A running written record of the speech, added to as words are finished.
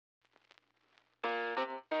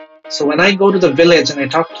So when I go to the village and I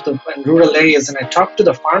talk to the in rural areas and I talk to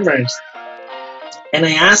the farmers and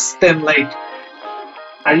I ask them like,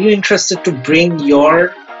 are you interested to bring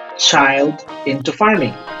your child into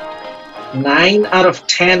farming? 9 out of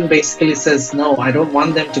 10 basically says no, I don't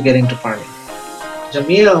want them to get into farming.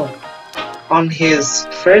 Jamil, on his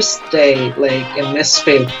first day, like in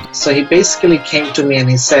Misfit, so he basically came to me and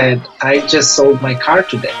he said, I just sold my car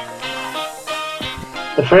today.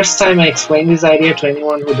 The first time I explained this idea to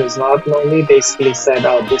anyone who does not know me, basically said,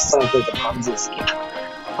 oh, this sounds like a Ponzi scheme.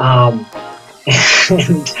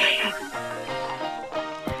 And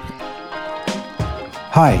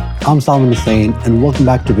Hi, I'm Salman Hussain, and welcome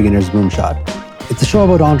back to Beginner's Moonshot. It's a show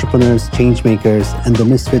about entrepreneurs, changemakers, and the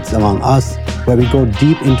misfits among us, where we go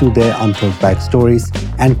deep into their untold backstories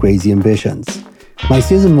and crazy ambitions. My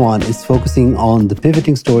season 1 is focusing on the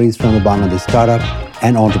pivoting stories from the Bangladesh startup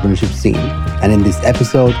and entrepreneurship scene. And in this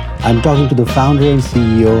episode, I'm talking to the founder and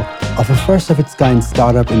CEO of a first-of-its-kind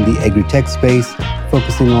startup in the agri-tech space,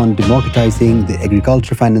 focusing on democratizing the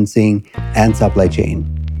agriculture financing and supply chain.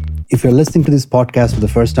 If you're listening to this podcast for the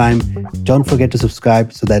first time, don't forget to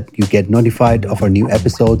subscribe so that you get notified of our new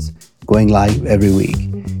episodes going live every week.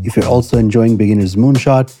 If you're also enjoying Beginner's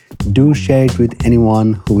Moonshot, do share it with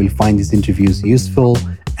anyone who will find these interviews useful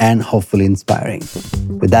and hopefully inspiring.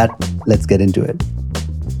 With that, let's get into it.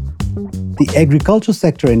 The agriculture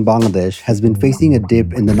sector in Bangladesh has been facing a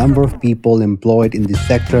dip in the number of people employed in this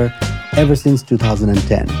sector ever since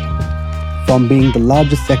 2010. From being the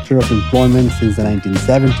largest sector of employment since the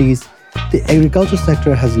 1970s, the agriculture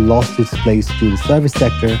sector has lost its place to the service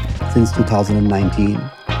sector since 2019.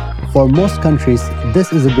 For most countries,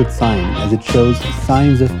 this is a good sign as it shows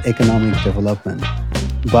signs of economic development.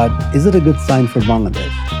 But is it a good sign for Bangladesh?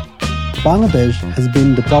 Bangladesh has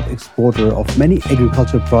been the top exporter of many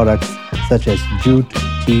agricultural products such as jute,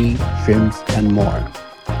 tea, shrimps, and more.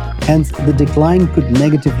 Hence, the decline could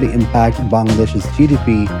negatively impact Bangladesh's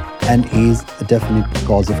GDP and is a definite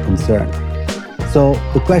cause of concern. So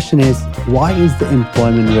the question is, why is the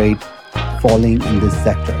employment rate falling in this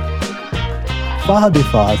sector? Fahad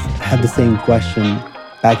Ifas had the same question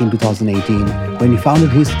back in 2018 when he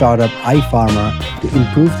founded his startup iFarmer to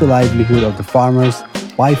improve the livelihood of the farmers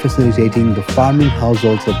by facilitating the farming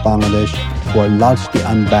households of Bangladesh who are largely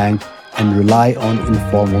unbanked and rely on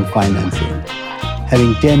informal financing.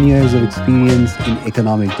 Having 10 years of experience in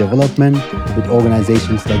economic development with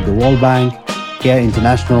organizations like the World Bank, CARE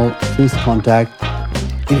International, Swiss Contact,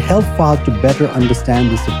 it helped Fahad to better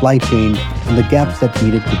understand the supply chain and the gaps that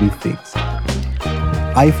needed to be fixed.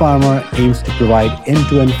 iFarmer aims to provide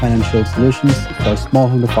end-to-end financial solutions for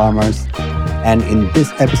smallholder farmers. And in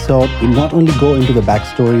this episode, we not only go into the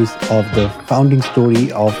backstories of the founding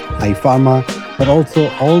story of iFarmer, but also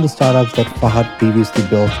all the startups that Fahad previously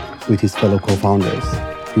built with his fellow co-founders.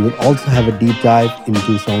 We will also have a deep dive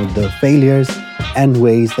into some of the failures and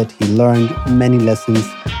ways that he learned many lessons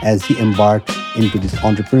as he embarked into this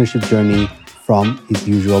entrepreneurship journey from his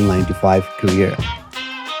usual 9-to-5 career.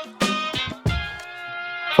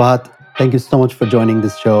 Fahad, thank you so much for joining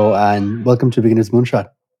this show and welcome to Beginner's Moonshot.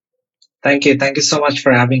 thank you so much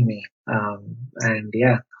for having me. And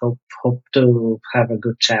yeah, hope to have a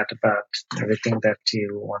good chat about everything that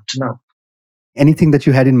you want to know. Anything that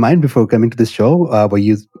you had in mind before coming to this show? Were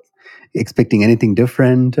you expecting anything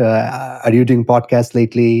different? Are you doing podcasts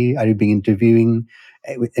lately? Are you being interviewing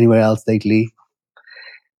anywhere else lately?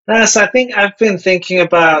 So I think I've been thinking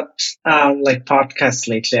about like podcasts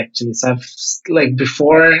lately, actually. So I've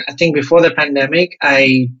before the pandemic,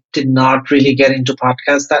 I did not really get into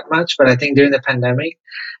podcasts that much, but I think during the pandemic,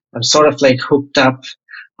 I'm sort of like hooked up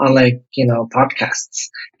on podcasts.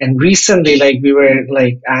 And recently, we were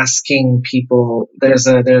asking people, there's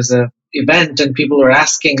a event and people were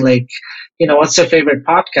asking what's your favorite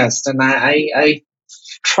podcast? And I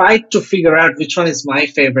tried to figure out which one is my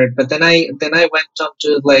favorite, but then I went on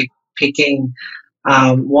to picking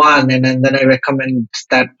one, and then I recommend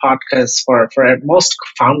that podcast for most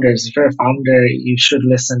founders. If you're a founder, you should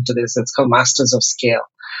listen to this. It's called Masters of Scale.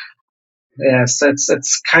 Yeah, so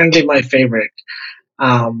it's kindly my favorite.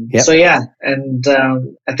 Yep. So yeah, and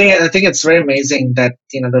I think it's very amazing that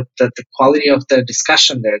the quality of the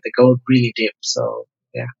discussion there, they go really deep. So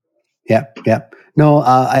yeah. Yeah. No,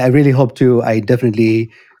 I really hope to. I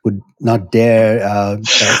definitely would not dare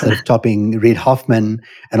sort of topping Reid Hoffman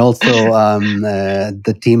and also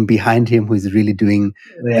the team behind him who is really doing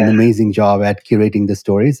an amazing job at curating the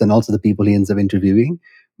stories and also the people he ends up interviewing.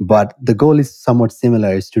 But the goal is somewhat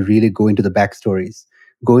similar, is to really go into the backstories,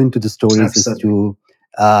 go into the stories as to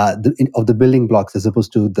of the building blocks as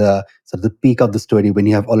opposed to the sort of the peak of the story when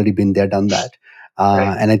you have already been there, done that.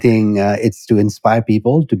 Right. And I think it's to inspire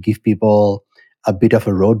people, to give people a bit of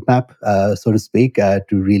a roadmap, so to speak, to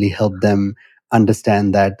really help them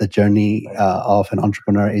understand that the journey of an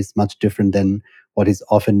entrepreneur is much different than what is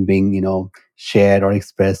often being, shared or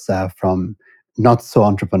expressed from not so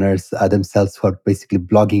entrepreneurs themselves who are basically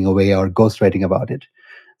blogging away or ghostwriting about it.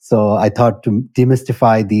 So I thought to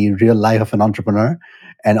demystify the real life of an entrepreneur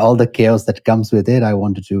and all the chaos that comes with it, I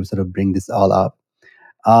wanted to sort of bring this all up.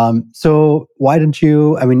 So why don't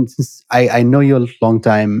you? I mean, since I know you a long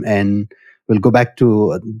time, and we'll go back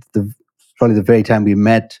to the probably the very time we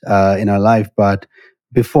met in our life. But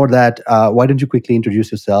before that, why don't you quickly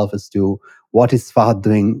introduce yourself as to what is Fahad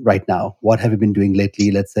doing right now? What have you been doing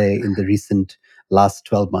lately? Let's say in the recent last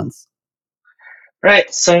 12 months.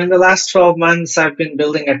 Right. So in the last 12 months, I've been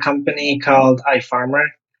building a company called iFarmer,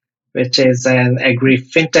 which is an agri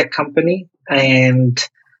fintech company. And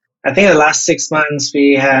I think the last 6 months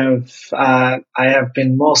I have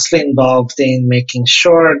been mostly involved in making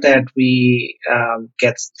sure that we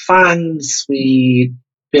get funds, we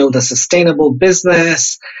build a sustainable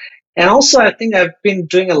business. And also, I think I've been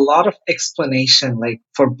doing a lot of explanation, like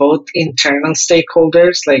for both internal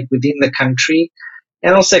stakeholders, like within the country,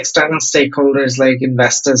 and also external stakeholders, like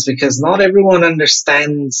investors, because not everyone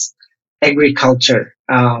understands agriculture.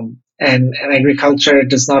 And agriculture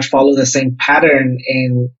does not follow the same pattern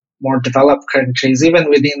in more developed countries, even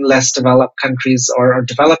within less developed countries or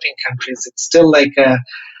developing countries. It's still like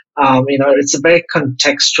it's a very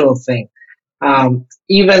contextual thing.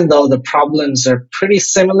 Even though the problems are pretty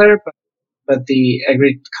similar, but the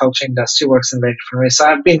agriculture industry works in very different ways. So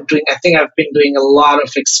I think I've been doing a lot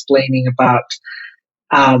of explaining about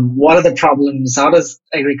what are the problems, how does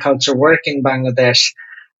agriculture work in Bangladesh.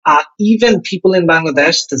 Even people in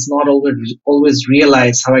Bangladesh does not always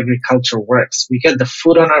realize how agriculture works. We get the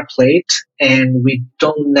food on our plate and we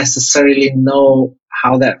don't necessarily know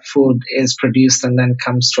how that food is produced and then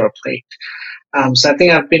comes to our plate. So I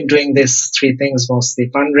think I've been doing these three things mostly: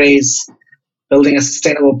 fundraise, building a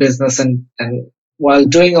sustainable business, and while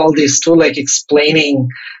doing all these too, like explaining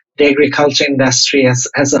the agriculture industry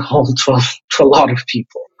as a whole to a lot of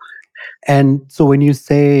people. And so when you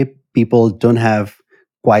say people don't have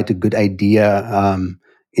quite a good idea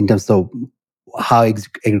in terms of how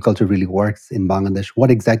agriculture really works in Bangladesh, what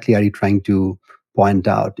exactly are you trying to point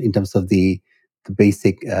out in terms of the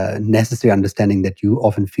basic necessary understanding that you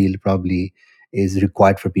often feel probably is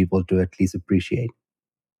required for people to at least appreciate?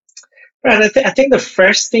 Right. I think the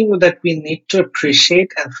first thing that we need to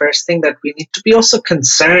appreciate and first thing that we need to be also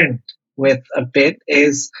concerned with a bit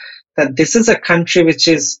is that this is a country which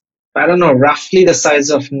is, I don't know, roughly the size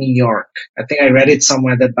of New York. I think I read it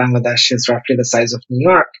somewhere that Bangladesh is roughly the size of New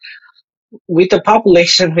York, with a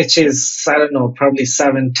population which is, I don't know, probably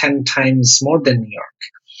 7-10 times more than New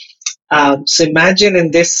York. So imagine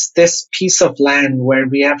in this piece of land where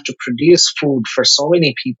we have to produce food for so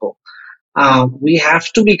many people, we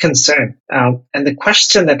have to be concerned. And the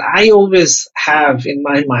question that I always have in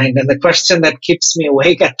my mind, and the question that keeps me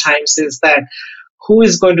awake at times, is that who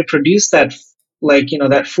is going to produce that,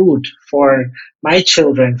 that food for my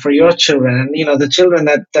children, for your children, and the children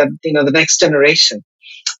that the next generation.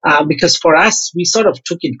 Because for us, we sort of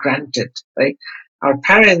took it granted, right? Our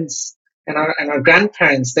parents and our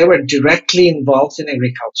grandparents, they were directly involved in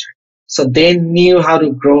agriculture. So they knew how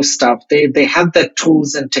to grow stuff. They had the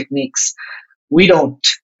tools and techniques. We don't,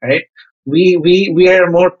 right? We are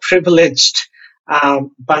a more privileged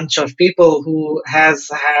bunch of people who have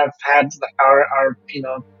had our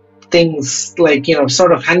things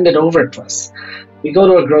sort of handed over to us. We go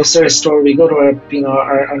to a grocery store. We go to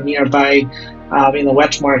our nearby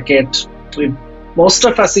wet market. Most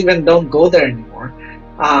of us even don't go there anymore.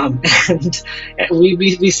 And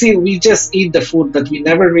we just eat the food, but we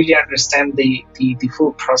never really understand the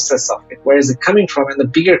full process of it. Where is it coming from? And the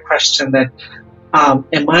bigger question that,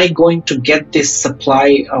 am I going to get this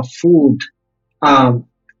supply of food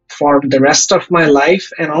for the rest of my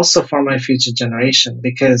life and also for my future generation?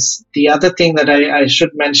 Because the other thing that I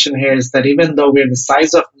should mention here is that even though we're the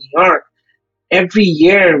size of New York, every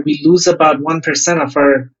year we lose about 1% of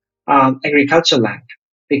our agriculture land,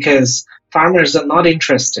 because farmers are not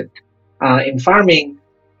interested in farming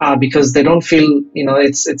because they don't feel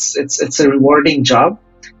it's a rewarding job,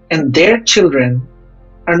 and their children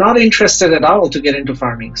are not interested at all to get into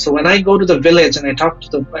farming. So when I go to the village and I talk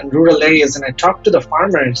to in rural areas and I talk to the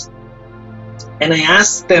farmers and I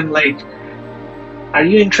ask them, like, are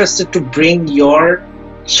you interested to bring your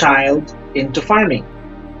child into farming?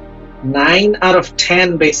 9 out of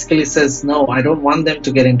 10 basically says, no, I don't want them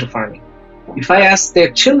to get into farming. If I ask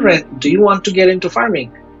their children, do you want to get into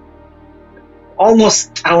farming?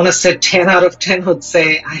 almost, I want to say 10 out of 10 would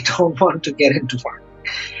say, I don't want to get into farming.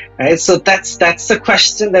 Right? So that's the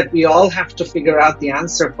question that we all have to figure out the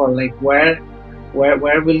answer for, like where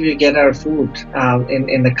will we get our food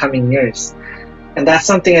in the coming years? And that's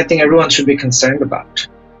something I think everyone should be concerned about.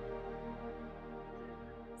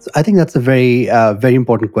 So I think that's a very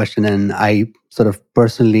important question, and I sort of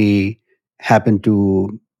personally happen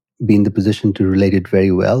to be in the position to relate it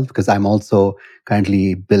very well because I'm also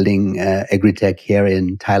currently building agri-tech here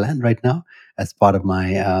in Thailand right now as part of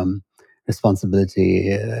my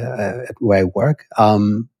responsibility at where I work.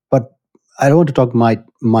 But I don't want to talk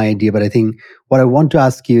my idea, but I think what I want to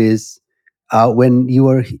ask you is when you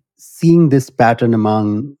are seeing this pattern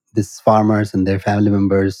among these farmers and their family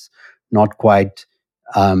members, not quite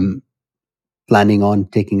planning on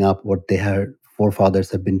taking up what their forefathers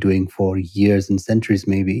have been doing for years and centuries,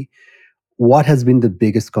 maybe. What has been the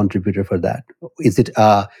biggest contributor for that? Is it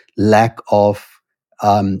a lack of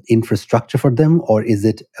infrastructure for them, or is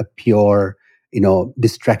it a pure,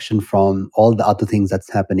 distraction from all the other things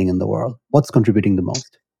that's happening in the world? What's contributing the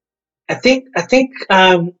most? I think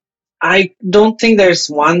I don't think there's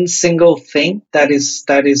one single thing that is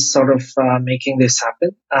sort of making this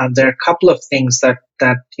happen. There are a couple of things that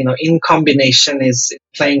in combination is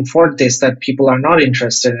playing for this, that people are not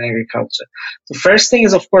interested in agriculture. The first thing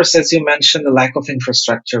is, of course, as you mentioned, the lack of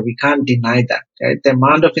infrastructure. We can't deny that. Right? The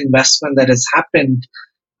amount of investment that has happened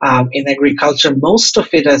in agriculture, most of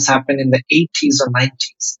it has happened in the 80s or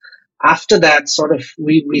 90s. After that, sort of,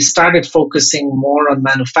 we started focusing more on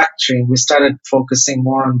manufacturing. We started focusing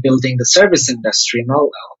more on building the service industry and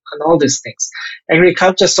all these things.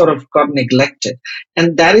 Agriculture sort of got neglected,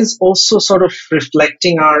 and that is also sort of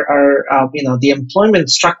reflecting our the employment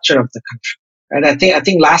structure of the country. And I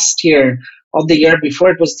think last year or the year before,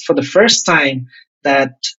 it was for the first time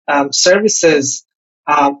that services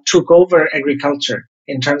took over agriculture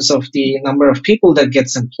in terms of the number of people that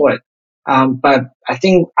gets employed. But I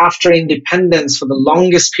think after independence, for the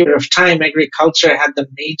longest period of time, agriculture had the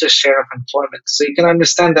major share of employment. So you can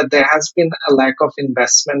understand that there has been a lack of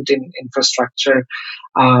investment in infrastructure,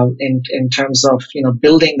 in terms of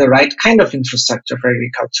building the right kind of infrastructure for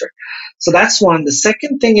agriculture. So that's one. The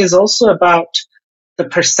second thing is also about the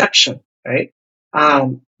perception, right?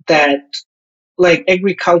 That like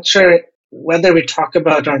agriculture, whether we talk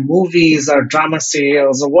about our movies or drama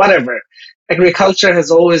serials or whatever, agriculture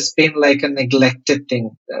has always been like a neglected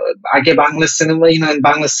thing. Aage Bangla cinema, in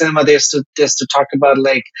Bangla cinema, they used to talk about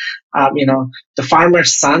like, the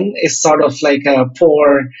farmer's son is sort of like a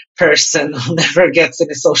poor person who never gets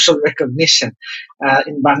any social recognition.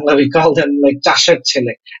 In Bangla, we call them like chashar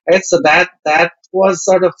chile, right? So that was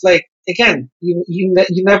sort of like, again, you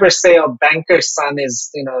never say a banker's son is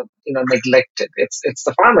neglected. It's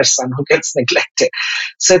the farmer's son who gets neglected.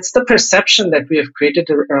 So it's the perception that we have created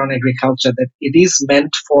around agriculture, that it is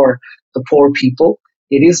meant for the poor people.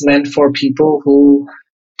 It is meant for people who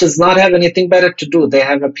does not have anything better to do. They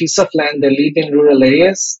have a piece of land. They live in rural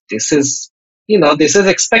areas. This is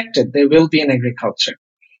expected. They will be in agriculture.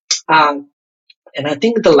 And I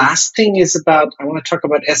think the last thing is I want to talk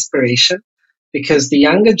about aspiration, because the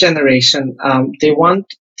younger generation, they want,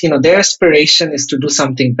 their aspiration is to do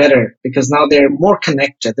something better, because now they're more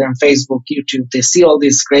connected. They're on Facebook, YouTube. They see all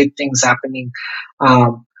these great things happening.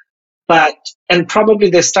 And probably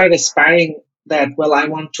they start aspiring that, well, I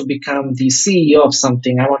want to become the CEO of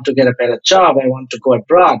something. I want to get a better job. I want to go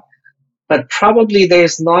abroad. But probably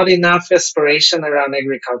there's not enough aspiration around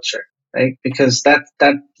agriculture, right? Because that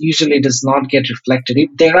usually does not get reflected.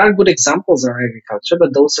 There are good examples around agriculture,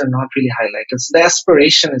 but those are not really highlighted. So the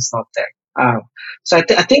aspiration is not there. So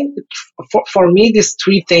I think for me, these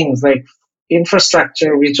three things, like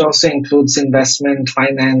infrastructure, which also includes investment,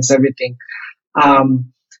 finance, everything.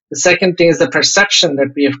 The second thing is the perception that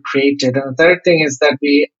we have created. And the third thing is that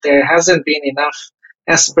there hasn't been enough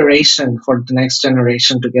aspiration for the next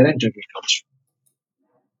generation to get into agriculture.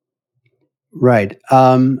 Right.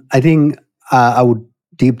 I think I would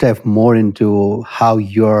deep dive more into how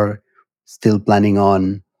you're still planning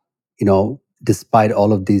on, despite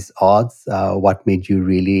all of these odds, what made you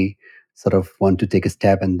really sort of want to take a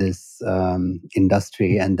step in this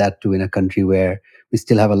industry, and that too in a country where we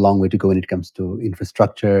still have a long way to go when it comes to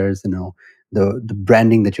infrastructures, the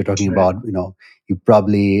branding that you're talking about, you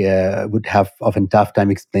probably would have often tough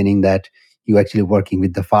time explaining that you actually working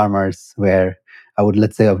with the farmers, where I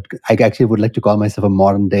actually would like to call myself a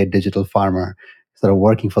modern day digital farmer, sort of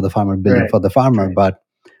working for the farmer, building for the farmer. Right.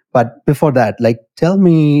 But before that, like, tell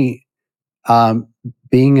me,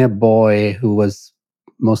 being a boy who was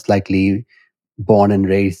most likely born and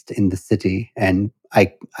raised in the city, and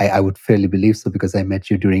I would fairly believe so because I met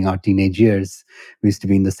you during our teenage years. We used to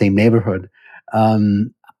be in the same neighborhood.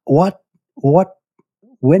 Um, what what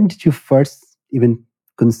when did you first even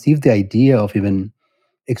conceive the idea of even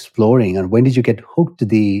exploring, and when did you get hooked to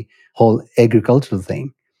the whole agricultural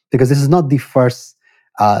thing? Because this is not the first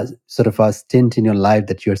sort of a stint in your life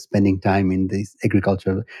that you're spending time in this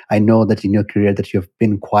agriculture. I know that in your career that you've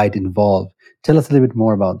been quite involved. Tell us a little bit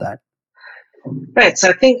more about that. Right. So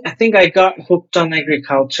I think I got hooked on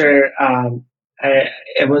agriculture.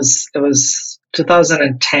 It was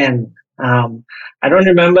 2010. I don't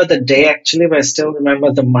remember the day actually, but I still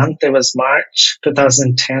remember the month. It was March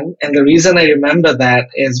 2010, and the reason I remember that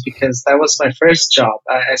is because that was my first job.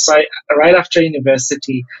 I saw it right after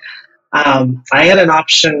university. I had an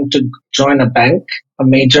option to join a bank, a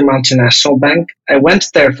major multinational bank. I went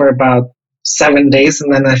there for about 7 days,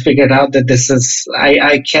 and then I figured out that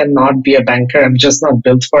I cannot be a banker. I'm just not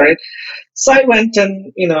built for it. So I went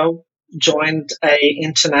and, joined a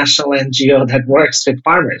international NGO that works with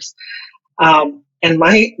farmers. And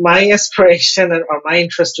my aspiration or my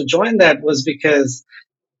interest to join that was because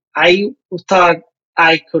I thought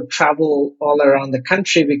I could travel all around the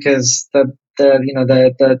country because the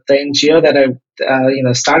NGO that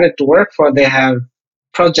I started to work for, they have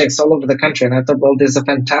projects all over the country, and I thought, well, there's a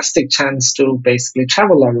fantastic chance to basically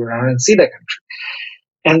travel all around and see the country.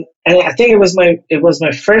 And I think it was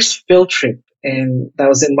my first field trip, and that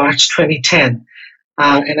was in March 2010,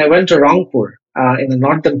 and I went to Rangpur. In the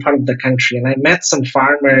northern part of the country, and I met some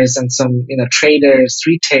farmers and some traders,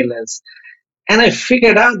 retailers, and I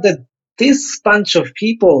figured out that this bunch of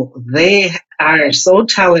people, they are so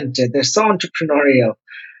talented, they're so entrepreneurial.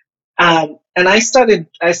 And I studied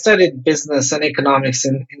business and economics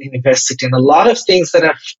in university, and a lot of things that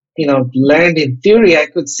I've learned in theory, I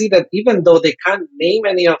could see that even though they can't name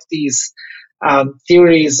any of these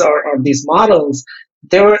theories or these models,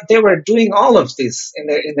 they were doing all of this in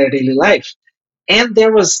their daily life, and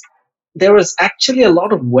there was actually a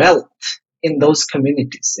lot of wealth in those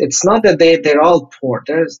communities. It's not that they're all poor.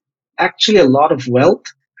 There's actually a lot of wealth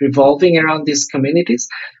revolving around these communities.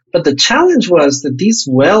 But the challenge was that this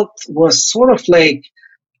wealth was sort of like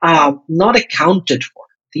not accounted for.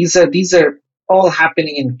 These are all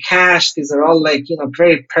happening in cash. These are all like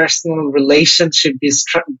very personal relationship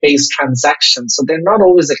based transactions. So they're not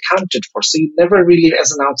always accounted for. So you never really,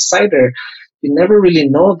 as an outsider, you never really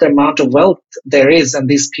know the amount of wealth there is, and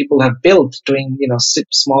these people have built doing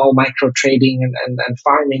small micro trading and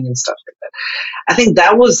farming and stuff like that. I think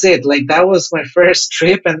that was it. Like, that was my first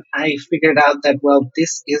trip, and I figured out that, well,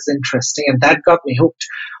 this is interesting, and that got me hooked.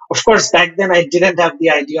 Of course, back then I didn't have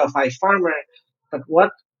the idea of iFarmer,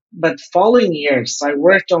 but following years, I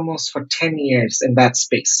worked almost for 10 years in that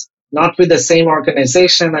space. Not with the same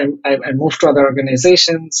organization. I moved to other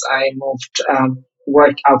organizations. I moved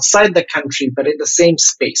work outside the country, but in the same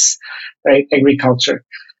space, right? Agriculture.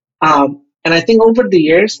 And I think over the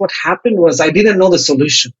years, what happened was I didn't know the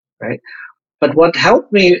solution, right? But what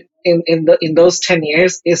helped me in those 10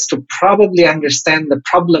 years is to probably understand the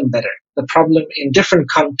problem better, the problem in different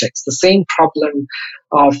contexts. The same problem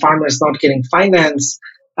of farmers not getting finance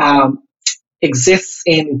um, exists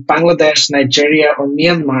in Bangladesh, Nigeria, or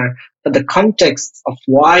Myanmar, but the context of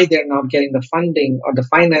why they're not getting the funding or the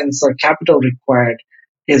finance or capital required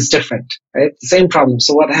is different, right? The same problem.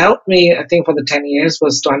 So what helped me, I think, for the 10 years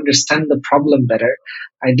was to understand the problem better.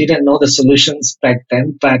 I didn't know the solutions back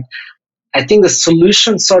then, but I think the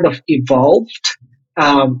solution sort of evolved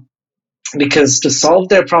um, because to solve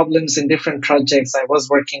their problems in different projects, I was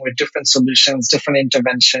working with different solutions, different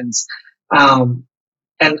interventions. Um,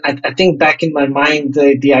 and I think back in my mind,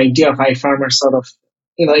 the idea of iFarmer sort of,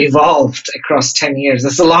 evolved across 10 years.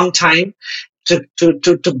 It's a long time to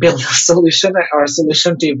build a solution or a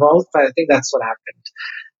solution to evolve, but I think that's what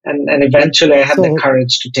happened. And eventually I had the So,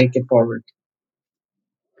 courage to take it forward.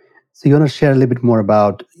 so you want to share a little bit more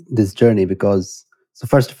about this journey because, so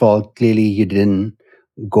first of all, clearly you didn't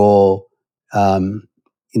go um,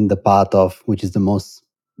 in the path of which is the most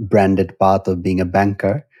branded path of being a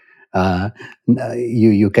banker.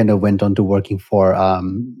 You kind of went on to working for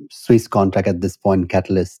Swiss Contract at this point,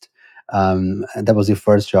 Catalyst. And that was your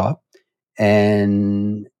first job.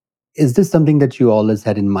 And is this something that you always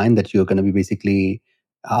had in mind that you're going to be basically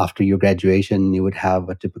after your graduation you would have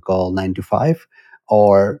a typical 9 to 5,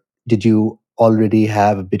 or did you already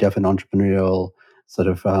have a bit of an entrepreneurial sort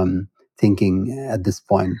of thinking at this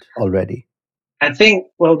point already? I think,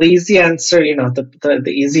 well, the easy answer, the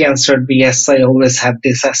easy answer would be yes. I always had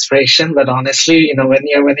this aspiration, but honestly, when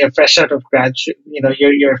you're fresh out of graduate,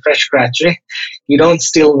 you're a fresh graduate, you don't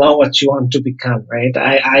still know what you want to become, right?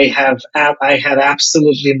 I had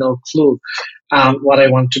absolutely no clue. what I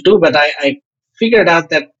want to do. But I figured out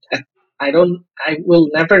that I will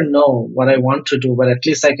never know what I want to do, but at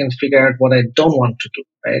least I can figure out what I don't want to do,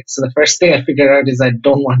 right? So the first thing I figured out is I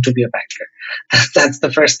don't want to be a banker. That's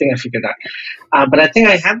the first thing I figured out. But I think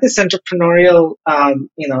I had this entrepreneurial,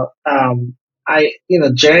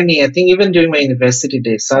 journey. I think even during my university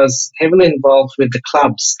days, so I was heavily involved with the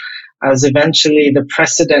clubs. I was eventually the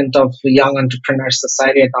president of the Young Entrepreneur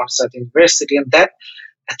Society at Northside University, and that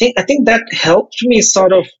I think that helped me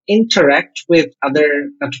sort of interact with other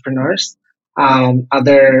entrepreneurs,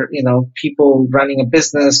 other people running a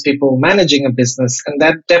business, people managing a business, and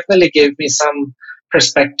that definitely gave me some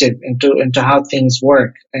perspective into how things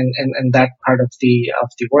work and that part of the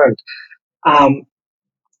world. Um,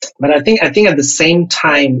 but I think at the same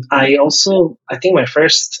time, I think my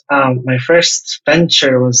first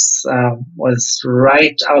venture was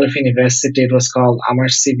right out of university. It was called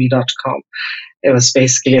amarcv.com. It was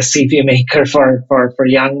basically a CV maker for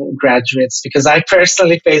young graduates, because I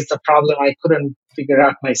personally faced the problem I couldn't figure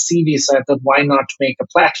out my CV. So I thought, why not make a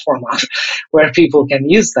platform out where people can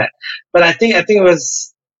use that? But I think it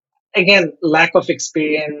was, again, lack of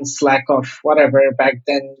experience, lack of whatever. Back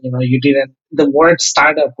then, you didn't, the word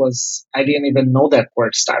startup was, I didn't even know that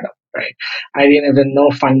word startup, right? I didn't even know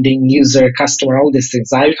funding, user, customer, all these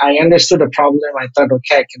things. I understood a problem. I thought,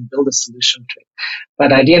 okay, I can build a solution to it.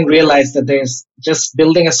 But I didn't realize that there's just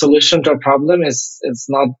building a solution to a problem is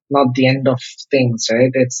not the end of things,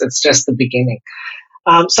 right? It's just the beginning.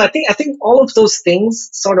 So I think all of those things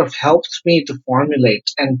sort of helped me to formulate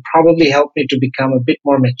and probably helped me to become a bit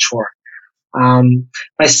more mature.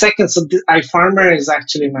 My second, so iFarmer is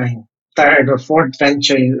actually my third or fourth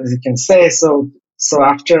venture, as you can say. So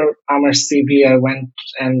after Amar CV, I went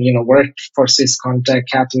and worked for Swiss Contact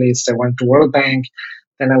Catalyst. I went to World Bank,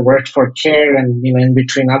 then I worked for Care, and in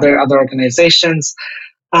between other organizations.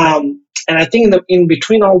 And I think in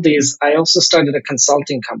between all these, I also started a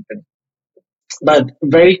consulting company. But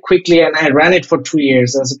very quickly, and I ran it for 2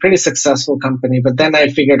 years. It was a pretty successful company. But then I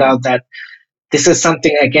figured out that this is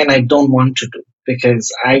something, again, I don't want to do,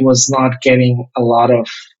 because I was not getting a lot of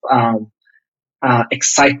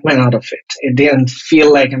excitement out of it. It didn't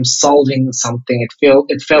feel like I'm solving something.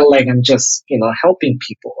 It felt like I'm just helping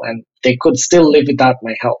people, and they could still live without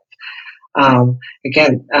my help.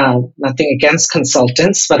 Again, nothing against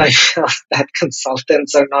consultants, but I feel that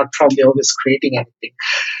consultants are not probably always creating anything.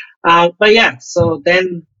 But yeah, so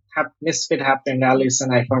then Misfit happened, Alice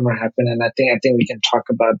and iFarmer happened, and I think we can talk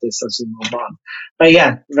about this as we move on. But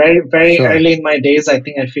yeah, very very Sure. early in my days, I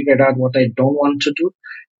think I figured out what I don't want to do,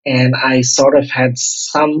 and I sort of had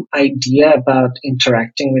some idea about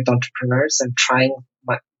interacting with entrepreneurs and trying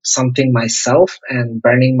something myself and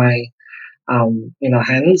burning my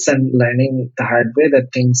hands and learning the hard way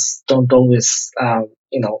that things don't always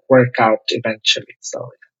work out eventually.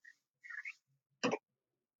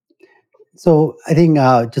 So I think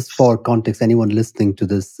just for context, anyone listening to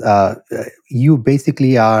this, you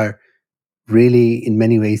basically are really in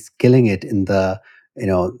many ways killing it in the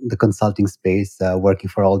consulting space, working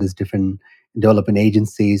for all these different development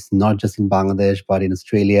agencies, not just in Bangladesh but in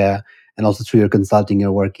Australia, and also through your consulting,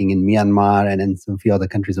 you're working in Myanmar and in some few other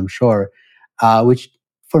countries, I'm sure, which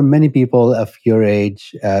for many people of your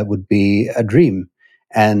age would be a dream.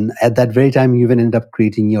 And at that very time, you even end up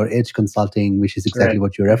creating your Edge Consulting, which is exactly Right.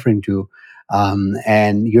 what you're referring to.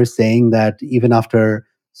 And you're saying that even after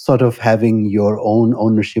sort of having your own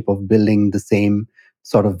ownership of building the same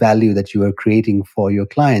sort of value that you were creating for your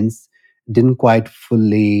clients, didn't quite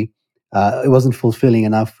fully, it wasn't fulfilling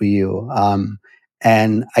enough for you.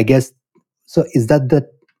 And I guess, so is that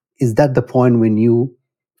the point when you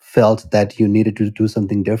felt that you needed to do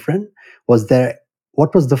something different?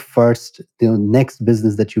 What was the first, next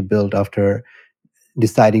business that you built after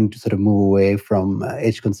deciding to sort of move away from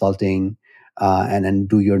Edge Consulting and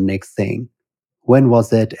do your next thing? When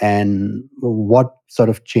was it, and what sort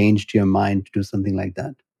of changed your mind to do something like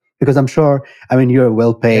that? Because I'm sure, I mean, you're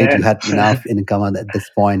well paid, you Yeah. had enough income at this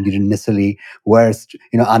point, you didn't necessarily were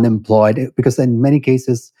unemployed, because in many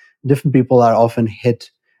cases different people are often hit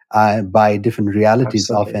by different realities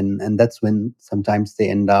Absolutely. often, and that's when sometimes they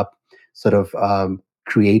end up sort of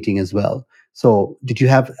creating as well. So did you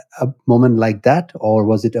have a moment like that, or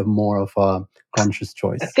was it a more of a conscious I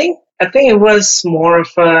choice? think I think it was more of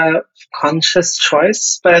a conscious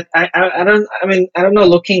choice, but I don't. I mean, I don't know.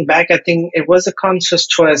 Looking back, I think it was a conscious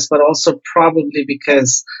choice, but also probably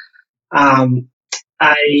because um,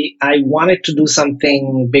 I wanted to do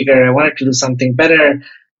something bigger. I wanted to do something better,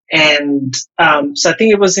 and so I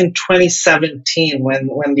think it was in 2017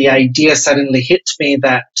 when the idea suddenly hit me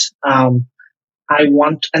that. Um,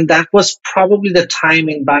 and that was probably the time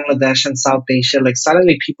in Bangladesh and South Asia, like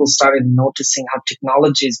suddenly people started noticing how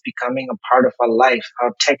technology is becoming a part of our life,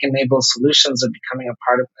 how tech-enabled solutions are becoming a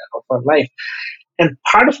part of our life. And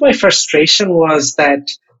part of my frustration was that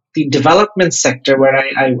the development sector where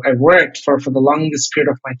I worked for the longest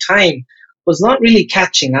period of my time was not really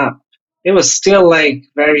catching up. It was still like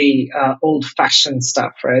very old-fashioned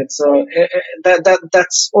stuff, right? So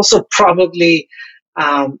that's also probably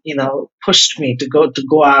pushed me to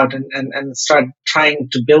go out and start trying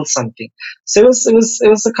to build something. So it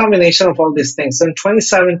was a combination of all these things. So in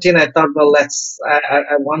 2017, I thought, well,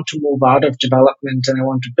 I want to move out of development and I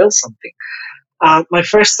want to build something. My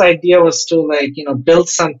first idea was to build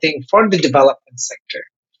something for the development sector.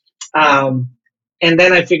 Um, and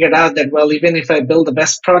then I figured out that, well, even if I build the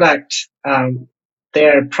best product,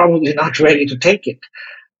 they're probably not ready to take it.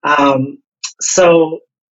 Um, so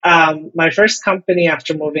my first company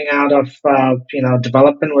after moving out of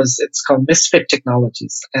development it's called Misfit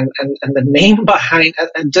Technologies, and the name behind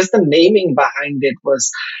and just the naming behind it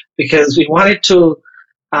was because we wanted to.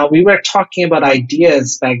 We were talking about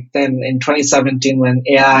ideas back then in 2017 when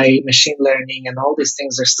AI, machine learning, and all these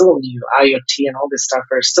things are still new. IoT and all this stuff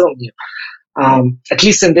are still new, at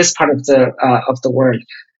least in this part of the world.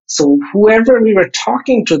 So whoever we were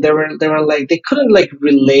talking to, they were like they couldn't like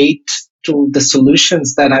relate to the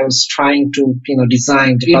solutions that I was trying to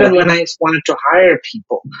design. Even when I wanted to hire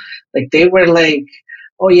people, like they were like,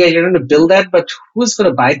 "Oh yeah, you're going to build that, but who's going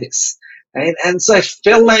to buy this?" Right? And so I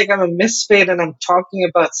feel like I'm a misfit, and I'm talking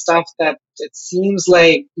about stuff that it seems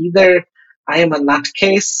like either I am a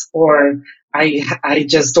nutcase or I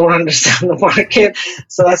just don't understand the market.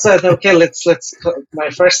 So that's why I thought, okay, let's. My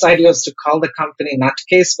first idea was to call the company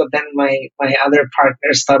Nutcase, but then my other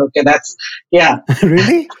partners thought, okay, that's yeah.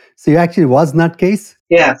 Really? So you actually was Nutcase?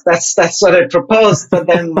 Yeah, that's what I proposed. But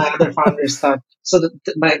then my other founders thought. So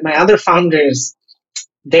my other founders,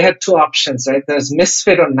 they had two options, right? There's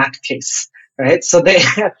Misfit or Nutcase, right? So they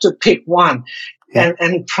had to pick one,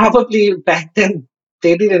 and probably back then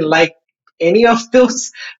they didn't like any of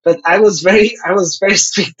those, but I was very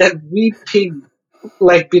strict that we picked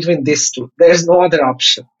like between these two. There's no other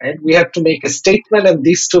option, right? We have to make a statement, and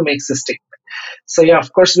these two makes a statement. So yeah,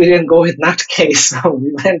 of course we didn't go with Nutcase, so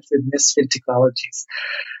we went with Misfit Technologies.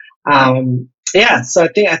 Yeah, so I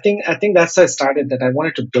think that's how I started. That I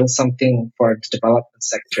wanted to build something for the development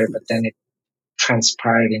sector, but then it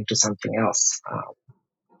transpired into something else.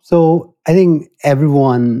 So I think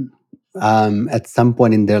everyone at some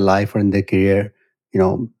point in their life or in their career,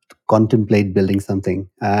 contemplate building something.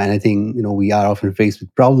 And I think, we are often faced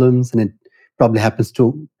with problems, and it probably happens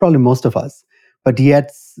to probably most of us. But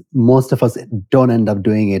yet most of us don't end up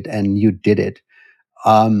doing it, and you did it.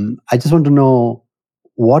 I just want to know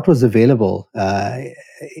what was available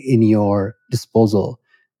in your disposal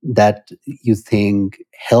that you think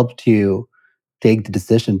helped you take the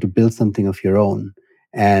decision to build something of your own,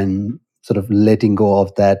 and sort of letting go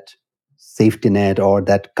of that safety net or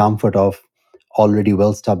that comfort of already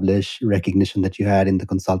well-established recognition that you had in the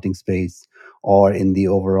consulting space or in the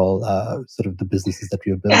overall sort of the businesses that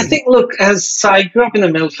you're building? I think, look, so I grew up in a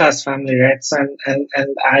middle class family, right? So, and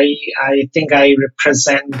I think I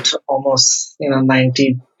represent almost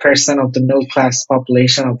 90% of the middle class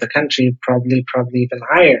population of the country, probably even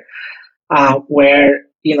higher, where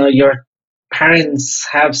your parents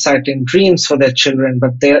have certain dreams for their children,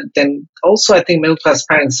 but then also I think middle class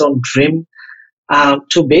parents don't dream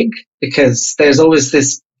too big, because there's always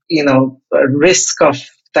this risk of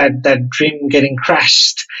that dream getting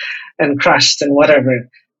crushed and whatever.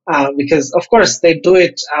 Because of course they do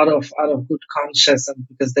it out of good conscience, and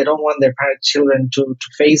because they don't want their children to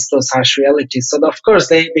face those harsh realities. So of course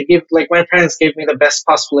they give, like my parents gave me the best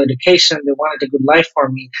possible education. They wanted a good life for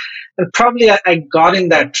me, and probably I got in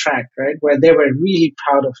that track, right, where they were really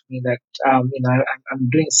proud of me that I'm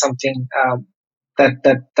doing something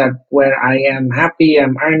that where I am happy,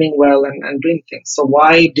 I'm earning well, and doing things. So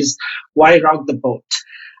why rock the boat?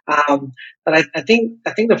 But I think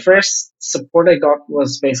the first support I got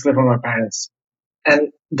was basically from my parents,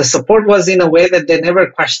 and the support was in a way that they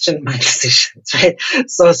never questioned my decisions, right?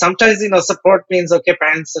 So sometimes support means, okay,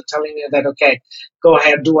 parents are telling you that, okay, go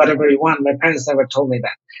ahead, do whatever you want. My parents never told me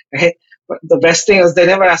that, right? But the best thing is they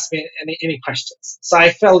never asked me any questions. So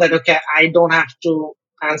I felt that, okay, I don't have to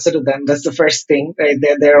answer to them. That's the first thing, right?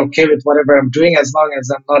 They're okay with whatever I'm doing as long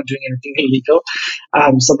as I'm not doing anything illegal.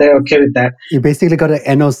 So they're okay with that. You basically got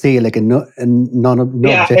an NOC, like a no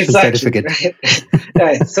objection certificate.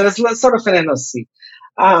 Right. So it's sort of an NOC.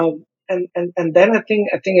 And then I think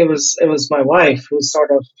it was my wife who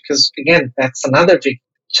sort of, because again, that's another big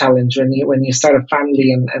challenge when you start a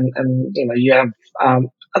family and you have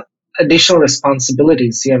additional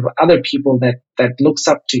responsibilities. You have other people that looks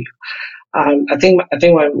up to you. I think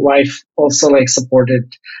my wife also like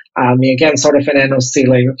supported me again, sort of an NOC,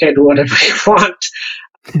 like, okay, do whatever you want.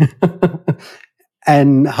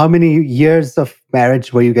 And how many years of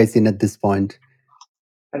marriage were you guys in at this point?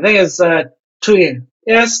 I think it's 2 years.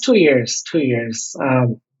 Yes, 2 years. 2 years.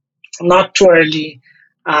 Not too early,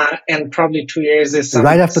 and probably 2 years is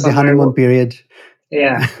Right after the honeymoon period.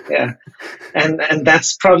 Yeah, yeah, and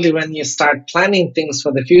that's probably when you start planning things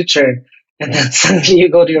for the future. And then suddenly you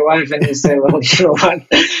go to your wife and you say, "Well, you know what?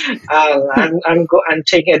 I'm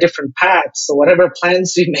taking a different path. So whatever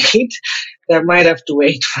plans we made, that might have to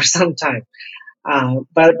wait for some time."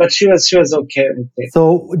 But she was okay with it.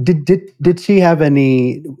 So did she have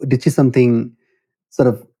any? Did she something sort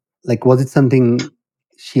of like? Was it something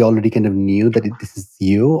she already kind of knew that this is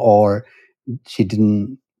you, or she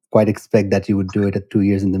didn't quite expect that you would do it at 2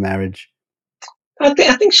 years in the marriage? I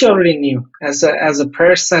think she already knew as a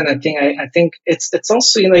person. I think it's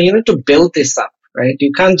also, you need to build this up, right?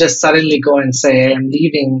 You can't just suddenly go and say, hey, I'm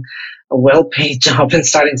leaving a well-paid job and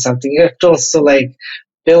starting something. You have to also like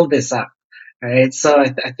build this up, right? So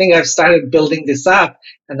I think I've started building this up,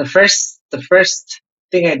 and the first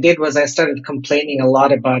thing I did was I started complaining a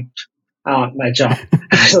lot about my job.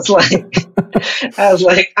 I was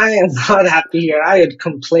like, I am not happy here. I had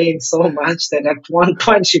complained so much that at one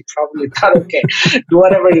point she probably thought, okay, do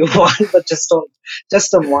whatever you want, but just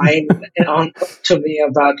don't whine on to me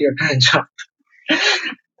about your kind job.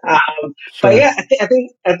 But Sure. yeah, I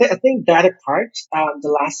think that apart,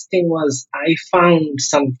 the last thing was I found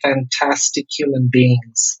some fantastic human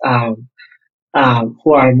beings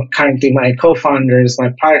who are currently my co-founders, my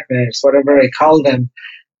partners, whatever I call them.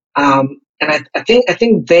 And I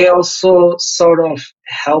think they also sort of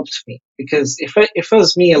helped me, because if it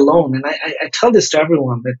was me alone, and I tell this to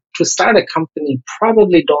everyone, that to start a company, you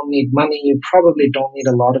probably don't need money, you probably don't need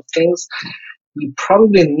a lot of things. You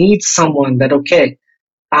probably need someone that, okay,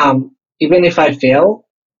 even if I fail,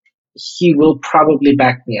 he will probably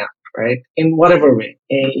back me up, right? In whatever way,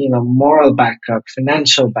 moral backup,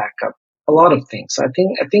 financial backup, a lot of things. So I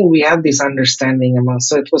think we had this understanding among.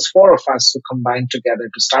 So it was four of us who combined together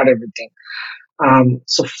to start everything.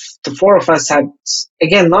 The four of us had,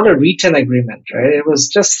 again, not a written agreement, right? It was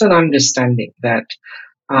just an understanding that,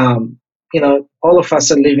 all of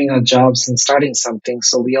us are leaving our jobs and starting something.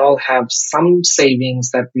 So we all have some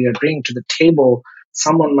savings that we are bringing to the table.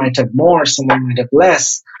 Someone might have more, someone might have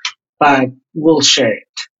less, but we'll share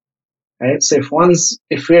it, right? So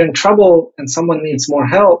if we're in trouble and someone needs more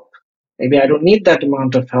help, maybe I don't need that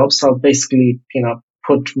amount of help. So I'll basically,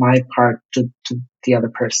 put my part to the other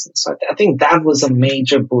person. So I think that was a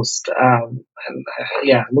major boost.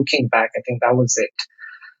 Yeah, looking back, I think that was it.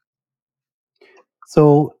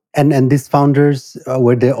 So and these founders,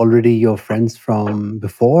 were they already your friends from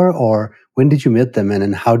before, or when did you meet them,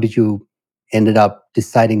 and how did you ended up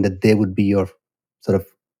deciding that they would be your sort of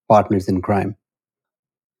partners in crime?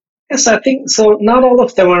 Yes, I think so. Not all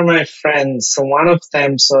of them are my friends. So one of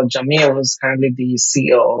them, so Jamil, who's currently the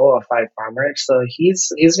COO of iFarmer, so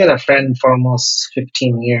he's been a friend for almost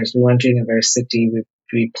 15 years. We went to university,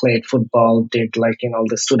 we played football, did like all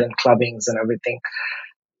the student clubbings and everything.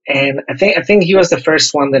 And I think he was the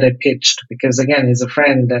first one that I pitched, because again, he's a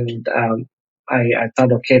friend, and I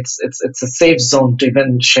thought, okay, it's a safe zone to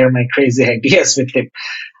even share my crazy ideas with him.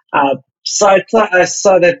 So I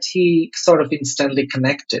saw that he sort of instantly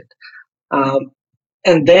connected. Um,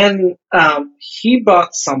 and then he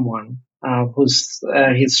brought someone who's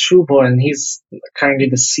he's Shubho, and he's currently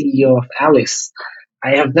the CEO of Alice.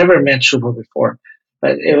 I have never met Shubho before,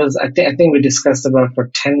 but it was I think we discussed about for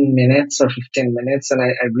 10 minutes or 15 minutes, and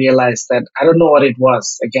I realized that I don't know what it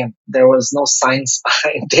was. Again, there was no science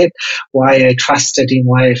behind it. Why I trusted him,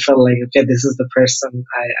 why I felt like, okay, this is the person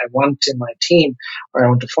I want in my team, or I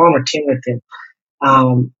want to form a team with him.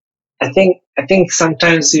 Um, I think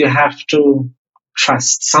sometimes you have to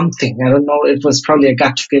trust something. I don't know. It was probably a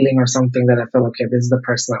gut feeling or something that I felt, okay, this is the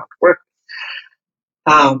person I want to work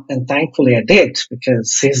with. And thankfully I did,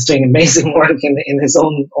 because he's doing amazing work in his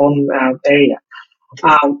own area.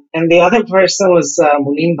 And the other person was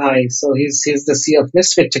Munim Bhai. So he's the CEO of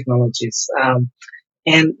Misfit Technologies.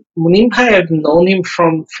 And Munim Bhai, I've known him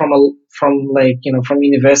from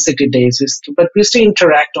university days. But we used to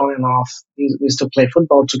interact on and off. We used to play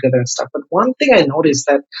football together and stuff. But one thing I noticed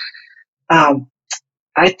that um,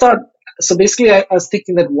 I thought, so basically I was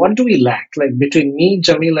thinking that what do we lack? Like between me,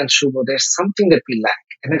 Jamil, and Shubho, there's something that we lack.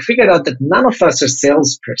 And I figured out that none of us are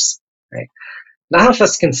salesperson, right? None of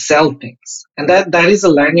us can sell things. And that is a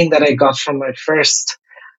learning that I got from my first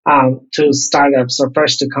two startups, or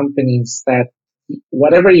first two companies, that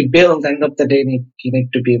whatever you build, end of the day, you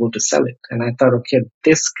need to be able to sell it. And I thought, okay,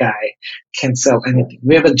 this guy can sell anything.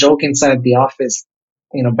 We have a joke inside the office,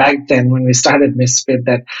 back then when we started Misfit,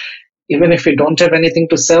 that even if we don't have anything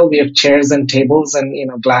to sell, we have chairs and tables and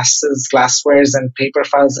glasses, glasswares and paper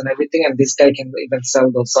files and everything, and this guy can even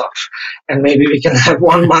sell those off, and maybe we can have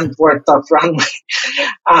 1 month worth of runway.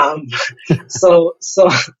 Um, so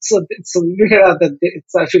we figured out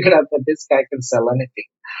that this guy can sell anything,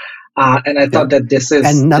 and I Yeah. thought that this is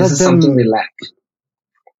And none this of is something we them, lack.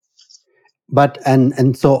 but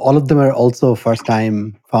and so all of them are also first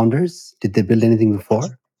time founders. Did they build anything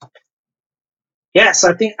before? Yeah, so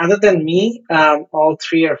I think other than me, all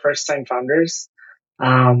three are first time founders.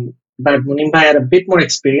 But Munimbai had a bit more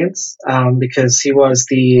experience because he was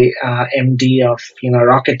the MD of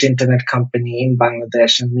Rocket Internet Company in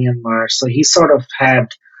Bangladesh and Myanmar. So he sort of had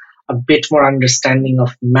a bit more understanding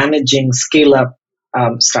of managing scale up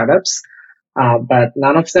startups. But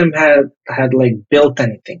none of them had like built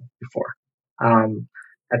anything before. Um,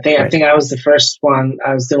 Right. I was the first one.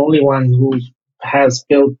 I was the only one who has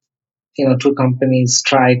built two companies,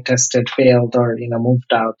 tried, tested, failed, or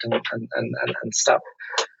moved out and stuff.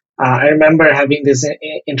 I remember having this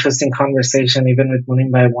interesting conversation even with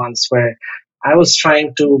Munimbai once, where I was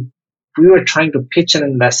trying to we were trying to pitch an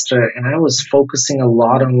investor, and I was focusing a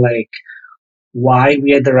lot on like why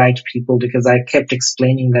we are the right people, because I kept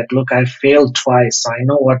explaining that, look, I failed twice, so I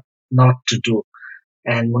know what not to do.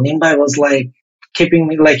 And Munimbai was like keeping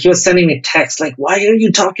me, like he was sending me texts like, why are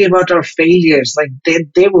you talking about our failures? Like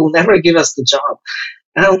they will never give us the job.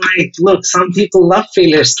 And I'm like, look, some people love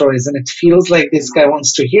failure stories, and it feels like this guy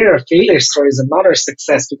wants to hear our failure stories and not our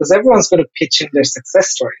success, because everyone's going to pitch in their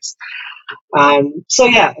success stories. So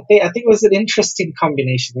yeah, I think it was an interesting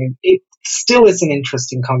combination. It still is an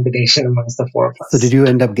interesting combination amongst the four of So did us. you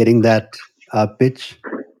end up getting that pitch?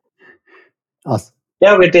 Awesome.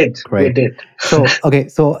 Yeah, we did. We Great. did. So okay,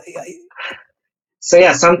 so So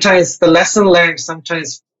yeah, sometimes the lesson learned,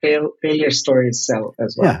 sometimes failure stories sell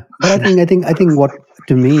as well. yeah, but I think what,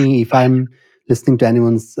 to me, if I'm listening to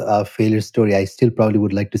anyone's failure story, I still probably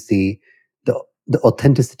would like to see the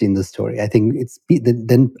authenticity in the story. I think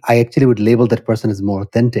then I actually would label that person as more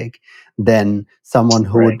authentic than someone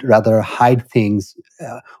who Right. would rather hide things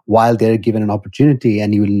while they're given an opportunity,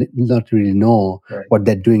 and you will not really know Right. what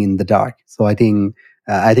they're doing in the dark. So I think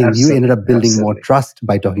you Absolutely. ended up building more Absolutely. trust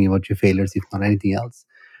by talking about your failures, if not anything else.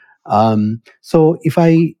 So if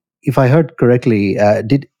I heard correctly,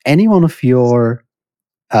 did any one of your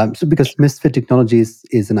so because Misfit Technologies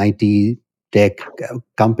is an IT tech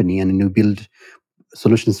company, and you build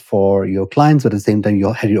solutions for your clients, but at the same time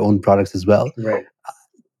you had your own products as well. Right.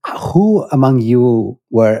 Who among you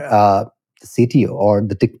were the CTO or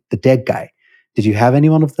the tech guy? Did you have any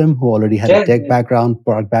one of them who already had a tech background,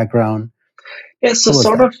 product background? Yeah, so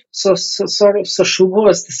Shubho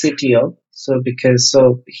was the CTO. So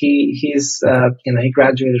he's he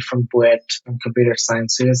graduated from BUET in computer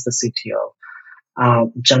science, so he was the CTO.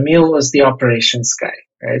 Jamil was the operations guy,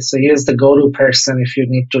 right? So he was the go-to person if you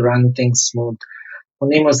need to run things smooth.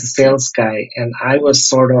 Munim was the sales guy, and I was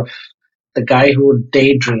sort of the guy who would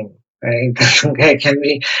daydream, right?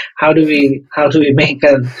 Okay, how do we make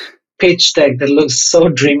a pitch deck that looks so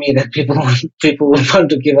dreamy that people will want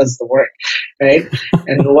to give us the work, right?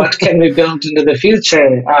 And what can we build into the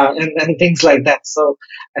future, and things like that. So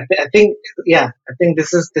I think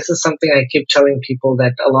this is something I keep telling people,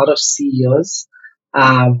 that a lot of CEOs,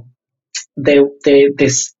 um, they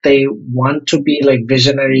want to be like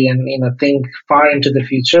visionary and think far into the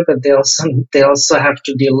future, but they also have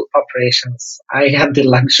to deal operations. I had the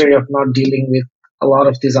luxury of not dealing with a lot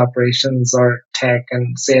of these operations or tech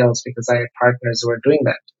and sales, because I had partners who were doing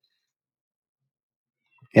that.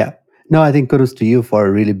 Yeah. No, I think kudos to you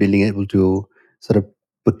for really being able to sort of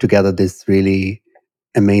put together this really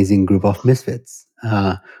amazing group of misfits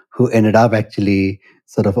who ended up actually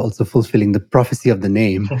sort of also fulfilling the prophecy of the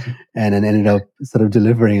name and then ended up sort of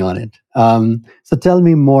delivering on it. So tell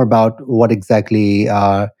me more about what exactly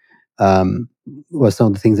were some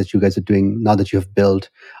of the things that you guys are doing now that you have built.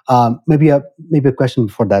 Maybe a question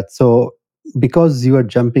before that. So because you are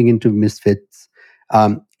jumping into misfits,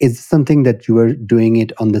 is this something that you were doing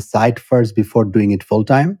it on the side first before doing it full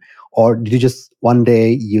time? Or did you just one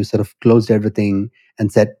day you sort of closed everything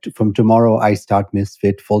and said, from tomorrow I start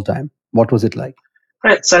Misfit full time? What was it like?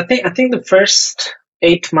 Right. So I think the first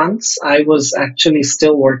 8 months I was actually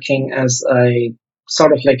still working as a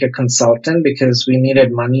sort of like a consultant, because we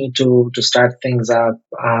needed money to start things up,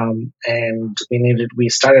 and we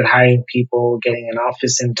started hiring people, getting an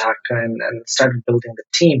office in Dhaka, and started building the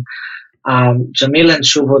team. Jamil and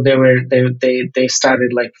Shubho, they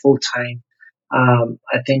started like full time.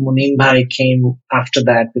 I think Munin Bhai came after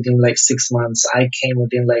that within like 6 months. I came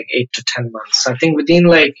within like 8 to 10 months. So I think within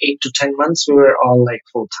like 8 to 10 months, we were all like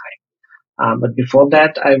full time. But before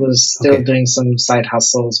that, I was still Okay. doing some side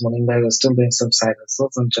hustles. Munin Bhai was still doing some side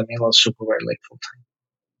hustles, and Jamil and Shubha were like full time.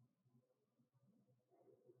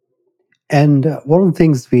 And one of the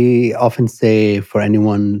things we often say for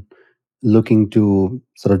anyone looking to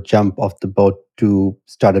sort of jump off the boat to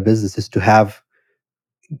start a business is to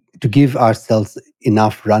give ourselves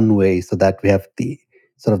enough runway so that we have the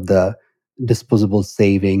sort of the disposable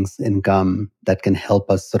savings income that can help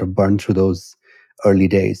us sort of burn through those early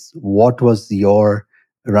days. What was your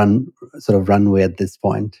runway at this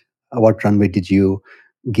point? What runway did you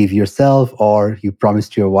give yourself, or you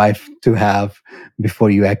promised your wife to have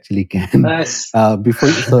before you actually can Nice. before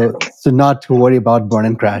so not to worry about burn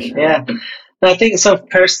and crash? Yeah. I think so.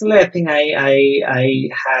 Personally, I think I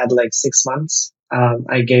had like 6 months.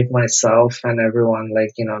 I gave myself and everyone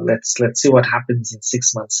like, let's see what happens in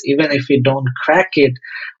 6 months. Even if we don't crack it,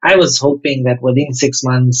 I was hoping that within 6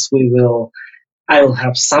 months I will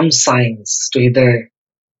have some signs to either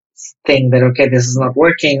think that okay, this is not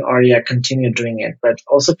working, or yeah, continue doing it. But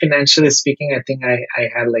also financially speaking, I think I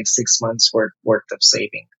had like 6 months worth of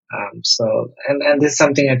saving. And this is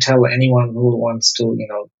something I tell anyone who wants to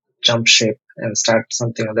jump ship and start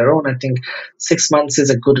something on their own. I think 6 months is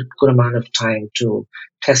a good amount of time to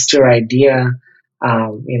test your idea.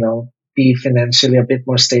 Be financially a bit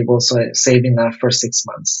more stable, so save enough for 6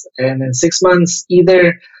 months. And in 6 months,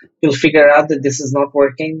 either you'll figure out that this is not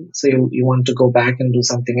working, so you want to go back and do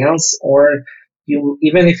something else, or you,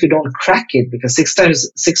 even if you don't crack it, because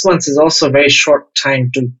 6 months is also a very short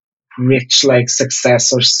time to reach like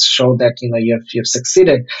success or show that you've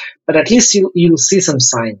succeeded, but at least you'll see some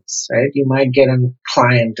signs, right? You might get a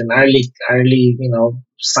client, an early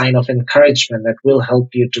sign of encouragement that will help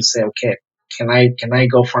you to say, okay, can I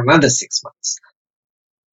go for another 6 months?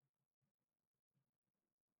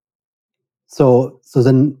 So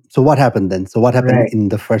what happened then? So what happened Right. in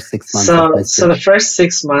the first 6 months of So the Misfit? first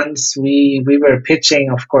 6 months we were pitching,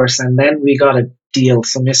 of course, and then we got a deal.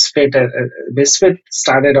 So Misfit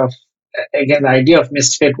started off again. The idea of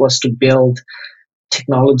Misfit was to build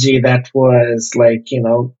technology that was like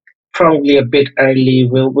probably a bit early.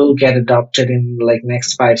 Will get adopted in like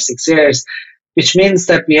next 5 6 years, which means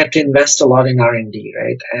that we have to invest a lot in R&D,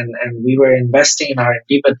 right? And we were investing in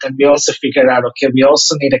R&D, but then we also figured out, okay, we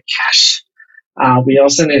also need a cash. We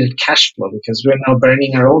also needed cash flow because we're now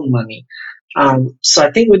burning our own money. So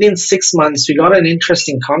I think within 6 months we got an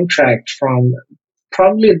interesting contract from,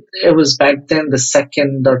 probably it was back then the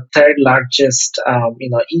second or third largest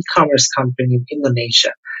e-commerce company in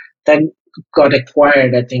Indonesia. Then got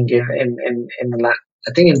acquired. I think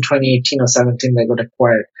I think in 2018 or 17 they got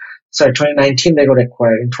acquired. Sorry, 2019 they got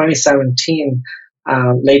acquired. In 2017,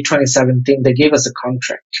 late 2017, they gave us a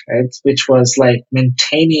contract, right, which was like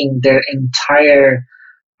maintaining their entire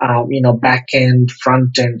back end,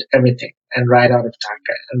 front end, everything, and right out of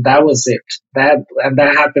Dhaka. And that was it. That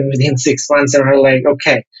happened within 6 months, and we're like,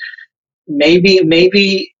 okay,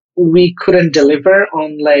 maybe we couldn't deliver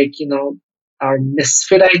on like our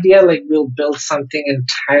Misfit idea, like we'll build something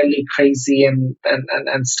entirely crazy and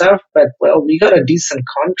stuff, but well, we got a decent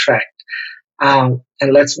contract,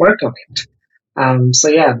 and let's work on it. So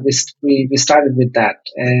yeah, we started with that,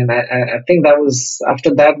 and I think that was,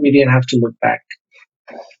 after that we didn't have to look back.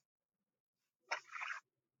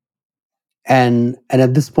 And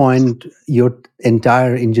at this point, your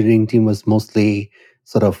entire engineering team was mostly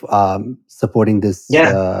sort of supporting this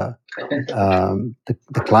Yeah.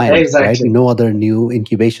 the client, Exactly. right? No other new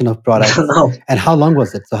incubation of products. No. And how long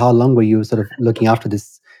was it? So how long were you sort of looking after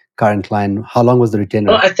this current client? How long was the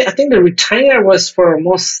retainer? Well, I think the retainer was for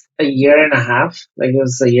almost a year and a half. Like it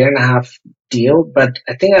was a year and a half deal. But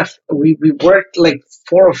I think we worked like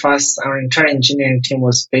four of us. Our entire engineering team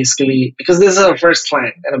was basically, because this is our first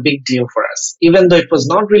client and a big deal for us. Even though it was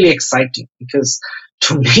not really exciting, because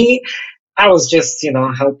to me, I was just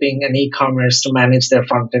helping an e-commerce to manage their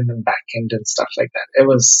front end and back end and stuff like that. It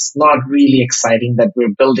was not really exciting that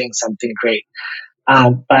we're building something great.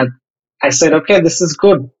 But I said, okay, this is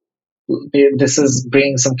good. This is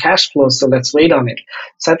bringing some cash flow, so let's wait on it.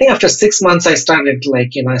 So I think after 6 months, I started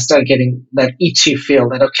I started getting that itchy feel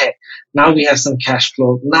that, okay, now we have some cash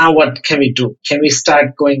flow. Now what can we do? Can we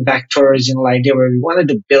start going back to our original idea where we wanted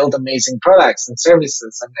to build amazing products and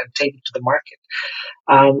services and take it to the market?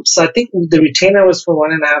 So I think the retainer was for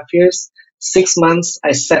 1.5 years. 6 months,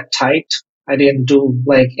 I sat tight. I didn't do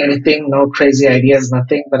like anything, no crazy ideas,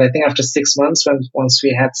 nothing. But I think after 6 months, once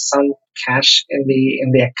we had some cash in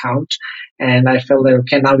the account, and I felt that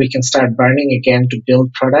okay, now we can start burning again to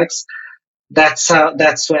build products.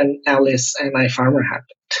 that's when Alice and iFarmer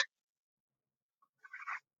happened.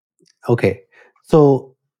 Okay.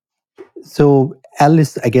 So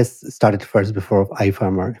Alice, I guess, started first before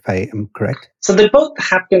iFarmer, if I am correct. So they both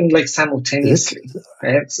happened like Is it? simultaneously,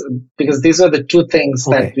 right? So, because these are the two things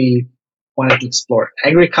that Okay. we wanted to explore: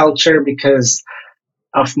 agriculture, because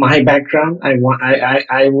of my background,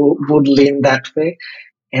 would lean that way.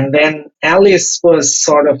 And then Alice was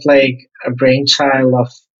sort of like a brainchild of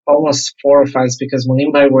almost four of us, because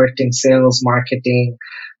Munimbai worked in sales, marketing,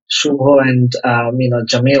 Shubho and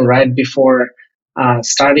Jamil right before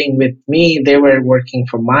starting with me. They were working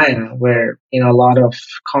for Maya, where a lot of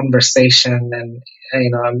conversation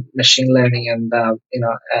and machine learning and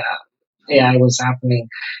AI was happening.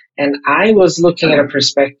 And I was looking at a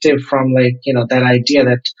perspective from like, that idea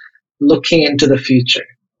that looking into the future,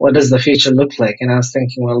 what does the future look like? And I was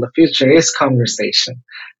thinking, well, the future is conversation.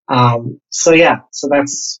 So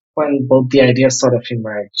that's when both the ideas sort of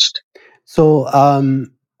emerged. So,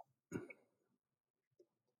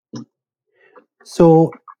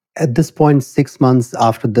 so at this point, 6 months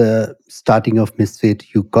after the starting of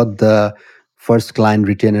Misfit, you got the first client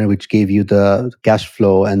retainer, which gave you the cash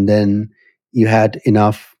flow, and then you had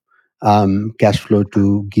enough cash flow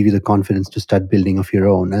to give you the confidence to start building of your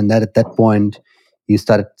own. And that at that point, you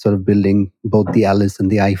started sort of building both the Alice and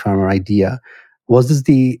the iFarmer idea. Was this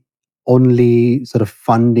the only sort of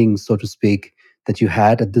funding, so to speak, that you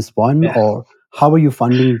had at this point, Yeah. or how are you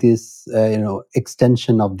funding this,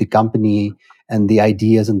 extension of the company and the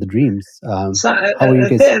ideas and the dreams? So How are you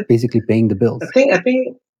guys basically paying the bills? I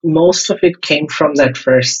think most of it came from that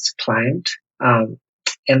first client.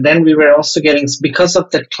 And then we were also getting, because of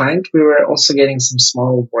that client, we were also getting some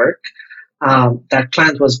small work. That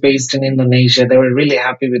client was based in Indonesia. They were really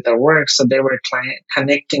happy with their work, so they were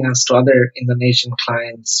connecting us to other Indonesian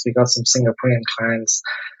clients. We got some Singaporean clients,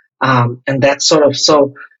 and that sort of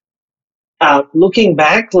looking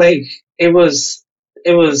back, like it was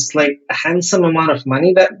it was like a handsome amount of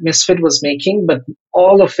money that Misfit was making, but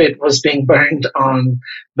all of it was being burned on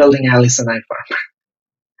building Alice and iFarm.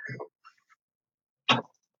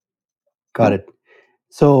 Got it.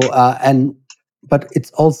 So, but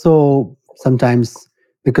it's also sometimes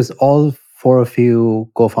because all four of you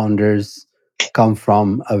co-founders come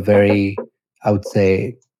from a very, I would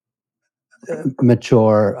say,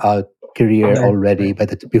 mature career already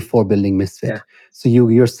before building Misfit. Yeah. So you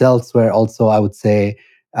yourselves were also, I would say,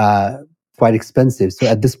 quite expensive. So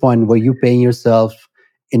at this point, were you paying yourself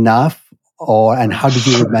enough, and how did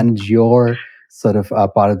you manage your sort of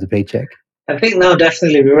part of the paycheck? I think no,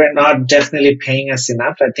 definitely we were not definitely paying us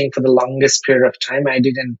enough. I think for the longest period of time,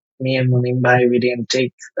 me and Munimbai, we didn't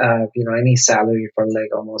take any salary for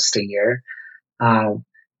like almost a year,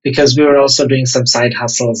 because we were also doing some side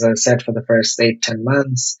hustles, as I said, for the first 8-10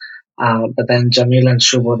 months. But then Jamil and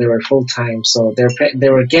Shubho, they were full time, so they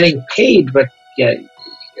were getting paid, but yeah,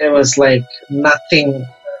 it was like nothing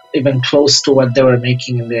even close to what they were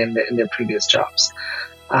making in their previous jobs.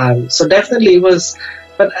 So definitely it was.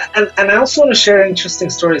 But and I also want to share an interesting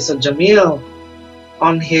story. So Jamil,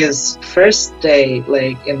 on his first day,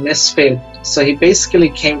 like in Misfit, so he basically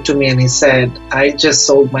came to me and he said, "I just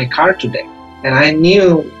sold my car today," and I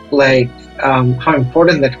knew like how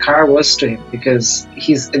important that car was to him, because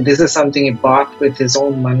this is something he bought with his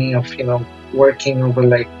own money of working over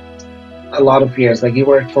like a lot of years. Like he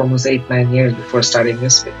worked for almost 8-9 years before starting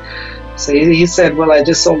Misfit. So he said, "Well, I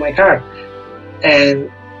just sold my car,"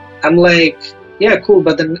 and I'm like, "Yeah, cool."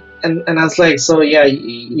 But then, and I was like, "So yeah,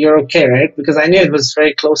 you're okay, right?" Because I knew it was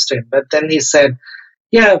very close to him. But then he said,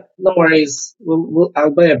 "Yeah, no worries.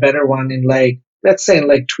 I'll buy a better one in like, let's say in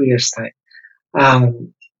like 2 years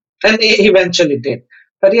time." And he eventually did.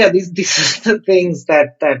 But yeah, these are the things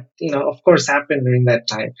that of course, happened during that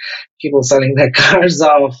time. People selling their cars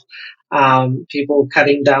off, people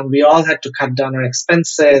cutting down. We all had to cut down our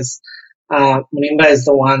expenses. Munimba is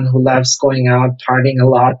the one who loves going out, partying a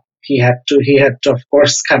lot. He had to, of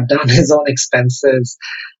course, cut down his own expenses,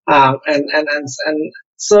 and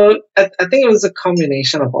so I think it was a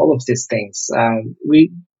combination of all of these things.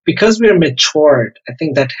 Because we are matured, I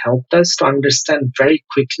think that helped us to understand very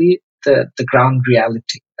quickly the ground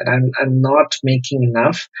reality, that I'm not making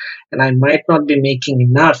enough, and I might not be making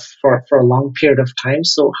enough for a long period of time.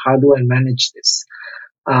 So how do I manage this?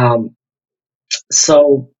 Um,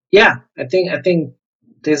 so yeah, I think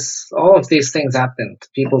this all of these things happened.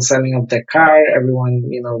 People selling up their car, everyone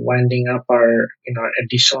winding up our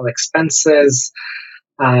additional expenses,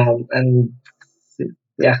 and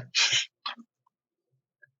yeah.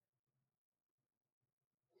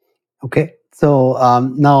 Okay. So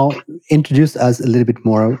now introduce us a little bit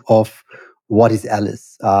more of what is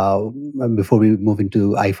Alice before we move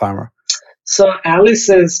into iFarmer? So Alice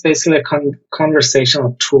is basically a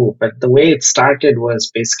conversational tool, but the way it started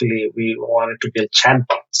was basically we wanted to build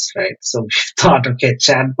chatbots, right? So we thought, okay,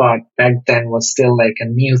 chatbot back then was still like a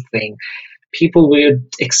new thing. People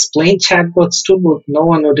would explain chatbots to, but no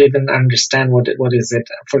one would even understand what is it.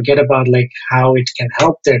 Forget about like how it can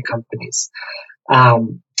help their companies.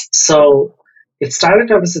 So it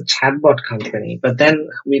started out as a chatbot company, but then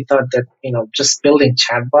we thought that just building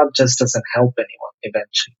chatbot just doesn't help anyone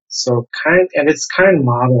eventually. So its current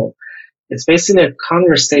model, it's basically a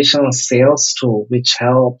conversational sales tool which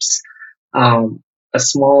helps a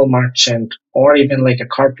small merchant or even like a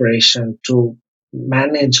corporation to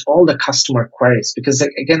manage all the customer queries. Because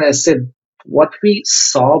again, I said what we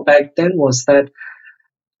saw back then was that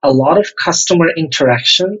a lot of customer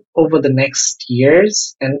interaction over the next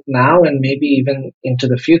years and now and maybe even into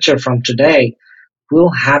the future from today will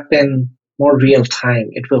happen more real time.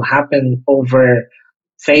 It will happen over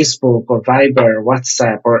Facebook or Viber or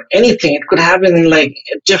WhatsApp or anything. It could happen in like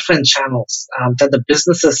different channels that the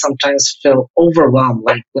businesses sometimes feel overwhelmed.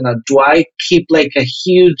 Like, do I keep like a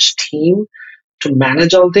huge team to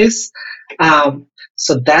manage all this?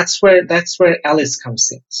 So that's where Alice comes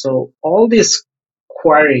in. So all these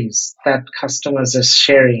queries that customers are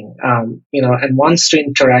sharing, and wants to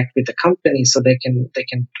interact with the company, so they can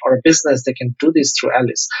or a business, they can do this through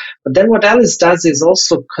Alice. But then what Alice does is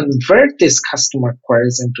also convert these customer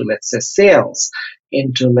queries into, let's say, sales,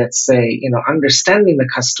 into, let's say, understanding the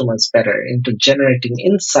customers better, into generating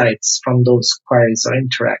insights from those queries or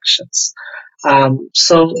interactions.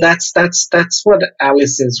 So that's what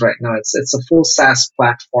Alice is right now. It's a full SaaS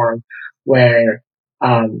platform where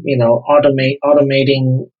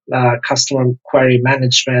automating customer query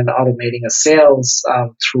management, automating a sales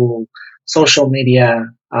through social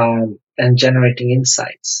media, and generating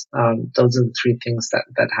insights. Those are the three things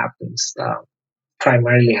that happens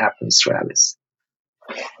primarily happens through Alice.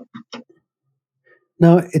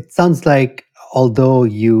 Now, it sounds like although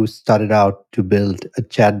you started out to build a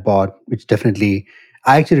chatbot, which definitely,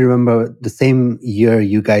 I actually remember the same year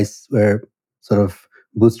you guys were sort of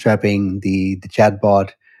bootstrapping the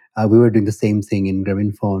chatbot. We were doing the same thing in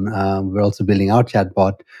Grameenphone. We're also building our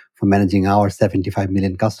chatbot for managing our 75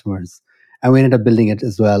 million customers. And we ended up building it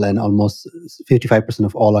as well. And almost 55%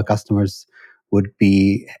 of all our customers would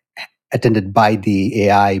be attended by the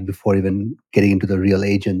AI before even getting into the real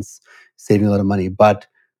agents, saving a lot of money. But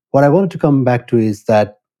what I wanted to come back to is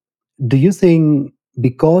that, do you think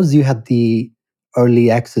because you had the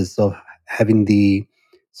early access of having the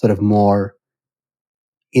sort of more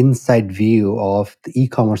inside view of the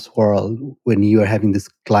e-commerce world when you are having this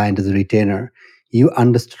client as a retainer, you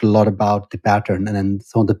understood a lot about the pattern and then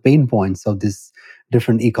some of the pain points of these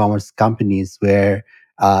different e-commerce companies where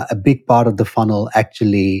a big part of the funnel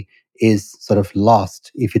actually is sort of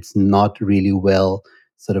lost if it's not really well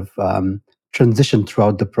sort of transitioned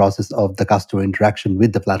throughout the process of the customer interaction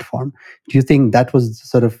with the platform. Do you think that was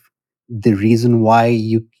sort of the reason why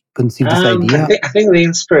you conceived this idea? I think the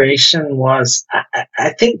inspiration was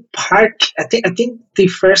I think the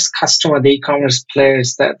first customer, the e-commerce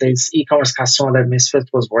players, that this e-commerce customer that Misfit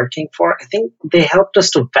was working for, I think they helped us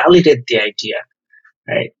to validate the idea,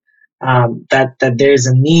 right? That there is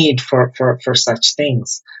a need for such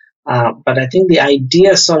things. But I think the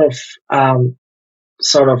idea sort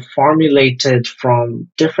of formulated from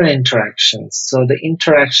different interactions. So the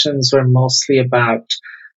interactions were mostly about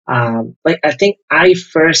I think I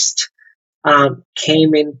first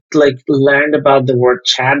came in, like, learned about the word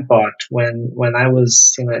chatbot when I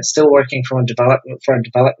was still working for a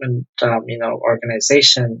development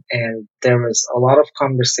organization, and there was a lot of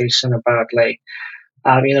conversation about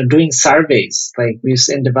doing surveys. Like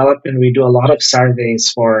in development, we do a lot of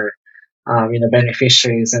surveys for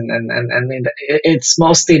beneficiaries, and it's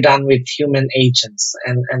mostly done with human agents,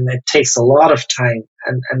 and it takes a lot of time.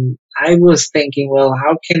 And I was thinking, well,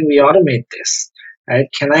 how can we automate this? Right?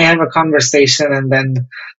 Can I have a conversation and then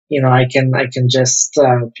I can just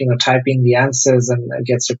type in the answers and it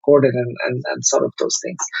gets recorded and sort of those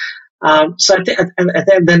things. So I think,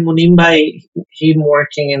 and then Munimbai, him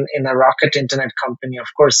working in a rocket internet company, of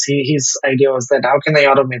course, his idea was that how can I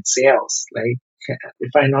automate sales? Like,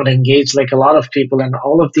 if I not engage like a lot of people, and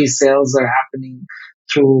all of these sales are happening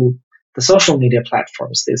through the social media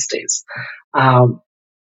platforms these days.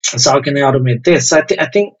 So how can I automate this? So I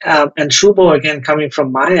think, and Shubho, again, coming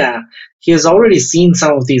from Maya, he has already seen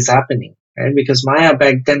some of these happening, right? Because Maya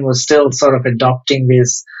back then was still sort of adopting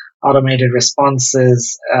this automated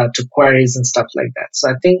responses to queries and stuff like that. So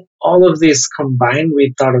I think all of this combined,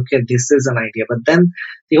 we thought, okay, this is an idea. But then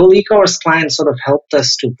the whole e-commerce client sort of helped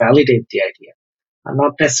us to validate the idea.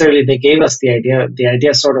 Not necessarily they gave us the idea. The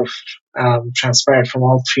idea sort of transpired from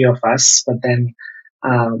all three of us. But then,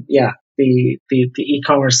 the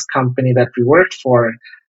e-commerce company that we worked for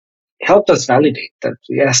helped us validate that,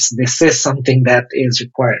 yes, this is something that is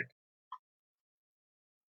required.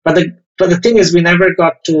 But the thing is, we never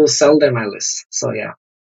got to sell them Alice. So yeah.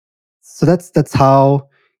 So that's how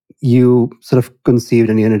you sort of conceived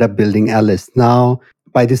and you ended up building Alice. Now,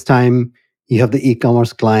 by this time, you have the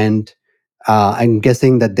e-commerce client. I'm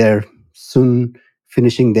guessing that they're soon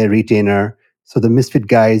finishing their retainer. So the Misfit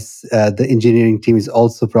guys, the engineering team is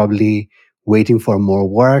also probably waiting for more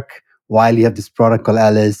work while you have this product called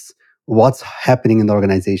Alice. What's happening in the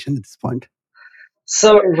organization at this point?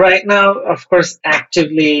 So right now, of course,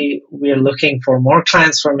 actively we're looking for more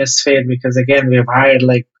clients for Misfit because again, we've hired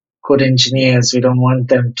like good engineers. We don't want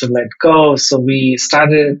them to let go. So we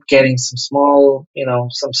started getting some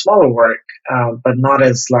smaller work, but not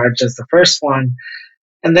as large as the first one.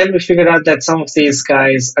 And then we figured out that some of these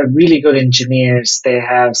guys are really good engineers. They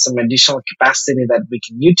have some additional capacity that we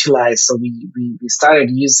can utilize. So we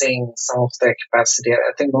started using some of their capacity.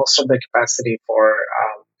 I think most of the capacity for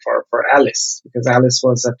Alice, because Alice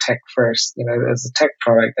was a tech first, as a tech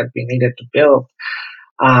product that we needed to build.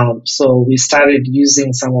 So we started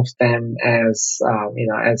using some of them as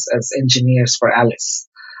engineers for Alice.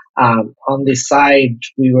 On the side,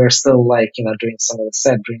 we were still doing some of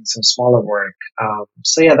the doing some smaller work.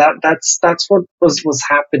 So yeah, that's what was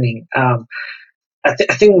happening. I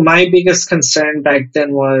think my biggest concern back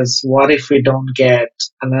then was, what if we don't get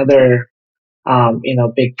another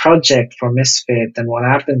big project for Misfit? Then what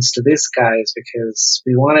happens to these guys? Because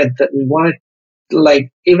we wanted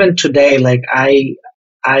like even today, like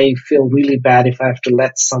I feel really bad if I have to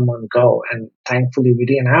let someone go, and thankfully we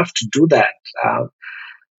didn't have to do that.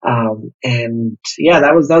 And yeah,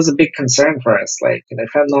 that was a big concern for us. Like,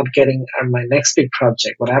 if I'm not getting my next big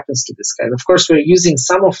project, what happens to this guy? Of course, we're using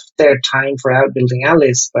some of their time for building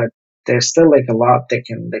Alice, but there's still like a lot they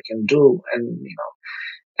can do, and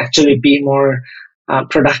actually be more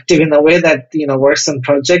productive in a way that works on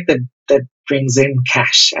project that brings in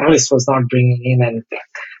cash. Alice was not bringing in anything.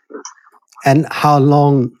 And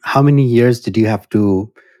how many years did you have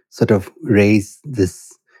to sort of raise this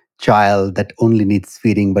child that only needs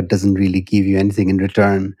feeding but doesn't really give you anything in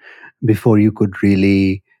return before you could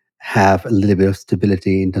really have a little bit of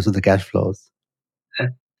stability in terms of the cash flows? I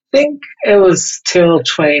think it was till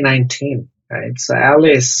 2019, right? So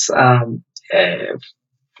Alice, I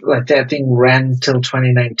think ran till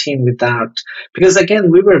 2019 because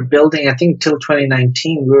again, we were building, I think till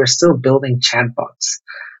 2019, we were still building chatbots.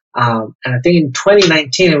 And I think in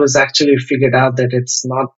 2019, it was actually figured out that it's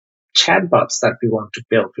not chatbots that we want to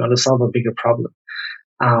build. We want to solve a bigger problem.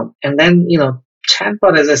 And then,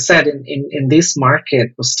 chatbot, as I said, in this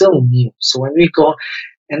market was still new. So when we go,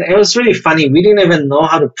 and it was really funny, we didn't even know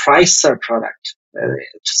how to price our product.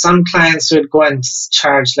 Some clients would go and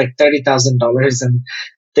charge like $30,000, and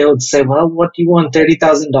they would say, well, what do you want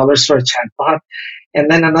 $30,000 for a chatbot? And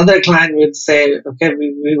then another client would say, okay,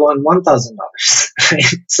 we want $1,000. Right?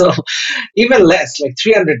 So even less, like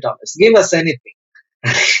 $300. Give us anything.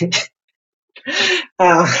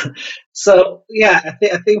 So yeah,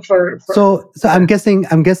 I think for so I'm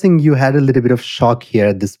guessing you had a little bit of shock here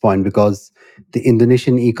at this point, because the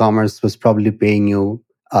Indonesian e-commerce was probably paying you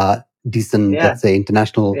decent, let's say,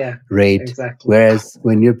 international rate, exactly. Whereas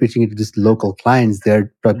when you're pitching it to just local clients,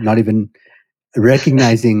 they're not even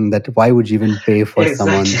recognizing that. Why would you even pay for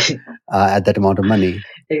someone at that amount of money?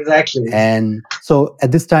 Exactly. And so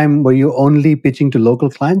at this time, were you only pitching to local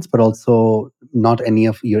clients, but also not any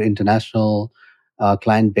of your international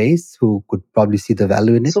client base who could probably see the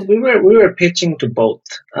value in it? So we were pitching to both,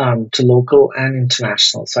 to local and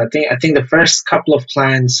international. So I think the first couple of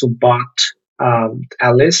clients who bought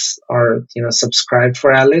Alice or subscribed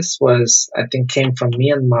for Alice came from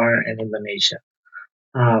Myanmar and Indonesia.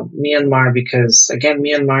 Myanmar, because again,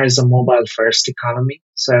 Myanmar is a mobile first economy.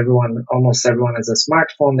 So almost everyone has a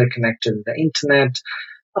smartphone. They're connected to the internet.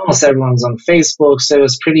 Almost everyone's on Facebook. So it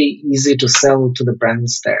was pretty easy to sell to the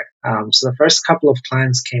brands there. So the first couple of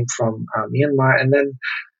clients came from Myanmar, and then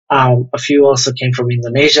a few also came from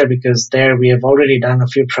Indonesia, because there we have already done a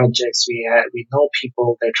few projects. We know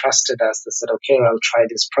people. They trusted us. They said, okay, I'll try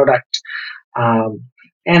this product.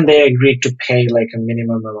 And they agreed to pay like a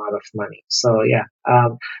minimum amount of money. So yeah,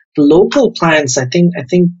 the local clients, I think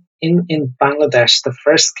in Bangladesh, the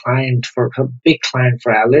first client a big client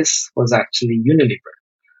for Alice was actually Unilever.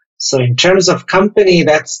 So in terms of company,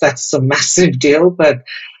 that's a massive deal. But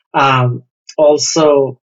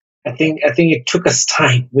also, I think it took us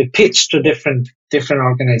time. We pitched to different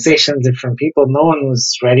organizations, different people. No one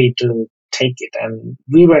was ready to take it, and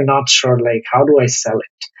we were not sure like how do I sell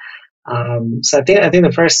it. So I think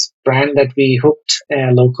the first brand that we hooked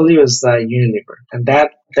locally was Unilever, and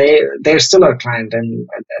that they're still our client, and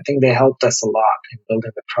I think they helped us a lot in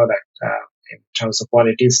building the product in terms of what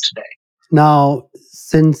it is today. Now,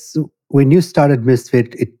 since when you started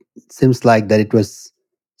Misfit, it seems like that it was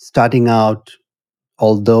starting out,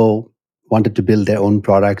 although wanted to build their own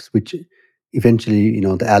products, which eventually,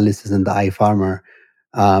 the Alice's and the iFarmer,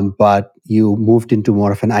 but you moved into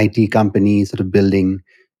more of an IT company, sort of building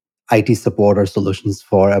IT support or solutions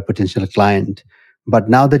for a potential client. But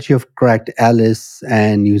now that you've cracked Alice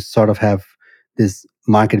and you sort of have this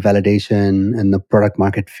market validation and the product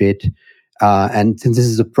market fit, and since this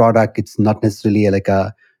is a product, it's not necessarily like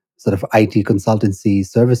a sort of IT consultancy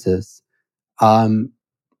services. Um,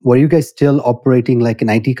 were you guys still operating like an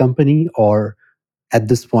IT company, or at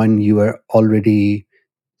this point you were already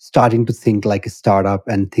starting to think like a startup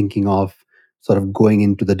and thinking of sort of going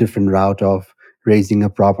into the different route of raising a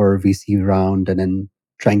proper VC round and then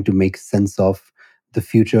trying to make sense of the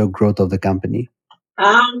future growth of the company?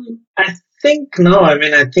 I think no. I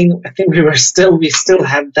mean, I think we still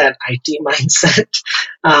had that IT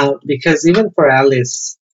mindset because even for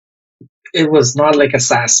Alice, it was not like a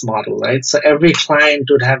SaaS model, right? So every client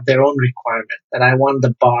would have their own requirement that I want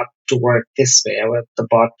the bot to work this way. I want the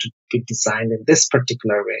bot to be designed in this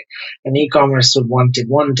particular way. An e-commerce would want it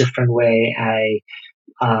one different way. A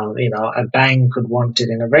bank would want it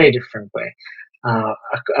in a very different way.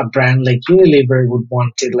 A brand like Unilever would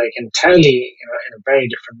want it like entirely, in a very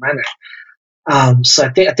different manner. So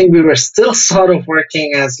I think we were still sort of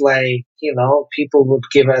working as like people would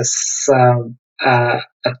give us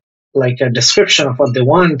like a description of what they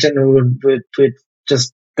want, and we would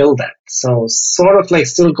just build that. So sort of like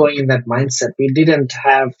still going in that mindset. We didn't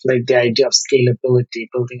have like the idea of scalability,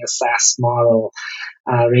 building a SaaS model,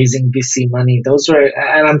 raising VC money. Those were,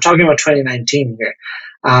 and I'm talking about 2019 here,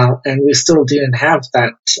 and we still didn't have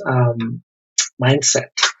that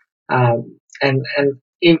mindset. And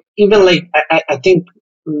even like I think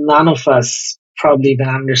none of us probably even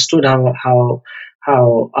understood how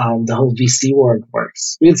the whole VC world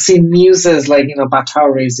works. We'd seen news as like Bata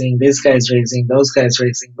raising, this guy's raising, those guys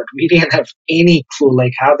raising, but we didn't have any clue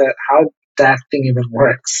like how that thing even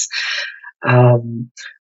works. Um,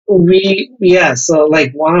 so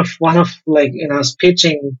like one of like I was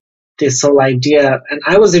pitching this whole idea, and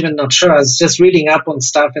I was even not sure. I was just reading up on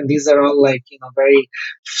stuff, and these are all like very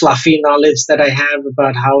fluffy knowledge that I have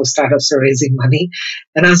about how startups are raising money.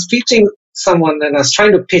 And I was pitching someone, and I was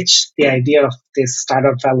trying to pitch the idea of this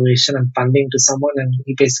startup valuation and funding to someone, and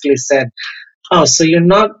he basically said, "Oh, so you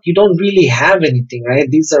don't really have anything, right?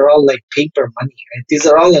 These are all like paper money, right? These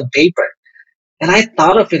are all on paper." And I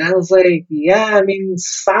thought of it. I was like, yeah, I mean,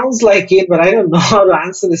 sounds like it, but I don't know how to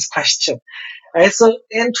answer this question. Right? So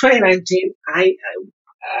in 2019, I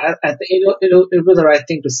think it was the right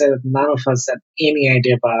thing to say that none of us had any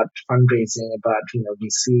idea about fundraising, about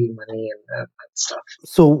VC money and stuff.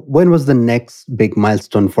 So when was the next big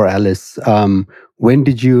milestone for Alice? When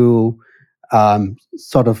did you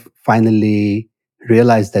sort of finally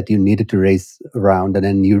realize that you needed to raise a round, and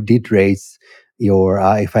then you did raise your,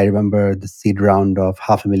 if I remember, the seed round of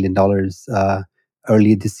 $500,000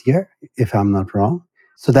 early this year, if I'm not wrong.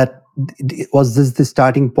 So that was this the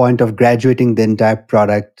starting point of graduating the entire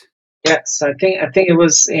product? Yes, I think it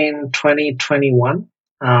was in 2021.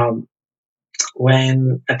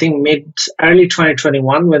 When I think early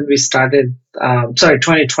 2021 when we started,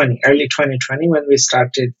 2020, early 2020 when we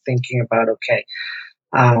started thinking about, okay,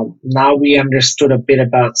 now we understood a bit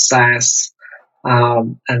about SaaS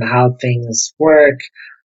and how things work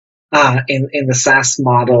in the SaaS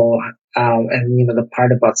model, and the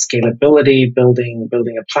part about scalability, building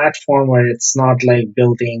a platform where it's not like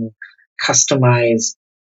building customized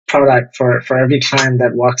product for every client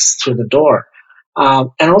that walks through the door.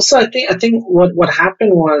 And also, I think what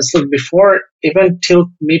happened was, look, before even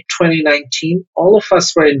till mid 2019, all of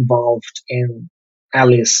us were involved in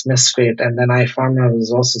Alice, Misfit, and then iFarmer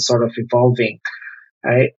was also sort of evolving,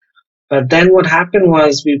 right? But then what happened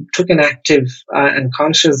was we took an active and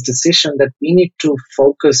conscious decision that we need to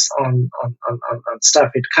focus on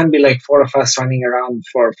stuff. It can't be like four of us running around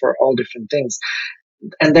for all different things.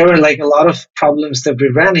 And there were like a lot of problems that we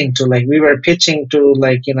ran into. Like we were pitching to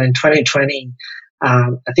in 2020, I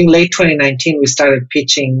think late 2019, we started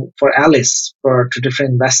pitching for Alice to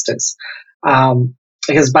different investors.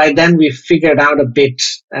 because by then we figured out a bit,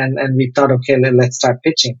 and we thought, okay, let's start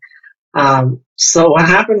pitching. So what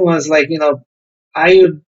happened was, like, I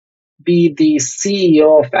would be the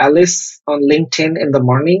CEO of Alice on LinkedIn in the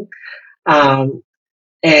morning. Um,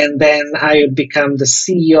 and then I would become the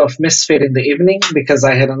CEO of Misfit in the evening, because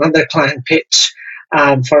I had another client pitch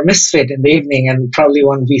for Misfit in the evening, and probably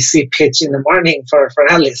one VC pitch in the morning for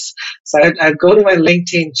Alice. So I'd go to my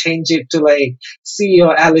LinkedIn, change it to like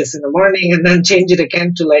CEO Alice in the morning, and then change it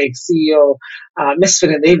again to like CEO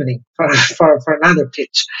Misfit in the evening for another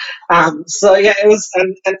pitch. So yeah, it was,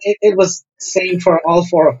 and it was same for all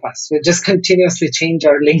four of us. We just continuously change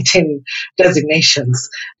our LinkedIn designations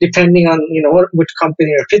depending on which company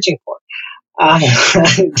you're pitching for.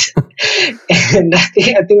 And, and I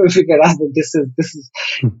think we figured out that this is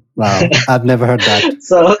Wow, I've never heard that.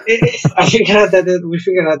 so I figured out that we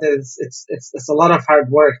figured out that it's a lot of hard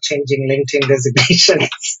work changing LinkedIn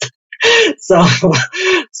designations. so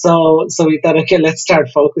so we thought, okay, let's start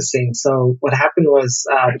focusing. So what happened was,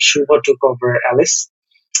 Shubho took over Alice,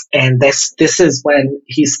 and this is when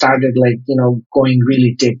he started, like, going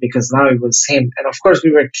really deep, because now it was him, and of course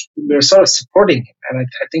we were sort of supporting him, and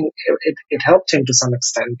I think it helped him to some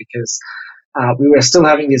extent, because we were still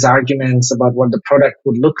having these arguments about what the product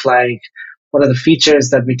would look like, what are the features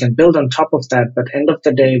that we can build on top of that. But end of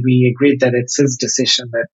the day, we agreed that it's his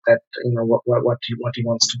decision, that what he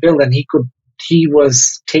wants to build, and he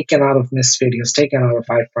was taken out of Misfit, he was taken out of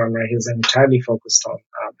iPharma, he was entirely focused on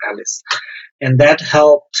Alice, and that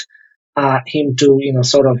helped him to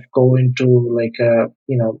sort of go into like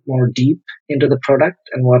more deep into the product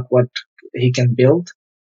and what he can build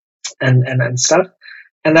and stuff.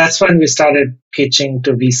 And that's when we started pitching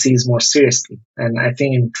to VCs more seriously. And I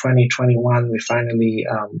think in 2021 we finally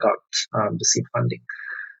got the seed funding.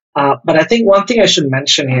 But I think one thing I should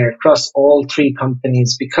mention here across all three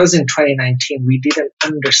companies, because in 2019 we didn't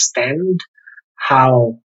understand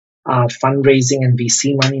how fundraising and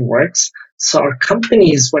VC money works. So our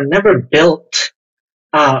companies were never built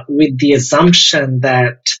with the assumption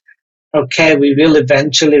that, okay, we will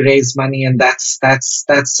eventually raise money, and that's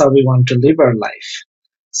how we want to live our life.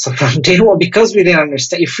 So from day one, because we didn't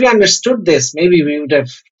understand, if we understood this, maybe we would have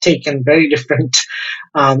taken very different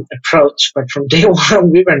approach. But from day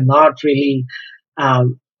one, we were not really, I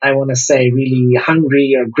want to say, really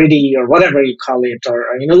hungry or gritty or whatever you call it, or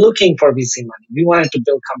looking for VC money. We wanted to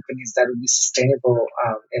build companies that would be sustainable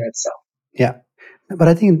in itself. Yeah, but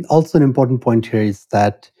I think also an important point here is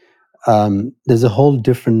that there's a whole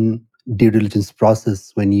different due diligence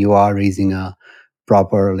process when you are raising a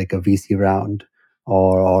proper, like a VC round,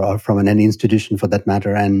 or from any institution for that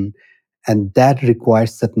matter, and that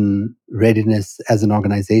requires certain readiness as an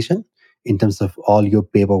organization in terms of all your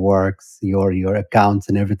paperwork, your accounts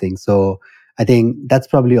and everything. So I think that's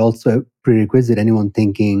probably also a prerequisite. Anyone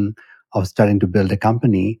thinking of starting to build a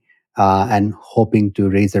company and hoping to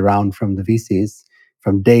raise a round from the VCs,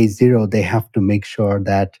 from day zero, they have to make sure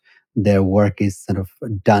that their work is sort of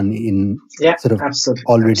done in sort of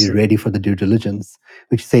already ready for the due diligence,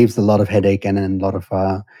 which saves a lot of headache and a lot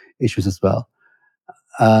of issues as well.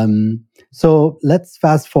 So let's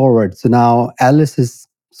fast forward. So now Alice is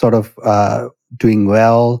sort of doing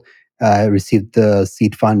well, received the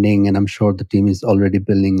seed funding, and I'm sure the team is already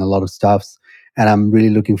building a lot of stuffs. And I'm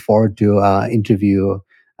really looking forward to interview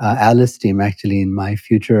Alice team actually in my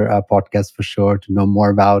future podcast for sure, to know more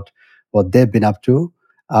about what they've been up to.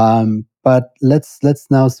 But let's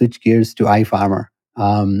now switch gears to iPharmer.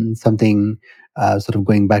 Something sort of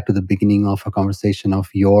going back to the beginning of a conversation of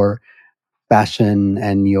your passion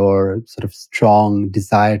and your sort of strong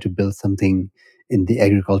desire to build something in the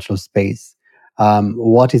agricultural space.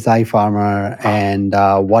 What is iPharmer, and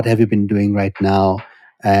what have you been doing right now?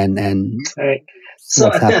 And right. So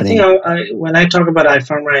I think when I talk about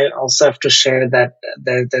iPharmer, I also have to share that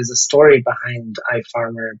there's a story behind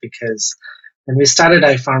iPharmer, because when we started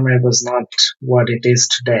iPharmer, it was not what it is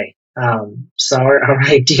today. So our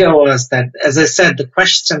idea was that, as I said, the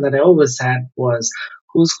question that I always had was,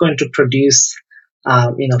 who's going to produce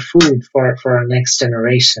food for our next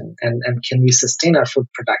generation, and can we sustain our food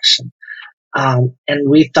production? And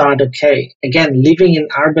we thought, okay, again, living in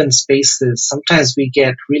urban spaces, sometimes we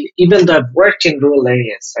get really, even though I've worked in rural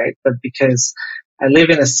areas, right? But because I live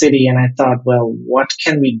in a city, and I thought, well, what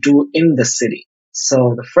can we do in the city?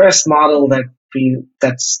 So the first model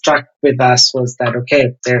that struck with us was that,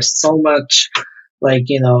 okay, there's so much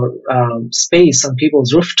space on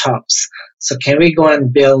people's rooftops. So can we go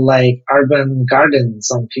and build like urban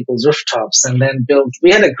gardens on people's rooftops, and then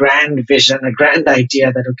we had a grand vision, a grand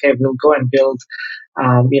idea that, okay, we'll go and build,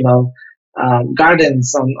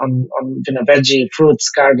 gardens on veggie fruits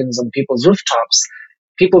gardens on people's rooftops.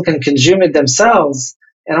 people can consume it themselves.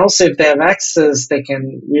 And also, if they have access, they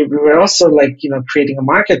can. We were also like, creating a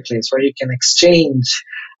marketplace where you can exchange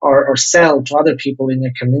or sell to other people in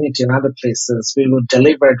your community and other places. We would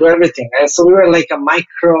deliver, do everything. So we were like a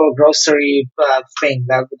micro grocery thing.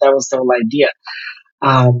 That was the whole idea.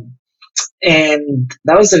 Um, and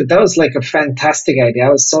that was like a fantastic idea. I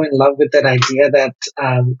was so in love with that idea that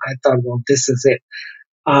I thought, well, this is it.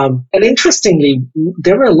 And interestingly,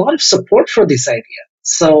 there were a lot of support for this idea.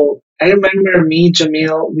 So I remember me,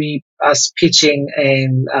 Jamil, us pitching a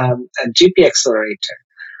GP accelerator,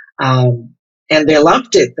 and they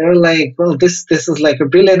loved it. They were like, "Well, this is like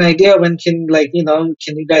a brilliant idea. When can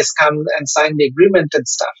you guys come and sign the agreement and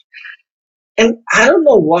stuff?" And I don't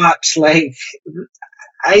know what, like,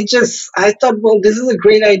 I thought, well, this is a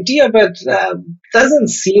great idea, but doesn't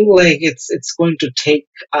seem like it's going to take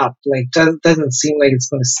up. Like, doesn't seem like it's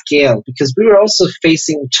going to scale, because we were also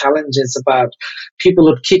facing challenges about people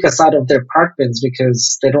would kick us out of their apartments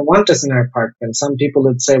because they don't want us in our apartment. Some people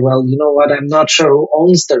would say, well, you know what? I'm not sure who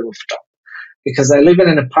owns the rooftop, because I live in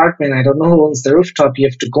an apartment. I don't know who owns the rooftop. You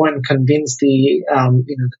have to go and convince the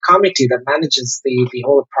committee that manages the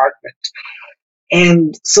whole apartment.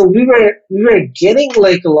 And so we were getting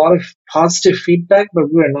like a lot of positive feedback,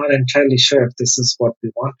 but we were not entirely sure if this is what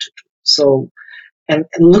we want to do. So, and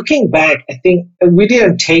looking back, I think we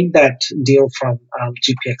didn't take that deal from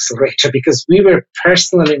GP Accelerator because we were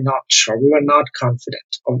personally not sure. We were not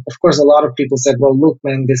confident. Of course, a lot of people said, "Well, look,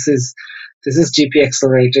 man, this is GP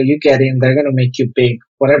Accelerator. You get in, they're going to make you big,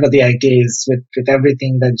 whatever the idea is with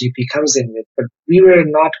everything that GP comes in with." But we were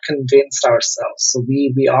not convinced ourselves. So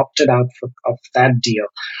we opted out of that deal.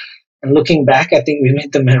 And looking back, I think we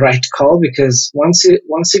made the right call, because once you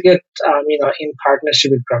get, in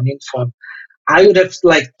partnership with Grameenphone, I would have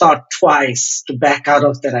like thought twice to back out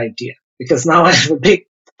of that idea, because now I have a big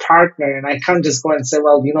partner and I can't just go and say,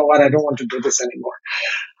 well, you know what, I don't want to do this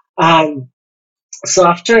anymore. So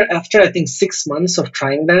after I think 6 months of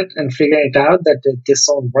trying that and figuring it out that this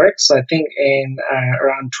won't work, so I think in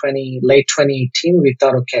around late 2018, we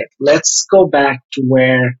thought, okay, let's go back to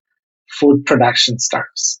where food production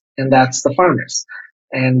starts, and that's the farmers.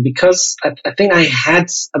 And because I think I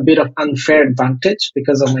had a bit of unfair advantage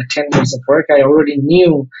because of my 10 years of work, I already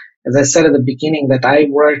knew, as I said at the beginning, that I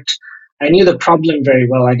knew the problem very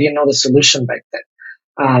well. I didn't know the solution back then.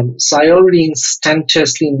 So I already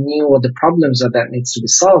instantaneously knew what the problems are that needs to be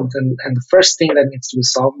solved. And the first thing that needs to be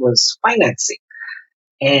solved was financing.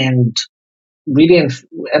 And we didn't,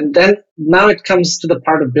 and then now it comes to the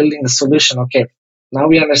part of building the solution. Okay, now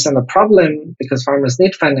we understand the problem because farmers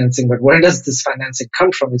need financing, but where does this financing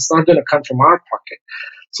come from? It's not going to come from our pocket.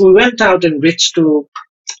 So we went out and reached to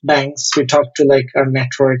banks. We talked to like our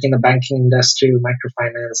network in the banking industry,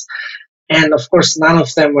 microfinance. And of course, none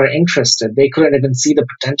of them were interested. They couldn't even see the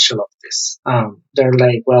potential of this. They're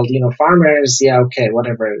like, well, farmers, yeah, okay,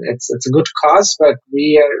 whatever. It's a good cause, but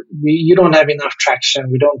you don't have enough traction.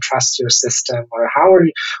 We don't trust your system. Or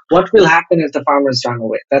what will happen if the farmers run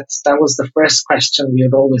away? That was the first question we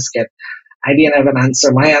would always get. I didn't have an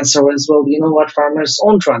answer. My answer was, well, you know what? Farmers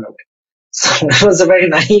won't run away. So it was a very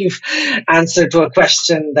naive answer to a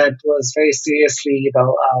question that was very seriously,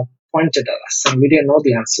 pointed at us, and we didn't know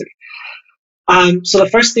the answer. So the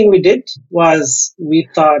first thing we did was we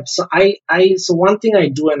thought, so one thing I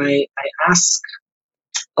do, and I ask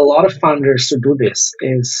a lot of founders to do this,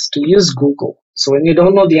 is to use Google. So when you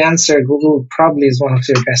don't know the answer, Google probably is one of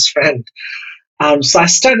your best friends. So I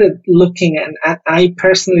started looking, and I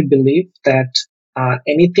personally believe that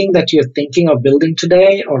anything that you're thinking of building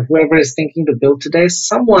today, or whoever is thinking to build today,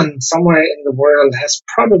 someone somewhere in the world has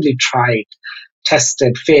probably tried,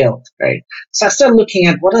 tested, failed, right? So I started looking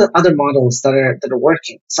at what are other models that are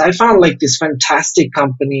working. So I found like this fantastic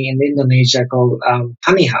company in Indonesia called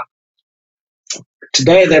Tanihub.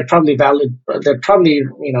 Today they're probably going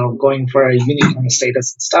for a unicorn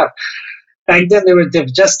status and stuff. Back then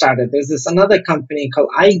they've just started. There's this another company called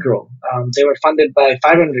iGrow. They were funded by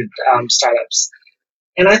 500 startups.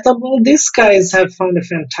 And I thought, well, these guys have found a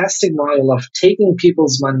fantastic model of taking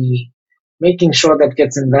people's money, making sure that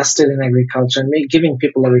gets invested in agriculture, and giving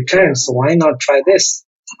people a return. So why not try this?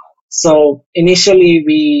 So initially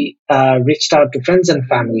we reached out to friends and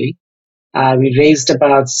family. We raised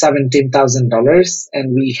about $17,000,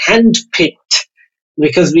 and we handpicked,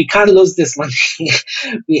 because we can't lose this money.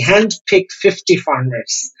 We handpicked 50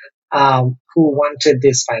 farmers who wanted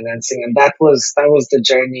this financing, and that was the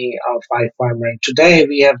journey of iFarmer. And today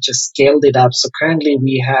we have just scaled it up. So currently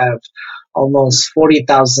we have almost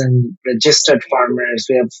 40,000 registered farmers.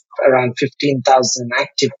 We have around 15,000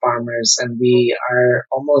 active farmers, and we are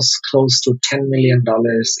almost close to $10 million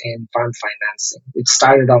in farm financing. It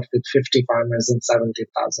started off with 50 farmers and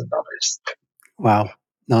 $70,000. Wow.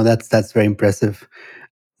 No, that's very impressive.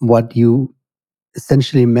 What you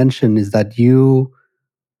essentially mentioned is that you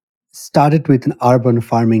started with an urban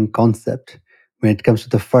farming concept when it comes to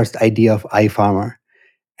the first idea of iFarmer.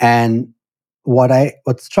 And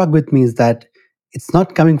what struck with me is that it's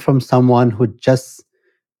not coming from someone who just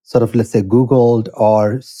sort of, let's say, Googled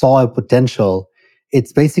or saw a potential.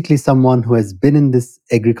 It's basically someone who has been in this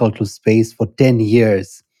agricultural space for 10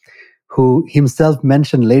 years, who himself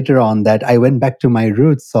mentioned later on that I went back to my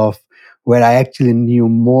roots of where I actually knew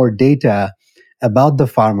more data about the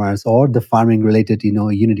farmers or the farming related,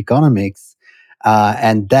 unit economics.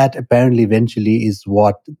 And that apparently eventually is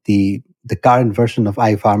what the current version of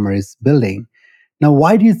iFarmer is building. Now,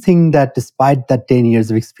 why do you think that despite that 10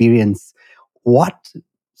 years of experience, what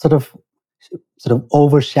sort of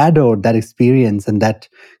overshadowed that experience and that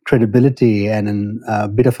credibility and a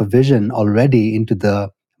bit of a vision already into the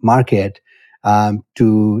market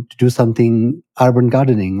to do something urban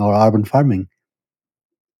gardening or urban farming?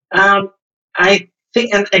 I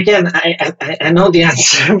think, and again, I know the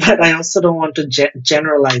answer, but I also don't want to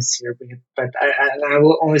generalize here. And I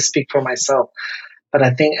will only speak for myself. But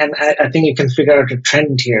I think you can figure out a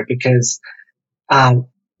trend here because um,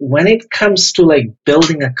 when it comes to like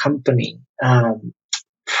building a company,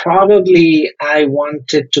 probably I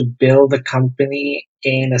wanted to build a company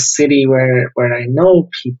in a city where I know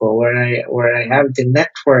people, where I have the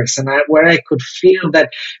networks, and where I could feel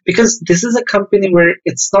that, because this is a company where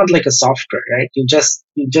it's not like a software, right?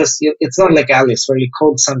 It's not like Alice where you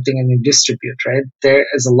code something and you distribute, right? There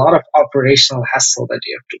is a lot of operational hassle that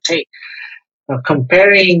you have to take. Now,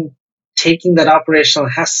 comparing taking that operational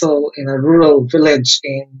hassle in a rural village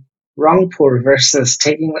in Rangpur versus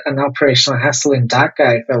taking an operational hassle in Dhaka,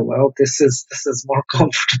 I felt, well, this is more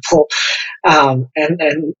comfortable, and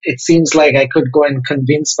it seems like I could go and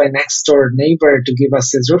convince my next door neighbor to give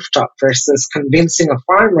us his rooftop versus convincing a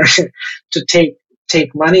farmer to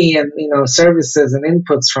take money and services and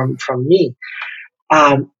inputs from me.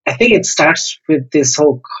 I think it starts with this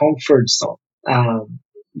whole comfort zone, um,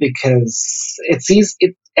 because it's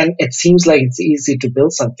easy, and it seems like it's easy to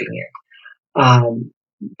build something here,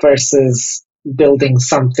 versus building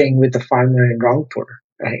something with a farmer in Rangpur,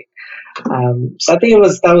 right? So I think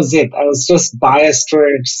that was it. I was just biased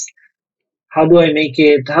towards how do I make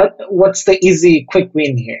it? What's the easy, quick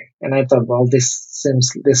win here? And I thought, well, this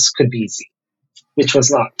could be easy, which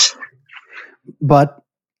was not. But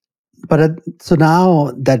so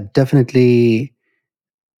now that definitely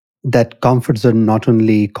that comfort zone not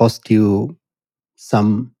only cost you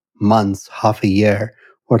some months, half a year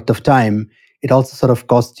worth of time, it also sort of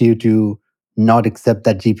costs you to not accept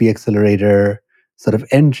that GP accelerator sort of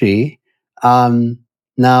entry.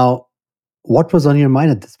 Now, what was on your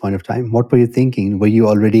mind at this point of time? What were you thinking? Were you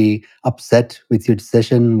already upset with your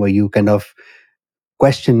decision? Were you kind of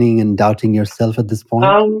questioning and doubting yourself at this point?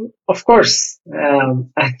 Of course.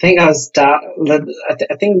 I think I was.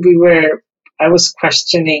 I think we were. I was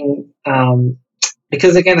questioning,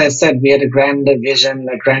 because again, I said we had a grand vision,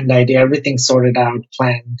 a grand idea, everything sorted out,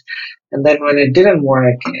 planned, and then when it didn't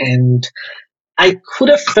work, and I could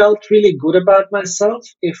have felt really good about myself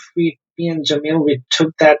if me and Jamil, we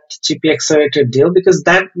took that GP Accelerator deal, because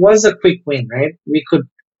that was a quick win, right? We could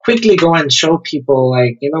quickly go and show people,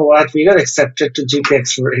 like, you know what, we got accepted to GP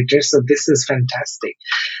Accelerator, so this is fantastic.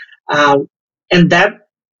 And that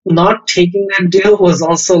not taking that deal was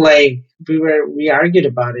also like we argued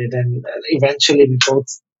about it, and eventually we both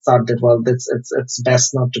thought that, well, it's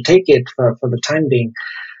best not to take it for the time being.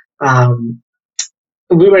 Um,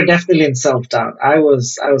 we were definitely in self doubt. I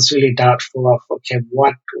was really doubtful of, okay,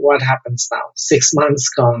 what happens now? 6 months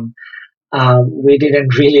gone. We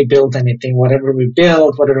didn't really build anything. Whatever we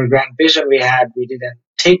built, whatever grand vision we had, we didn't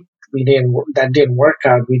take. That didn't work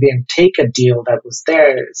out. We didn't take a deal that was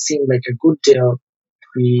there. It seemed like a good deal.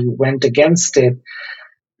 We went against it.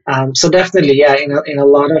 So definitely, yeah, in a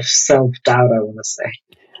lot of self doubt, I want to say.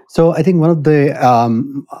 So I think one of the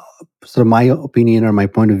sort of my opinion or my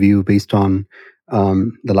point of view based on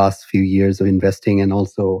the last few years of investing and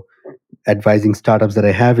also advising startups that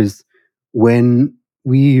I have is, when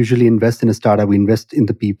we usually invest in a startup, we invest in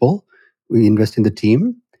the people, we invest in the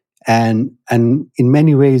team, and in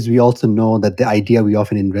many ways we also know that the idea we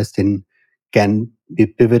often invest in can be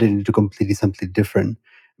pivoted into completely something different,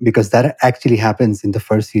 because that actually happens in the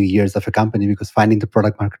first few years of a company, because finding the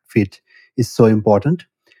product market fit is so important.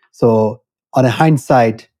 So on a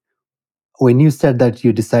hindsight, when you said that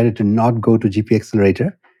you decided to not go to GP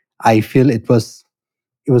Accelerator, I feel it was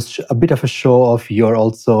a bit of a show of your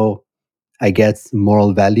also, I guess,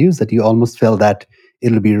 moral values, that you almost felt that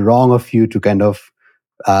it'll be wrong of you to kind of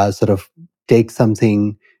sort of take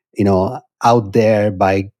something, out there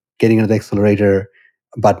by getting into the accelerator,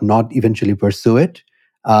 but not eventually pursue it.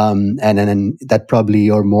 And then that probably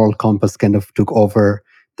your moral compass kind of took over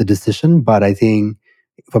the decision. But I think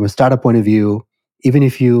from a startup point of view, even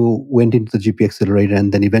if you went into the GP accelerator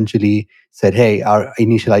and then eventually said, "Hey, our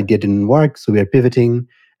initial idea didn't work, so we are pivoting,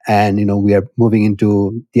 and we are moving into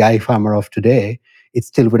the iFarmer of today," it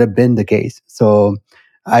still would have been the case. So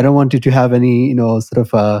I don't want you to have any, sort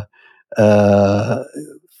of a uh,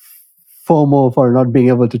 FOMO for not being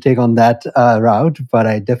able to take on that route. But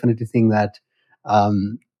I definitely think that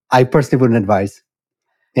I personally wouldn't advise.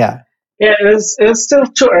 Yeah, Yeah, it was still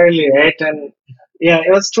too early, right? And yeah,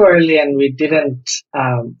 it was too early, and we didn't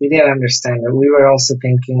understand it. We were also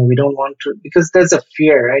thinking we don't want to, because there's a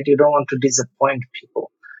fear, right? You don't want to disappoint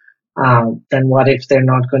people. Then what if they're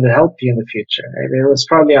not going to help you in the future? Right? It was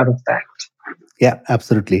probably out of that. yeah,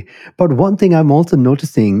 absolutely. But one thing I'm also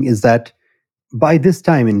noticing is that by this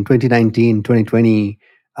time in 2019, 2020,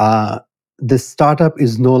 the startup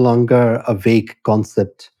is no longer a vague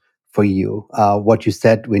concept for you. What you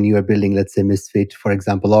said when you were building, let's say, Misfit, for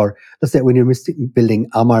example, or let's say when you're building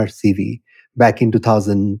Amar CV back in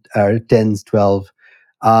 2010s, 12.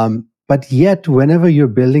 But yet, whenever you're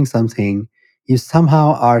building something, you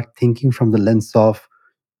somehow are thinking from the lens of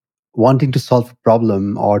wanting to solve a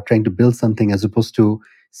problem or trying to build something, as opposed to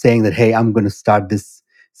saying that, hey, I'm going to start this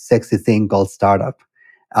sexy thing called startup.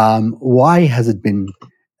 Why has it been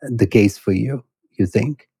the case for you, you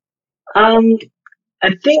think? Um, I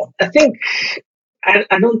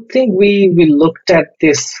don't think we looked at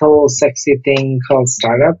this whole sexy thing called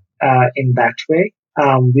startup in that way.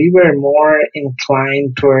 We were more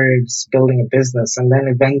inclined towards building a business, and then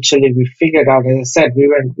eventually we figured out. As I said,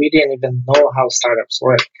 we didn't even know how startups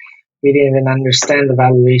work. We didn't even understand the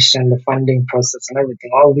valuation, the funding process, and everything.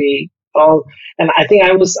 And I think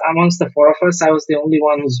I was amongst the four of us. I was the only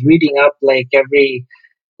one who's reading up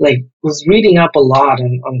was reading up a lot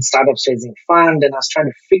on startups raising fund, and I was trying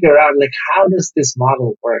to figure out how does this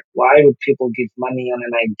model work? Why would people give money on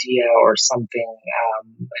an idea or something?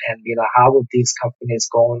 And how would these companies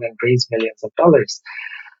go on and raise millions of dollars?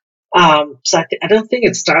 So I don't think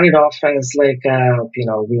it started off as we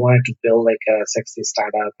wanted to build like a sexy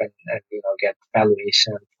startup and get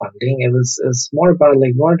valuation and funding. It was more about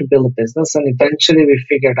we wanted to build a business, and eventually we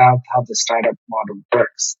figured out how the startup model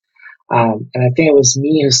works. And I think it was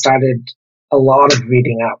me who started a lot of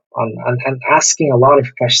reading up on and asking a lot of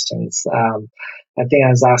questions. I think I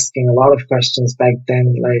was asking a lot of questions back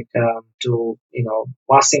then, to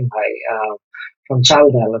Wasim Bhai from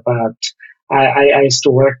Chaldel about. I used to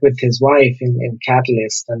work with his wife in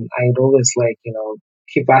Catalyst, and I'd always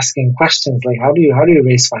keep asking questions like how do you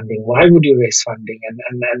raise funding? Why would you raise funding?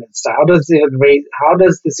 And it's, how does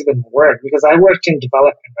this even work? Because I worked in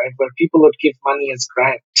development, right, where people would give money as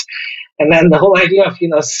grant. And then the whole idea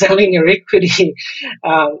of selling your equity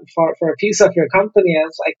for a piece of your company,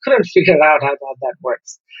 I couldn't figure out how that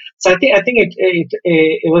works. So I think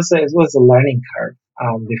it was a learning curve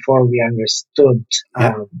before we understood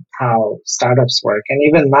Yeah. how startups work. And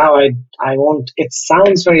even now, I won't. It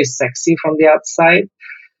sounds very sexy from the outside,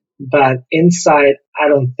 but inside, I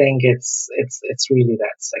don't think it's really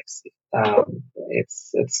that sexy.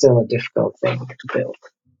 It's still a difficult thing to build.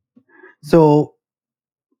 So,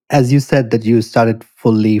 as you said, that you started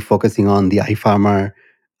fully focusing on the iFarmer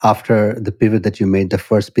after the pivot that you made, the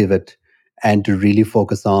first pivot, and to really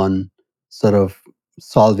focus on sort of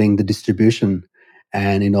solving the distribution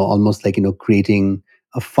and almost like creating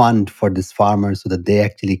a fund for this farmer so that they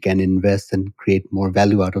actually can invest and create more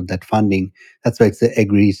value out of that funding. That's why it's the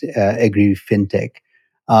agri fintech.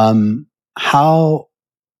 How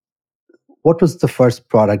What was the first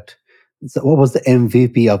product? So what was the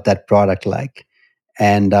MVP of that product like?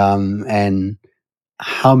 And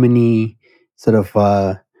how many sort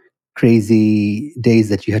of crazy days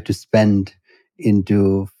that you had to spend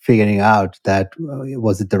into figuring out that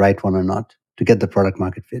was it the right one or not to get the product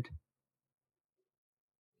market fit?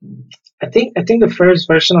 I think the first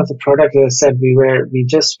version of the product, as I said, we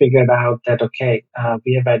just figured out that okay,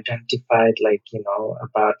 we have identified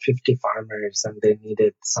about 50 farmers, and they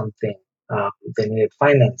needed something. They needed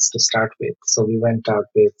finance to start with, so we went out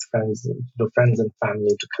with friends and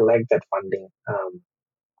family to collect that funding.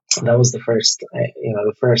 That was the first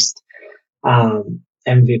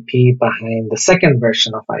MVP behind the second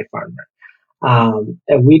version of iFarmer. And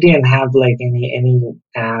we didn't have like any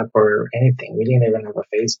app or anything. We didn't even have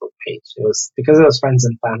a Facebook page. It was because it was friends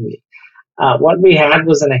and family. What we had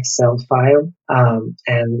was an Excel file, and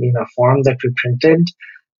form that we printed,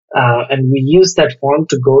 and we used that form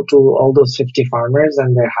to go to all those 50 farmers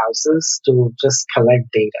and their houses to just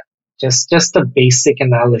collect data. Just a basic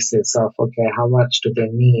analysis of, okay, how much do they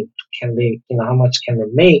need? Can they, how much can they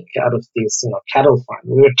make out of these, cattle farm?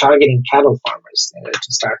 We were targeting cattle farmers,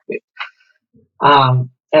 to start with. And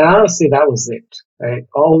honestly, that was it, right?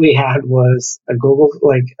 All we had was a Google,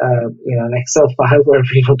 an Excel file where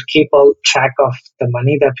we would keep all track of the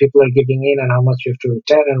money that people are giving in and how much we have to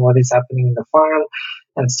return and what is happening in the farm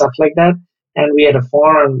and stuff like that. And we had a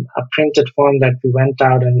printed form that we went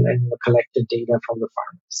out and collected data from the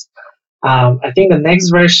farmers. I think the next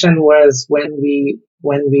version was when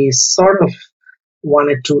we sort of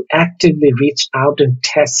wanted to actively reach out and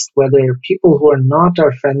test whether people who are not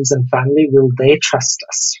our friends and family, will they trust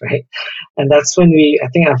us, right? And that's when I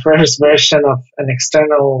think our first version of an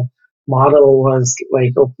external model was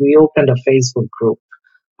like, we opened a Facebook group,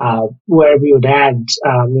 where we would add,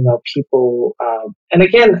 people. And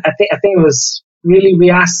again, I think it was really,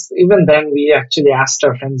 we asked, even then, we actually asked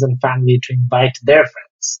our friends and family to invite their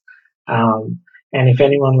friends. Um, and if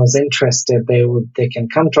anyone was interested, they can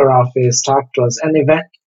come to our office, talk to us. And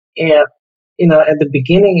yeah, at the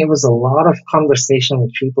beginning, it was a lot of conversation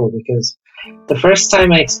with people, because the first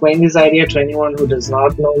time I explained this idea to anyone who does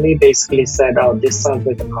not know me, basically said, "Oh, this sounds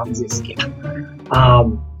like a Ponzi scheme."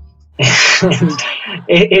 And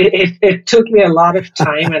it took me a lot of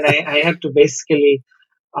time, and I had to basically,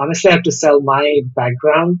 honestly, I have to sell my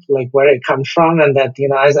background, like where I come from, and that,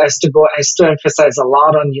 I used to emphasize a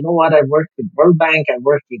lot on, what, I worked with World Bank, I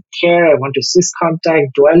worked with CARE, I went to Swiss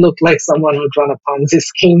Contact. Do I look like someone who'd run a Ponzi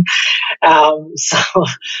scheme? So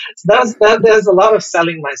there's a lot of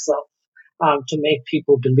selling myself, to make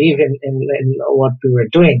people believe in what we were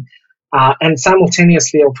doing. And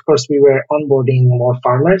simultaneously, of course, we were onboarding more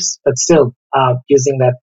farmers, but still using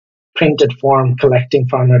that printed form, collecting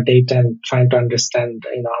farmer data and trying to understand,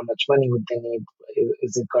 how much money would they need?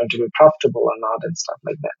 Is it going to be profitable or not, and stuff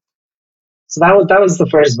like that. So that was the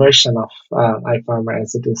first version of iFarmer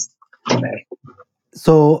as it is today.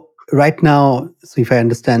 So right now, so if I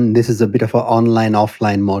understand, this is a bit of an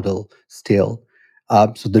online-offline model still.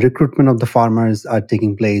 So the recruitment of the farmers are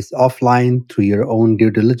taking place offline through your own due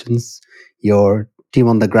diligence, your team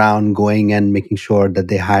on the ground going and making sure that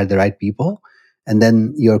they hire the right people, and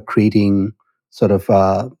then you're creating sort of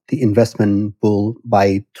the investment pool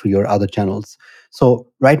by through your other channels. So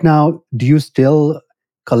right now, do you still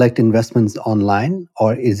collect investments online,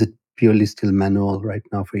 or is it purely still manual right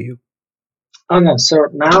now for you? Oh no! So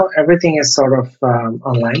now everything is sort of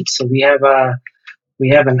online. So we have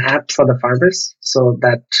an app for the farmers. So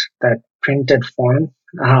that printed form,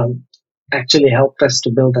 actually helped us to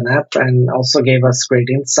build an app, and also gave us great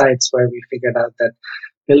insights, where we figured out that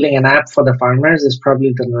building an app for the farmers is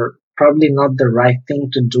probably not the right thing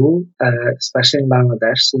to do, especially in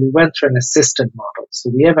Bangladesh. So we went through an assisted model. So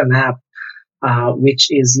we have an app, which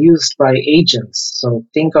is used by agents. So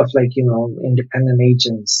think of, like, independent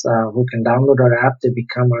agents, who can download our app, they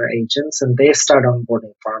become our agents, and they start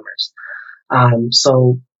onboarding farmers.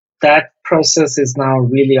 So that process is now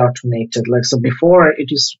really automated. Like, so before,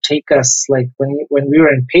 it used to take us, like, when we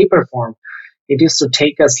were in paper form, it used to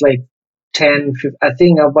take us like 10, I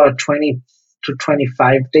think about 20 to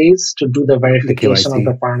 25 days to do the verification of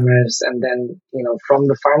the farmers, and then, from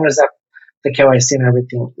the farmers app, the KYC and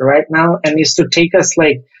everything right now. And it used to take us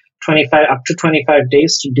like 25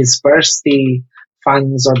 days to disperse the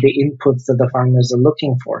funds or the inputs that the farmers are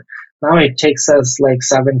looking for. Now it takes us like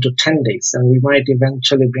 7 to 10 days, and we might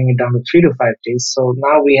eventually bring it down to 3 to 5 days. So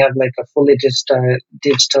now we have like a fully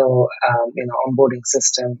digital onboarding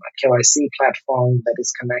system, a KYC platform that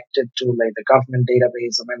is connected to like the government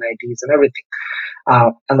database of NIDs and everything.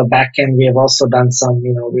 On the back end, we have also done some,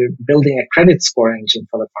 we're building a credit score engine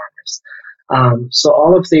for the farmers. So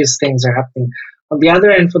all of these things are happening. On the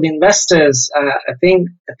other end, for the investors, I think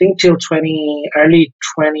till early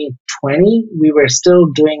 2020, we were still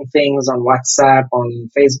doing things on WhatsApp, on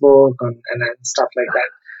Facebook, and stuff like that.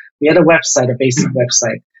 We had a website, a basic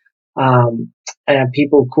website, and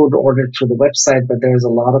people could order through the website, but there was a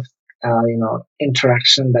lot of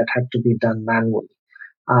interaction that had to be done manually.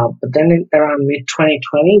 But then around mid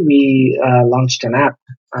 2020, we launched an app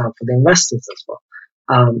for the investors as well.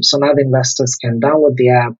 So now the investors can download the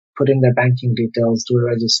app, put in their banking details, do a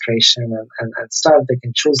registration and stuff. They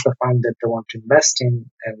can choose the fund that they want to invest in,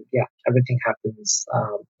 and yeah, everything happens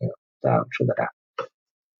through that app.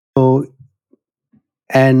 So,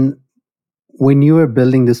 and when you were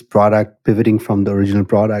building this product, pivoting from the original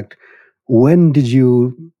product, when did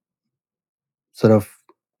you sort of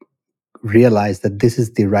realize that this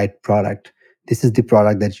is the right product? This is the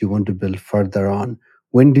product that you want to build further on.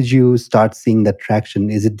 When did you start seeing that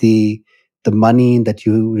traction? Is it the money that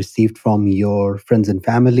you received from your friends and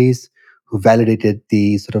families who validated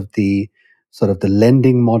the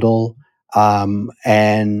lending model?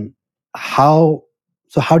 And how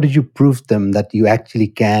how did you prove them that you actually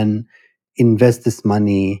can invest this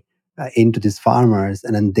money into these farmers,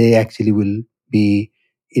 and then they actually will be,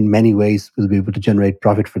 in many ways, will be able to generate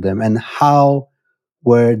profit for them? And how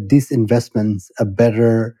were these investments a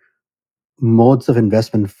better modes of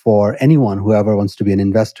investment for anyone, whoever wants to be an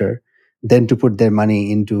investor, than to put their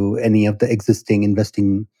money into any of the existing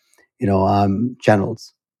investing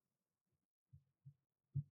channels?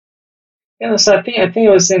 Yeah, so I think it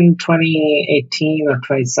was in 2018 or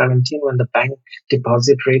 2017 when the bank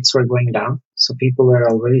deposit rates were going down. So people were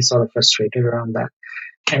already sort of frustrated around that.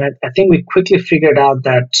 And I think we quickly figured out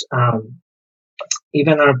that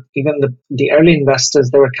even the early investors,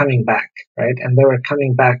 they were coming back, right? And they were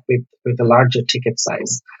coming back with a larger ticket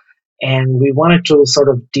size. And we wanted to sort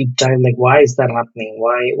of deep dive, like, why is that happening?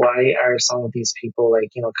 Why are some of these people, like,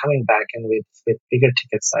 coming back and with bigger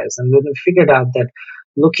ticket size? And we figured out that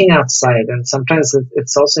looking outside, and sometimes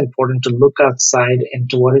it's also important to look outside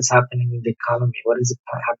into what is happening in the economy, what is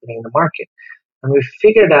happening in the market. And we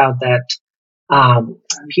figured out that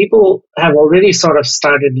people have already sort of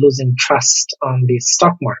started losing trust on the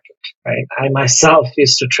stock market, right? I myself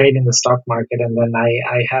used to trade in the stock market, and then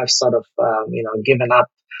I have sort of given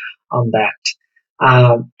up on that.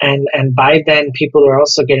 And by then, people were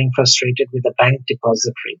also getting frustrated with the bank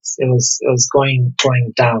deposit rates. It was going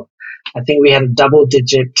down. I think we had a double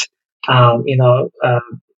digit,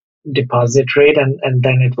 deposit rate, and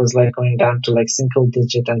then it was like going down to like single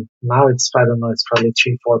digit, and now it's, I don't know, it's probably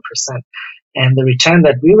 3-4%. And the return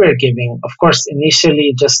that we were giving, of course,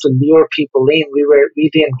 initially just to lure people in, we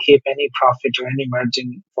didn't keep any profit or any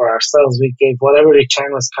margin for ourselves. We gave whatever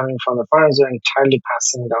return was coming from the farms, we were entirely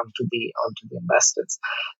passing it onto the investors.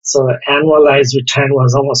 So annualized return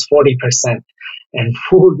was almost 40%, and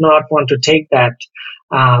who would not want to take that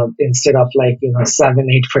instead of 7-8%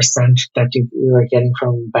 that we were getting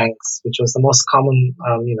from banks, which was the most common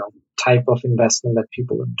type of investment that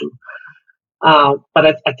people would do.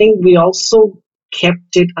 But I think we also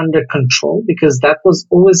kept it under control, because that was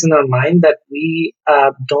always in our mind that we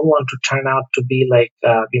don't want to turn out to be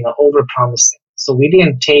over promising. So we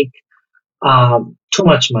didn't take too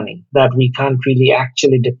much money that we can't really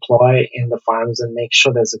actually deploy in the farms and make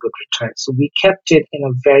sure there's a good return. So we kept it in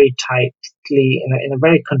a very tightly, in a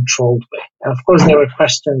very controlled way. And of course, there were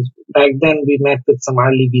questions. Back then, we met with some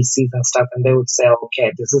early VCs and stuff, and they would say,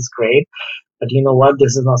 okay, this is great, but you know what?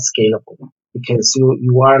 This is not scalable, because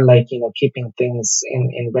you are keeping things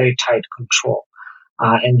in very tight control.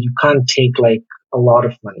 And you can't take a lot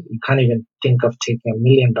of money. You can't even think of taking $1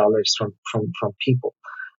 million from people.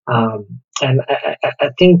 And I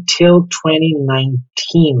think till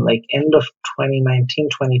 2019, like end of 2019,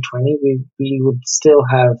 2020, we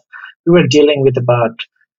were dealing with about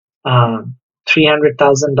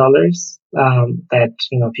 $300,000 that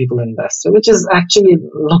people invested, which is actually,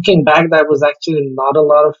 looking back, that was actually not a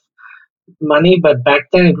lot of money, but back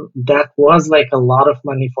then that was like a lot of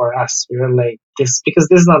money for us. We were like, this, because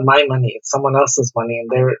this is not my money, it's someone else's money, and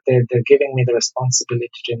they're giving me the responsibility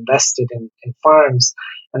to invest it in farms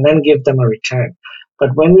and then give them a return.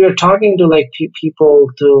 But when we were talking to people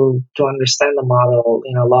to understand the model,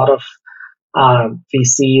 a lot of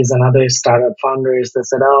VCs and other startup founders, they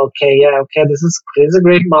said, "Oh, okay, this is a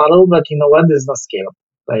great model, but you know what? This is not scalable.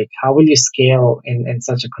 Like, how will you scale in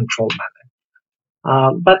such a controlled manner?"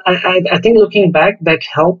 But I think looking back, that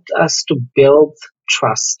helped us to build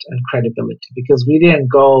trust and credibility, because we didn't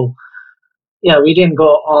go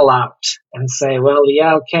all out and say, well,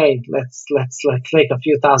 yeah, okay, let's take a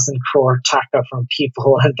few thousand crore taka from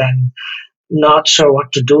people and then not sure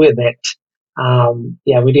what to do with it.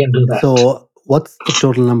 We didn't do that. So what's the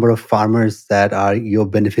total number of farmers that are your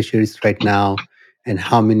beneficiaries right now, and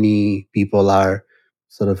how many people are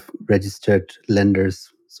sort of registered lenders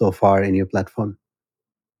so far in your platform?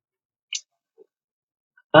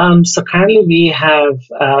 So currently we have,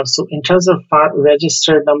 so in terms of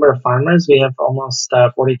registered number of farmers, we have almost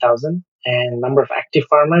 40,000, and number of active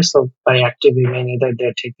farmers. So by active, we mean either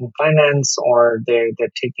they're taking finance or they're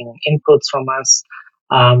taking inputs from us.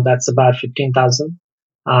 That's about 15,000,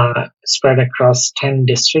 spread across 10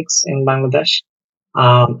 districts in Bangladesh.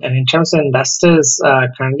 And in terms of investors,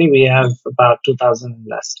 currently we have about 2,000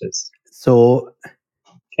 investors. So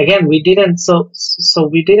again, we didn't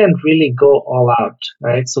really go all out,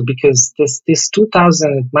 right? So because this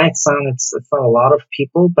 2000, it might sound it's not a lot of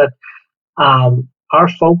people, but our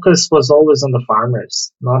focus was always on the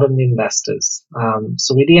farmers, not on the investors.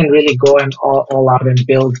 So we didn't really go and all out and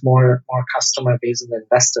build more customer base on the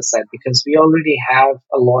investor side because we already have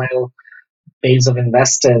a loyal base of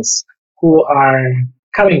investors who are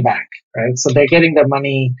coming back, right? So they're getting their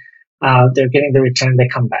money, they're getting the return, they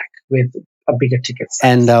come back with a bigger ticket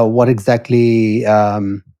And size. what exactly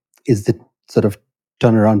is the sort of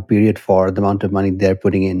turnaround period for the amount of money they're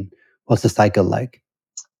putting in? What's the cycle like?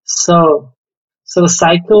 So so the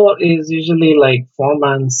cycle is usually like 4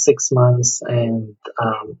 months, 6 months, and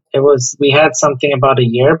we had something about a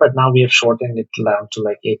year, but now we have shortened it down to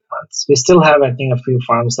like 8 months. We still have, I think, a few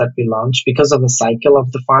farms that we launched because of the cycle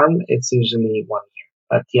of the farm. It's usually 1 year,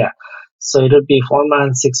 but yeah, so it would be 4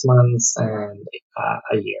 months, 6 months, and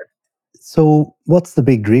a year. So, what's the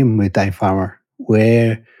big dream with iFarmer?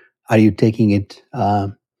 Where are you taking it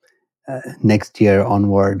next year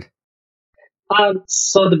onward?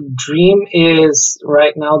 So the dream is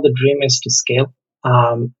right now. The dream is to scale.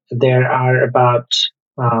 There are about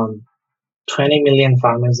um, 20 million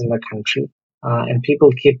farmers in the country. And people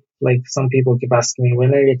keep, like, some people keep asking me,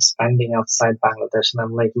 when are you expanding outside Bangladesh? And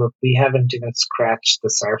I'm like, look, we haven't even scratched the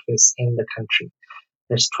surface in the country.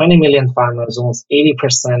 There's 20 million farmers, almost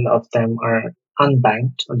 80% of them are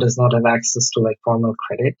unbanked or does not have access to like formal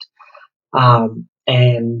credit.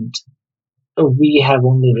 And we have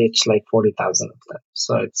only reached like 40,000 of them.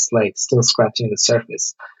 So it's like still scratching the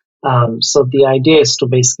surface. So the idea is to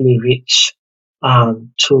basically reach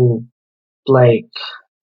to like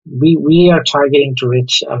we are targeting to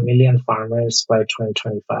reach 1 million farmers by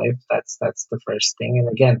 2025. That's the first thing. And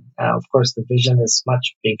again, of course, the vision is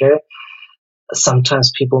much bigger.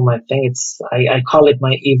 Sometimes people might think I call it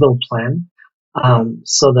my evil plan.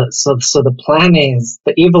 So the plan is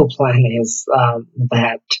the evil plan is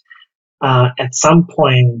that at some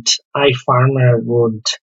point, iFarmer would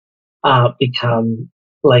become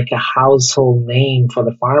like a household name for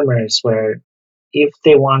the farmers, where if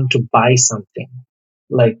they want to buy something,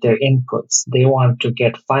 like their inputs, they want to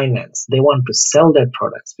get finance, they want to sell their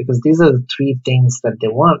products, because these are the three things that they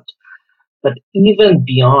want. But even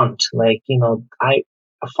beyond, like,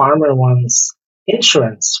 a farmer wants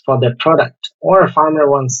insurance for their product, or a farmer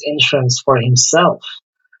wants insurance for himself.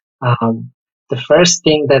 um, the first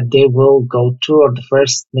thing that they will go to, or the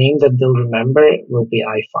first name that they'll remember, will be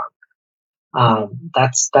iFarm.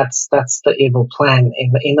 That's the evil plan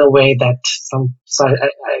in a way that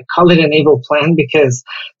I call it an evil plan because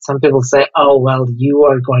some people say, oh well, you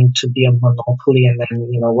are going to be a monopoly, and then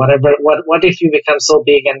whatever, what if you become so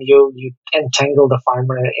big and you entangle the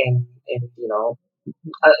farmer in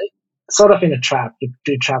uh, sort of in a trap. You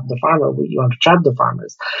do trap the farmer. You want to trap the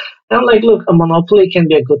farmers. And I'm like, look, a monopoly can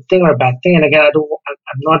be a good thing or a bad thing. And again,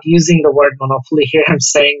 I'm not using the word monopoly here. I'm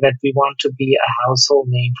saying that we want to be a household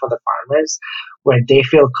name for the farmers, where they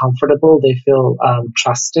feel comfortable, they feel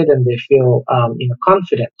trusted, and they feel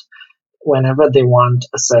confident whenever they want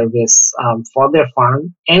a service for their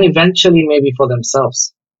farm, and eventually maybe for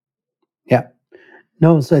themselves. Yeah.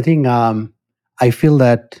 No, so I think I feel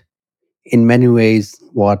that in many ways,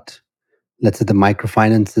 what, let's say, the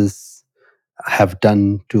microfinances have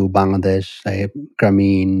done to Bangladesh, like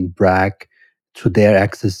Grameen, BRAC, through their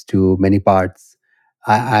access to many parts,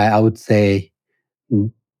 I would say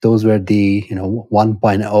those were the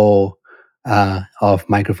 1.0 of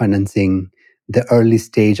microfinancing, the early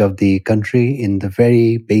stage of the country in the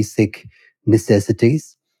very basic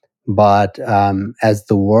necessities. But as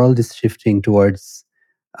the world is shifting towards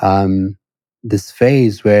um, this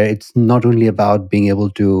phase where it's not only about being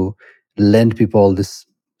able to lend people this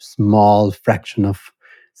small fraction of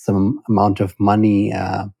some amount of money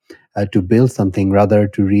to build something, rather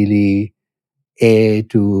to really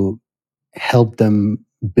to help them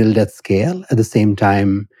build at scale. At the same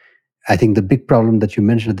time, I think the big problem that you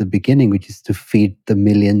mentioned at the beginning, which is to feed the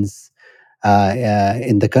millions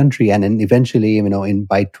in the country, and then eventually, in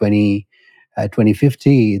by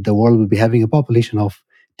 2050, the world will be having a population of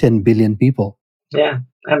 10 billion people. Yeah,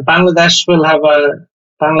 and Bangladesh will have a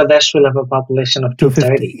population of 250,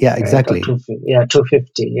 230, yeah, right? Or exactly. 250, yeah,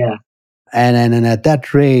 250, yeah. And at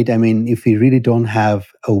that rate, I mean, if we really don't have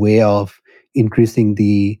a way of increasing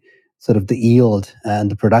the sort of the yield and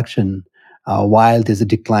the production, while there's a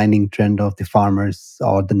declining trend of the farmers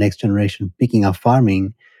or the next generation picking up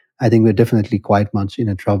farming, I think we're definitely quite much in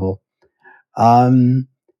a trouble. Um,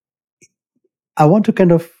 I want to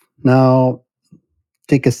kind of now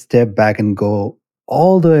take a step back and go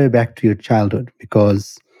all the way back to your childhood,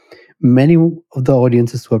 because Many of the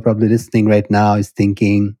audiences who are probably listening right now is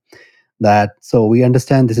thinking that, so we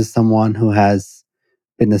understand this is someone who has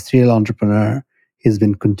been a serial entrepreneur. He's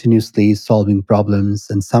been continuously solving problems,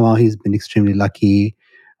 and somehow he's been extremely lucky,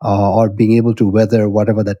 or being able to weather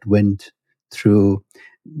whatever that went through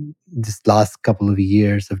this last couple of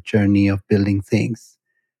years of journey of building things.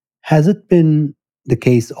 Has it been the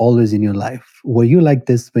case always in your life? Were you like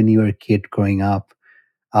this when you were a kid growing up?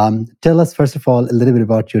 Tell us, first of all, a little bit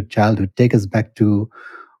about your childhood. Take us back to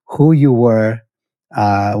who you were,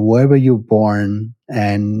 where were you born,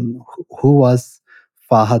 and who was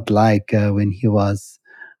Fahad like when he was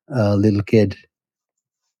a little kid?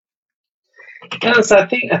 Yes, I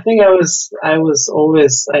think I was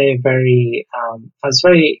always a very I was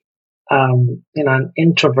very an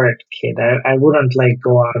introvert kid. I wouldn't like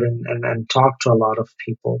go out and talk to a lot of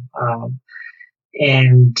people.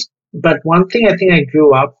 And but one thing I think I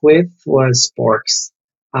grew up with was sports.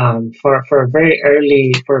 For a very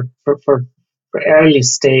early for early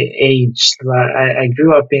age, I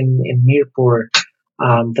grew up in Mirpur.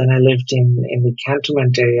 Then I lived in the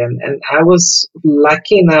cantonment area, and I was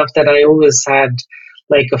lucky enough that I always had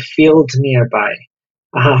like a field nearby,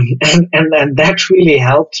 and that really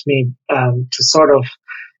helped me to sort of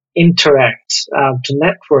interact, to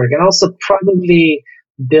network, and also probably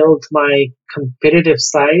build my competitive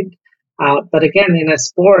side. But again, in a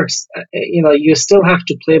sports, you still have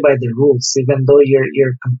to play by the rules, even though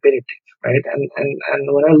you're competitive, right? And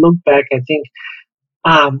when I look back,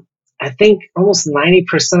 um, I think almost 90%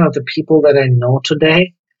 of the people that I know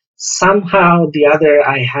today, somehow the other,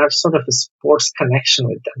 I have sort of a sports connection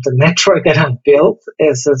with them. The network that I've built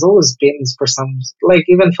has always been for some, like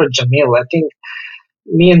even for Jamil. I think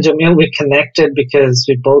me and Jamil, we connected because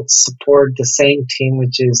we both support the same team,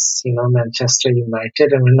 which is, Manchester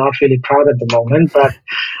United, and we're not really proud at the moment, but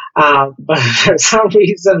for some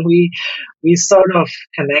reason we sort of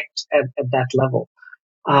connect at that level.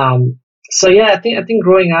 Um, so yeah, I think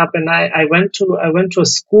growing up, and I went to a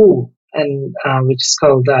school, and which is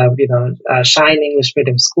called Shine English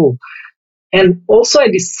Medium School, and also I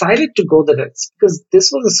decided to go to this because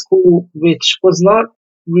this was a school which was not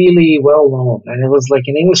really well known, and it was like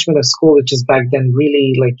an English medium school, which is back then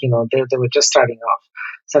really like they were just starting off.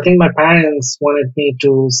 So I think my parents wanted me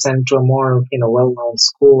to send to a more well known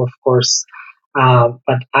school, of course.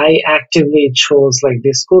 But I actively chose like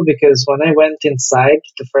this school because when I went inside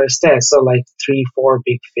the first day, I saw like three, four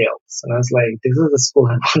big fields, and I was like, "This is the school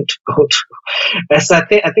I want to go to." So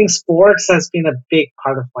I think sports has been a big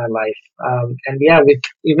part of my life, and yeah, with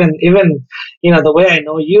even the way I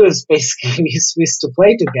know you is basically we used to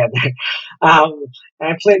play together. Um,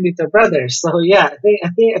 I played with your brother, so yeah, I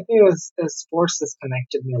think sports has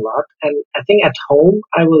connected me a lot, and I think at home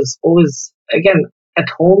I was always again at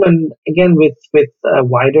home and again with a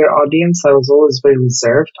wider audience. I was always very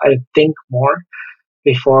reserved. I think more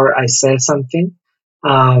before I say something,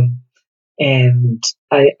 um, and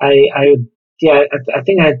I yeah, I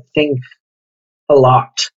think I think a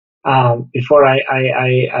lot before I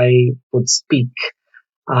would speak.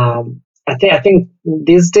 I think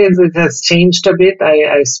these days it has changed a bit.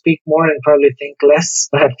 I speak more and probably think less.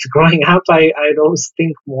 But growing up, I'd always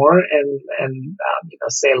think more and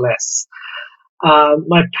say less.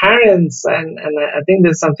 My parents, and I think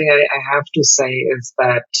there's something I have to say is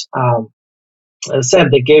that, as I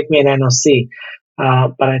said, they gave me an NOC.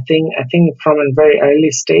 But I think from a very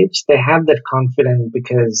early stage they have that confidence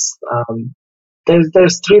because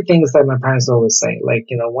there's three things that my parents always say. Like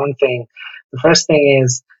one thing, the first thing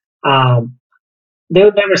is um, they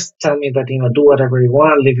would never tell me that do whatever you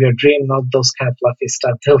want, live your dream, not those kind of fluffy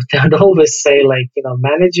stuff. They would always say like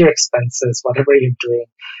manage your expenses, whatever you're doing,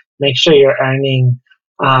 make sure you're earning.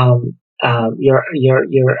 Your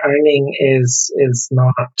earning is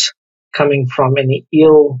not coming from any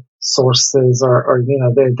ill sources, or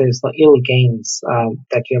there's no ill gains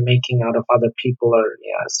that you're making out of other people, or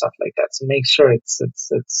stuff like that. So make sure it's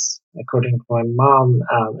according to my mom,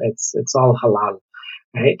 it's all halal,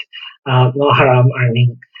 right? No haram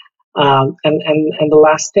earning. And the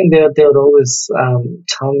last thing they would always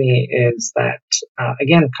tell me is that,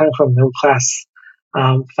 again, coming from middle class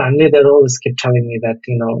family, they'd always keep telling me that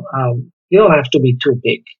you don't have to be too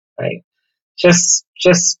big, right? Just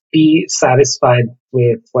be satisfied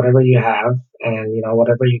with whatever you have, and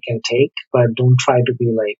whatever you can take, but don't try to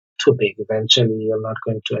be like too big. Eventually, you're not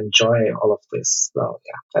going to enjoy all of this. So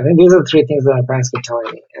yeah, I think these are the three things that my parents keep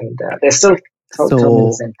telling me, and they still tell me the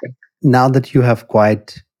So same thing. now that you have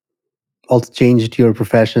quite also changed your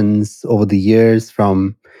professions over the years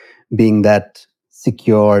from being that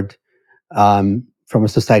secured from a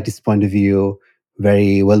society's point of view,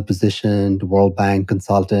 very well positioned World Bank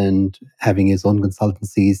consultant, having his own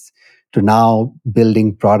consultancies, to now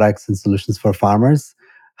building products and solutions for farmers.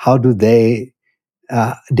 How do they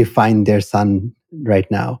define their son right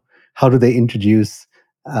now? How do they introduce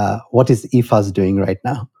what is IFAS doing right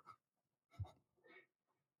now?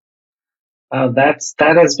 That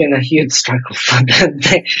has been a huge struggle for them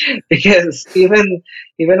because even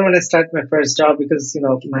when I started my first job, because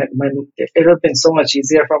my it would have been so much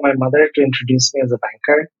easier for my mother to introduce me as a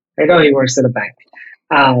banker. I know he works at a bank,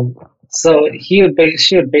 so she would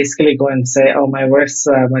basically go and say, "Oh, my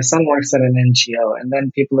son works at an NGO," and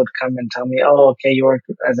then people would come and tell me, "Oh, okay, you work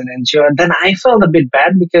as an NGO," and then I felt a bit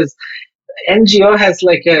bad because NGO has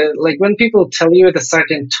like when people tell you with a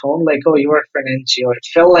certain tone, like, "Oh, you work for an NGO," it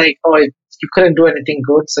felt like, "Oh, you couldn't do anything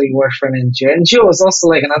good, so you work for an NGO." NGO was also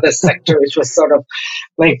like another sector which was sort of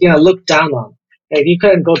like looked down on. Like you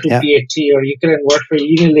couldn't go to Yeah. BAT or you couldn't work for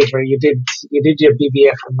Unilever. You did your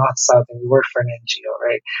BBA from North South and you work for an NGO,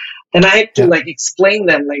 right? Then I had to like explain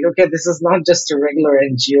them, like, okay, this is not just a regular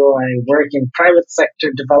NGO. I work in private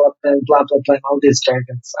sector development, blah blah blah, and all these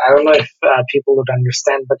jargons. I don't know if people would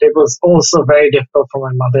understand, but it was also very difficult for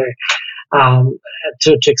my mother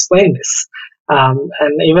to explain this.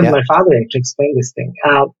 And even my father had to explain this thing.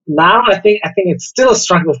 Now I think it's still a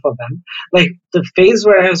struggle for them. Like the phase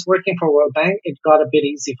where I was working for World Bank, it got a bit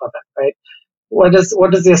easy for them, right? What does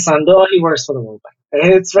your son do? Oh, he works for the World Bank.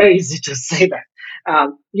 And it's very easy to say that.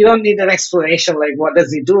 You don't need an explanation like what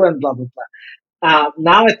does he do and blah blah blah.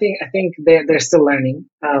 Now I think they're still learning.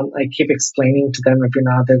 I keep explaining to them every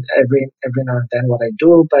now and then what I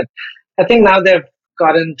do, but I think now they've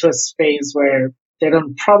gotten to a space where they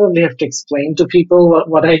don't probably have to explain to people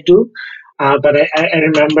what I do. But I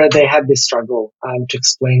remember they had this struggle to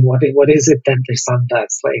explain what is it that their son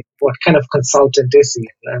does, like what kind of consultant is he,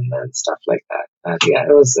 and stuff like that. Yeah,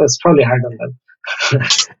 it was probably hard on them.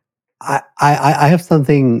 I have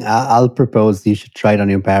something I'll propose. You should try it on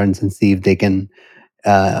your parents and see if they can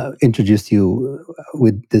introduce you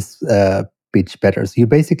with this pitch better. So you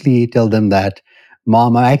basically tell them that,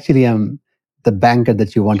 "Mom, I actually am the banker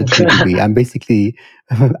that you wanted me to be. I'm basically,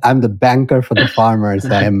 I'm the banker for the farmers.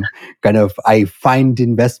 I find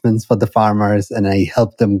investments for the farmers and I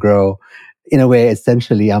help them grow. In a way,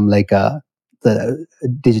 essentially, I'm like the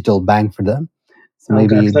digital bank for them." So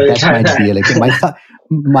maybe that might be like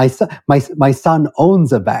my son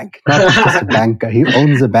owns a bank, not just a banker. He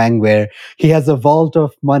owns a bank where he has a vault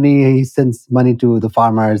of money. He sends money to the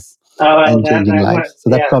farmers and changing lives.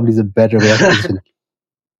 So that probably is a better way of positioning.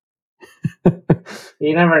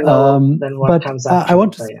 You never know then what comes after.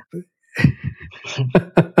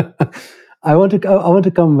 I want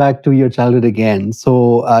to come back to your childhood again.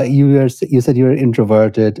 So you said you were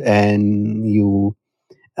introverted and you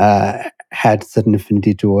had certain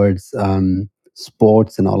affinity towards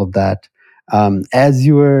sports and all of that. As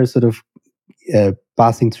you were sort of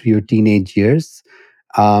passing through your teenage years,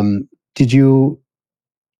 did you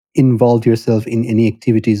involve yourself in any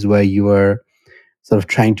activities where you were sort of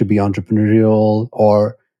trying to be entrepreneurial,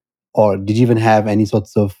 or did you even have any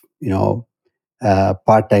sorts of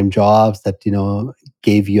part-time jobs that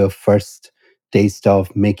gave you a first taste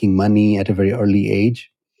of making money at a very early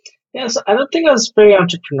age? Yes, I don't think I was very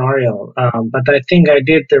entrepreneurial, but I think I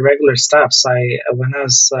did the regular stuff. So when I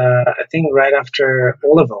was, I think right after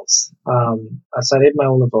O levels, so I did my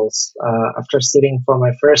O levels. After sitting for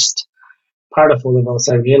my first part of O levels,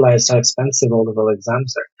 I realized how expensive O level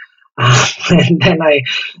exams are. And then I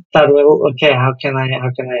thought, well, okay, how can I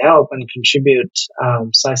help and contribute?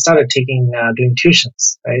 So I started doing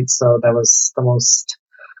tuitions, right? So that was the most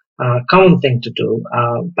common thing to do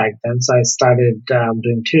back then. So I started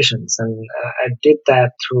doing tuitions, and I did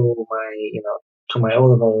that through my O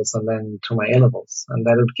levels and then to my A levels, and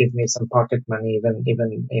that would give me some pocket money,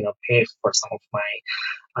 even pay for some of my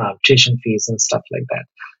tuition fees and stuff like that.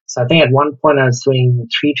 So I think at one point I was doing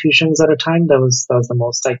 3 tuitions at a time. That was the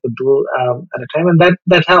most I could do at a time, and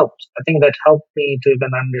that helped. I think that helped me to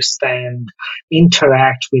even understand,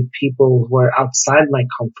 interact with people who are outside my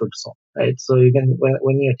comfort zone. Right. So even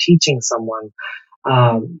when you're teaching someone,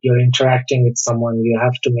 you're interacting with someone, you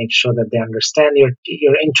have to make sure that they understand.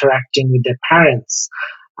 You're interacting with their parents.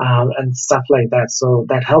 And stuff like that. So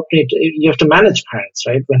that helped me. You have to manage parents,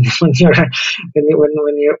 right? When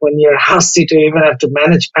you're a house teacher, you even have to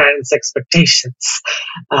manage parents' expectations,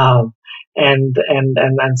 and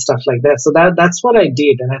stuff like that. So that's what I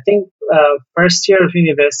did. And I think first year of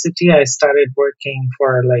university, I started working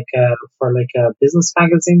for a business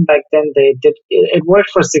magazine. Back then, it worked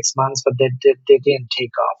for 6 months, but they didn't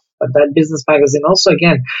take off. But that business magazine also,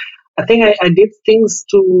 again, I think I did things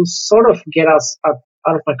to sort of get us up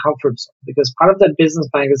out of my comfort zone, because part of that business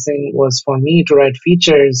magazine was for me to write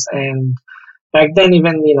features. And back then,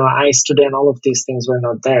 even Ice Today and all of these things were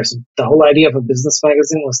not there. So the whole idea of a business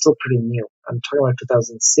magazine was still pretty new. I'm talking about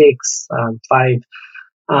 2006, five.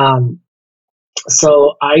 Um,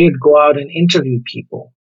 so I would go out and interview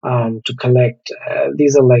people to collect.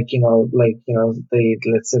 These are the,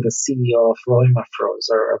 let's say, the CEO of Roy Mafros,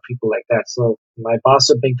 or people like that. So my boss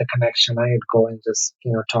would make the connection. I would go and just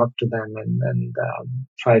talk to them, and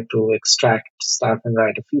try to extract stuff and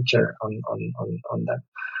write a feature on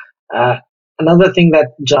them. Another thing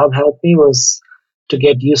that job helped me was to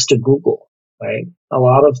get used to Google, right? A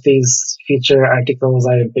lot of these feature articles,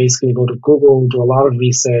 I basically go to Google, do a lot of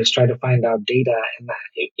research, try to find out data. And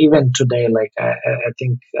even today, like I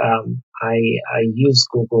think I use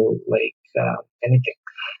Google like anything.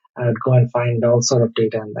 I would go and find all sort of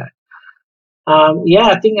data in that. Yeah,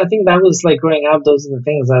 I think that was like growing up. Those are the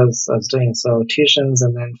things I was doing. So tuitions,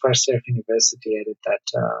 and then first year of university, I did that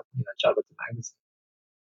job at the magazine.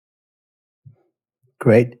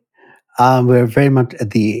 Great. We're very much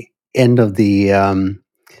at the end of the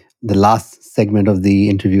last segment of the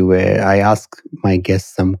interview, where I ask my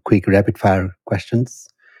guests some quick rapid fire questions.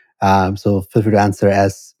 So feel free to answer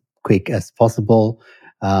as quick as possible.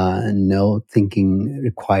 No thinking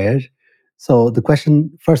required. So the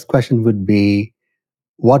first question would be,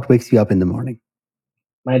 what wakes you up in the morning?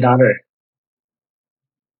 My daughter.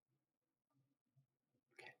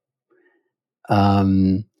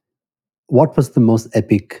 What was the most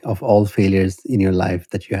epic of all failures in your life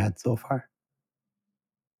that you had so far?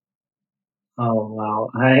 Oh wow,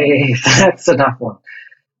 that's a tough one.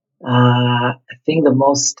 I think the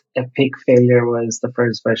most epic failure was the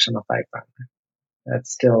first version of iPhone.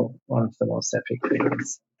 That's still one of the most epic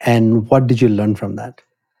failures. And what did you learn from that?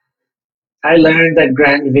 I learned that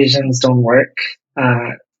grand visions don't work.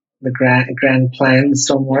 The grand plans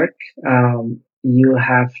don't work. You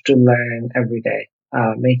have to learn every day.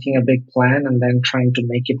 Making a big plan and then trying to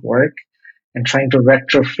make it work and trying to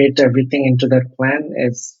retrofit everything into that plan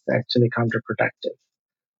is actually counterproductive.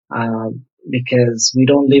 Because we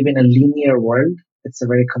don't live in a linear world. It's a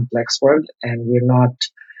very complex world, and we're not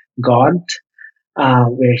God.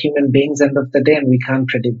 We're human beings, end of the day, and we can't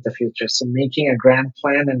predict the future. So making a grand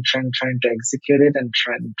plan and trying to execute it, and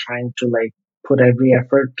trying to like put every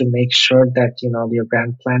effort to make sure that your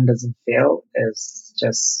grand plan doesn't fail is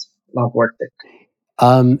just not worth it.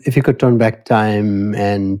 If you could turn back time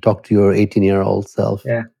and talk to your 18-year-old self,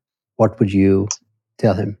 Yeah. What would you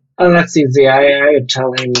tell him? Oh, that's easy. I would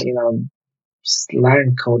tell him, just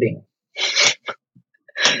learn coding.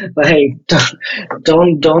 Like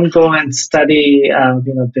don't go and study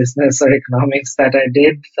business or economics that I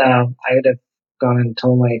did. I would have gone and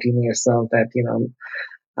told my 18-year self that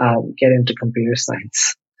get into computer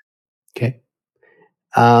science. Okay.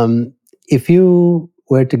 If you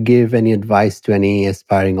were to give any advice to any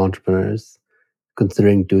aspiring entrepreneurs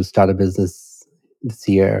considering to start a business this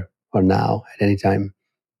year or now at any time,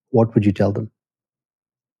 what would you tell them?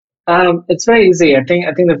 It's very easy. I think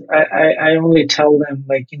that I only tell them,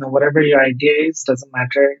 like, whatever your idea is, doesn't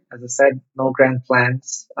matter. As I said, no grand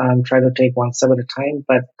plans. Try to take one step at a time.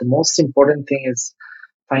 But the most important thing is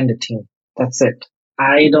find a team. That's it.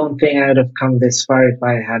 I don't think I would have come this far if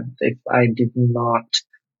I did not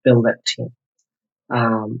build that team.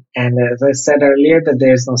 And as I said earlier, that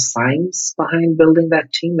there's no science behind building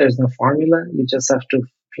that team. There's no formula. You just have to,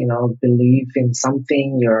 believe in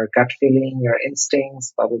something, your gut feeling, your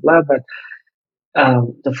instincts, blah, blah, blah. But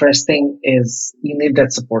the first thing is you need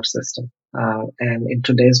that support system. And in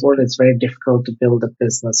today's world, it's very difficult to build a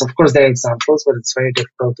business. Of course, there are examples, but it's very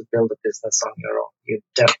difficult to build a business on your own. You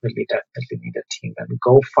definitely need a team, and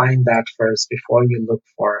go find that first before you look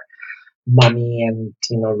for money and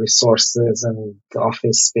resources and the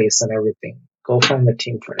office space and everything. Go find the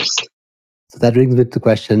team first. So that brings me to the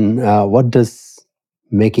question, what does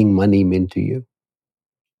making money mean to you?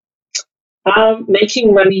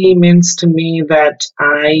 Making money means to me that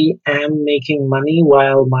I am making money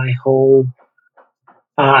while my whole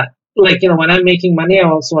when I'm making money, I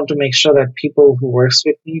also want to make sure that people who works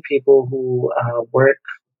with me, people who work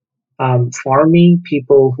for me,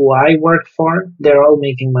 people who I work for, they're all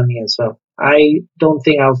making money as well. I don't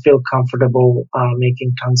think I'll feel comfortable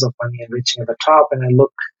making tons of money and reaching at the top, and I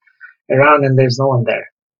look around and there's no one there.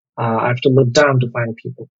 I have to look down to find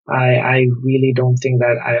people. I really don't think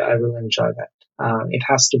that I will enjoy that. It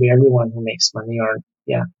has to be everyone who makes money, or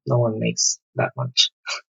no one makes that much.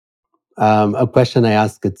 A question I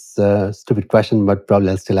ask, it's a stupid question, but probably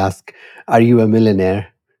I'll still ask. Are you a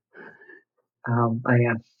millionaire? I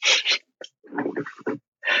am.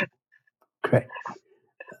 Great.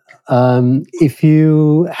 If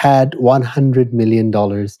you had $100 million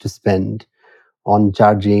to spend on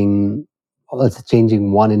let's say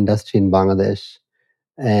changing one industry in Bangladesh,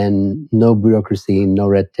 and no bureaucracy, no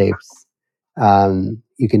red tapes,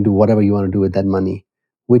 you can do whatever you want to do with that money.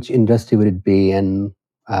 Which industry would it be, and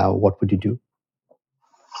what would you do?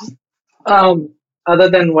 Other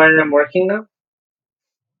than where I'm working now,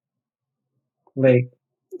 like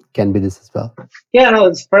Can be this as well. yeah, no,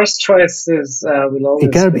 its first choice is will always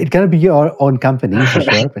It cannot be your own company for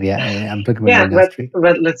sure, but yeah, I'm talking about yeah, an industry.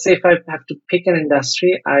 but let's say if I have to pick an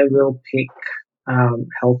industry, I will pick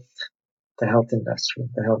health, the health industry,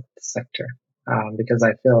 the health sector, because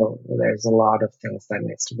I feel there's a lot of things that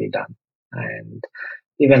needs to be done, and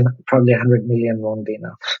even probably 100 million won't be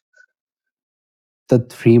enough. The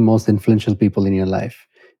three most influential people in your life.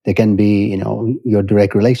 They can be, your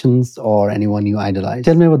direct relations or anyone you idolize.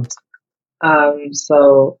 Tell me about.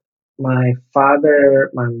 So my father,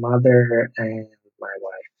 my mother, and my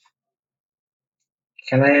wife.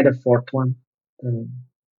 Can I add a fourth one?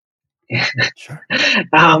 Sure.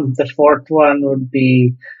 The fourth one would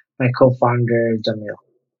be my co-founder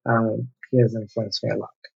Jamil. He has influenced me a lot.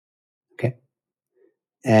 Okay.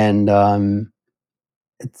 And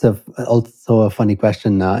it's also a funny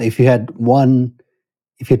question. If you had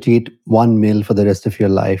to eat one meal for the rest of your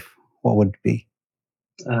life, what would it be?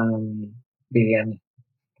 Biryani,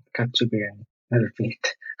 kachu biryani. I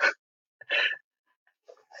repeat.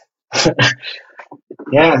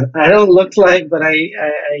 Yeah, I don't look like, but I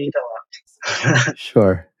eat a lot.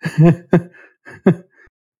 Sure.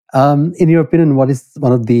 In your opinion, what is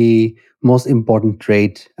one of the most important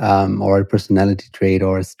trait or personality trait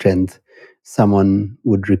or strength someone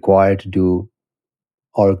would require to do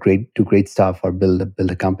great stuff or build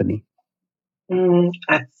a company?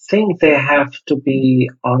 I think they have to be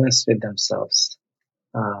honest with themselves.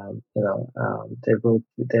 They'll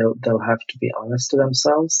have to be honest to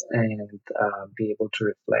themselves and be able to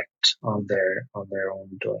reflect on their own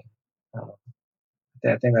doing.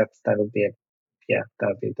 I think that would be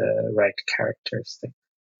the right characteristic.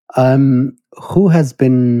 Who has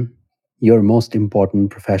been your most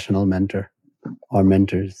important professional mentor or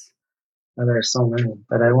mentors? And there are so many,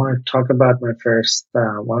 but I want to talk about my first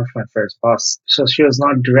one of my first boss. So she was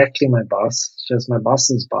not directly my boss; she was my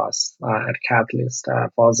boss's boss at Catalyst,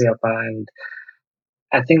 Fauziya Appa, and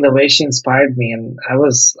I think the way she inspired me, and I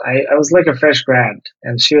was like a fresh grad,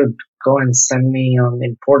 and she would go and send me on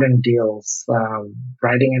important deals,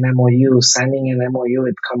 writing an MOU, signing an MOU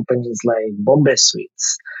with companies like Bombay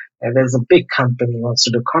Sweets. And there's a big company who wants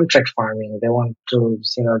to do contract farming. They want to,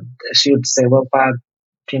 she would say, well, Pat,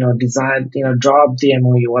 design, draw up the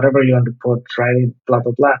MOU, whatever you want to put, write it, blah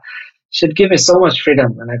blah blah. She'd give me so much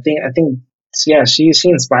freedom, and I think, yeah, she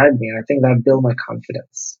inspired me, and I think that built my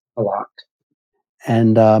confidence a lot.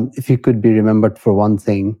 And if you could be remembered for one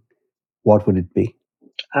thing, what would it be?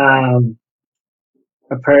 A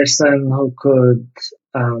person who could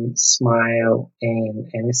smile in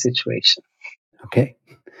any situation. Okay.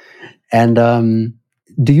 And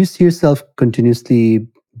do you see yourself continuously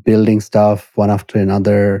building stuff one after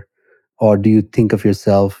another, or do you think of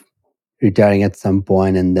yourself retiring at some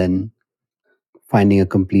point and then finding a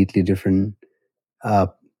completely different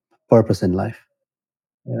purpose in life?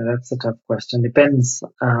 Yeah, that's a tough question. Depends,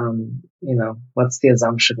 what's the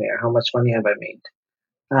assumption here? How much money have I made?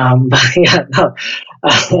 But yeah, no.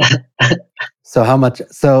 So how much?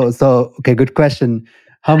 So okay, good question.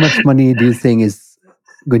 How much money do you think is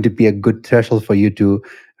going to be a good threshold for you to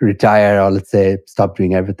retire, or let's say stop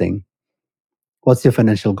doing everything? What's your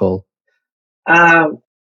financial goal? I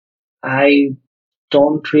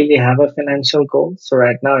don't really have a financial goal. So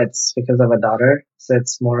right now it's because of a daughter. So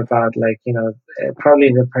it's more about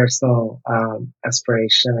probably the personal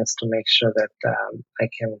aspiration is to make sure that I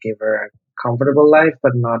can give her a comfortable life,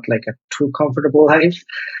 but not like a too comfortable life.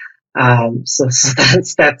 So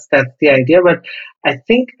that's the idea. But I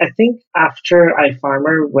think after I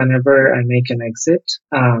farmer, whenever I make an exit,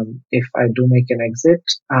 if I do make an exit,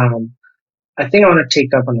 I think I want to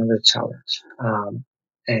take up another challenge.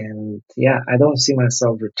 And yeah, I don't see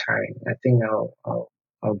myself retiring. I think I'll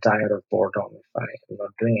die out of boredom if I'm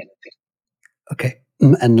not doing anything. Okay.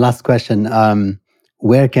 And last question: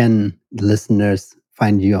 where can the listeners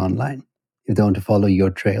find you online if they want to follow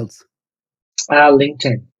your trails?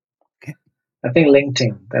 LinkedIn. Okay. I think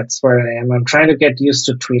LinkedIn. That's where I am. I'm trying to get used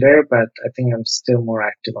to Twitter, but I think I'm still more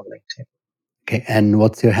active on LinkedIn. Okay. And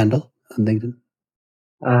what's your handle on LinkedIn?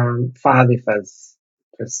 Fahad Ifaz.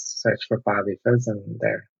 Just search for Fahad Ifaz, and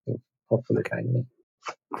there you'll hopefully find me.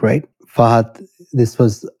 Great. Fahad, this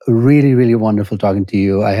was really, really wonderful talking to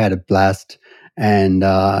you. I had a blast. And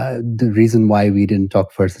the reason why we didn't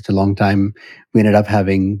talk for such a long time, we ended up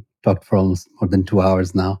having talked for almost more than 2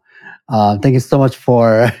 hours now. Thank you so much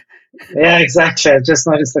for. Yeah, exactly. I just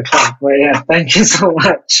noticed the clock. But yeah, thank you so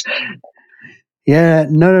much. Yeah,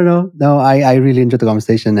 no. I really enjoyed the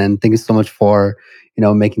conversation, and thank you so much for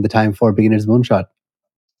making the time for Beginner's Moonshot.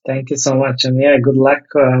 Thank you so much. And yeah, good luck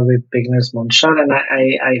with Beginner's Moonshot. And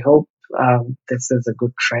I hope this is a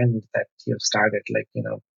good trend that you've started, like,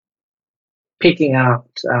 picking out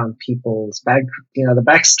people's the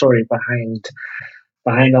backstory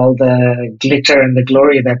behind all the glitter and the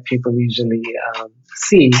glory that people usually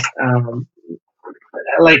see.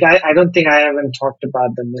 I don't think I haven't talked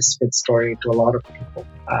about the Misfit story to a lot of people.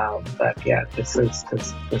 But yeah, this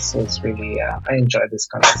was really, I enjoyed this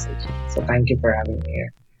conversation. So thank you for having me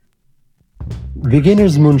here.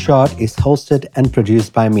 Beginner's Moonshot is hosted and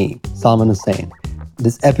produced by me, Salman Hussain.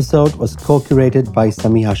 This episode was co-curated by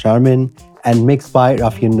Samiha Sharmin and mixed by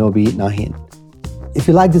Rafian Nobi Nahin. If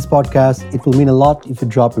you like this podcast, it will mean a lot if you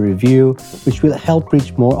drop a review, which will help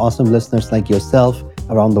reach more awesome listeners like yourself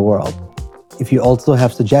around the world. If you also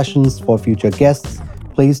have suggestions for future guests,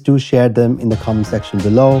 please do share them in the comment section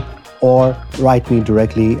below or write me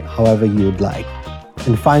directly however you would like.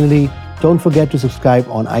 And finally, don't forget to subscribe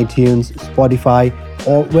on iTunes, Spotify,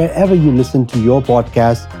 or wherever you listen to your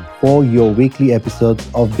podcast for your weekly episodes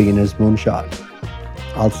of Beginner's Moonshot.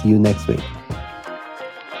 I'll see you next week.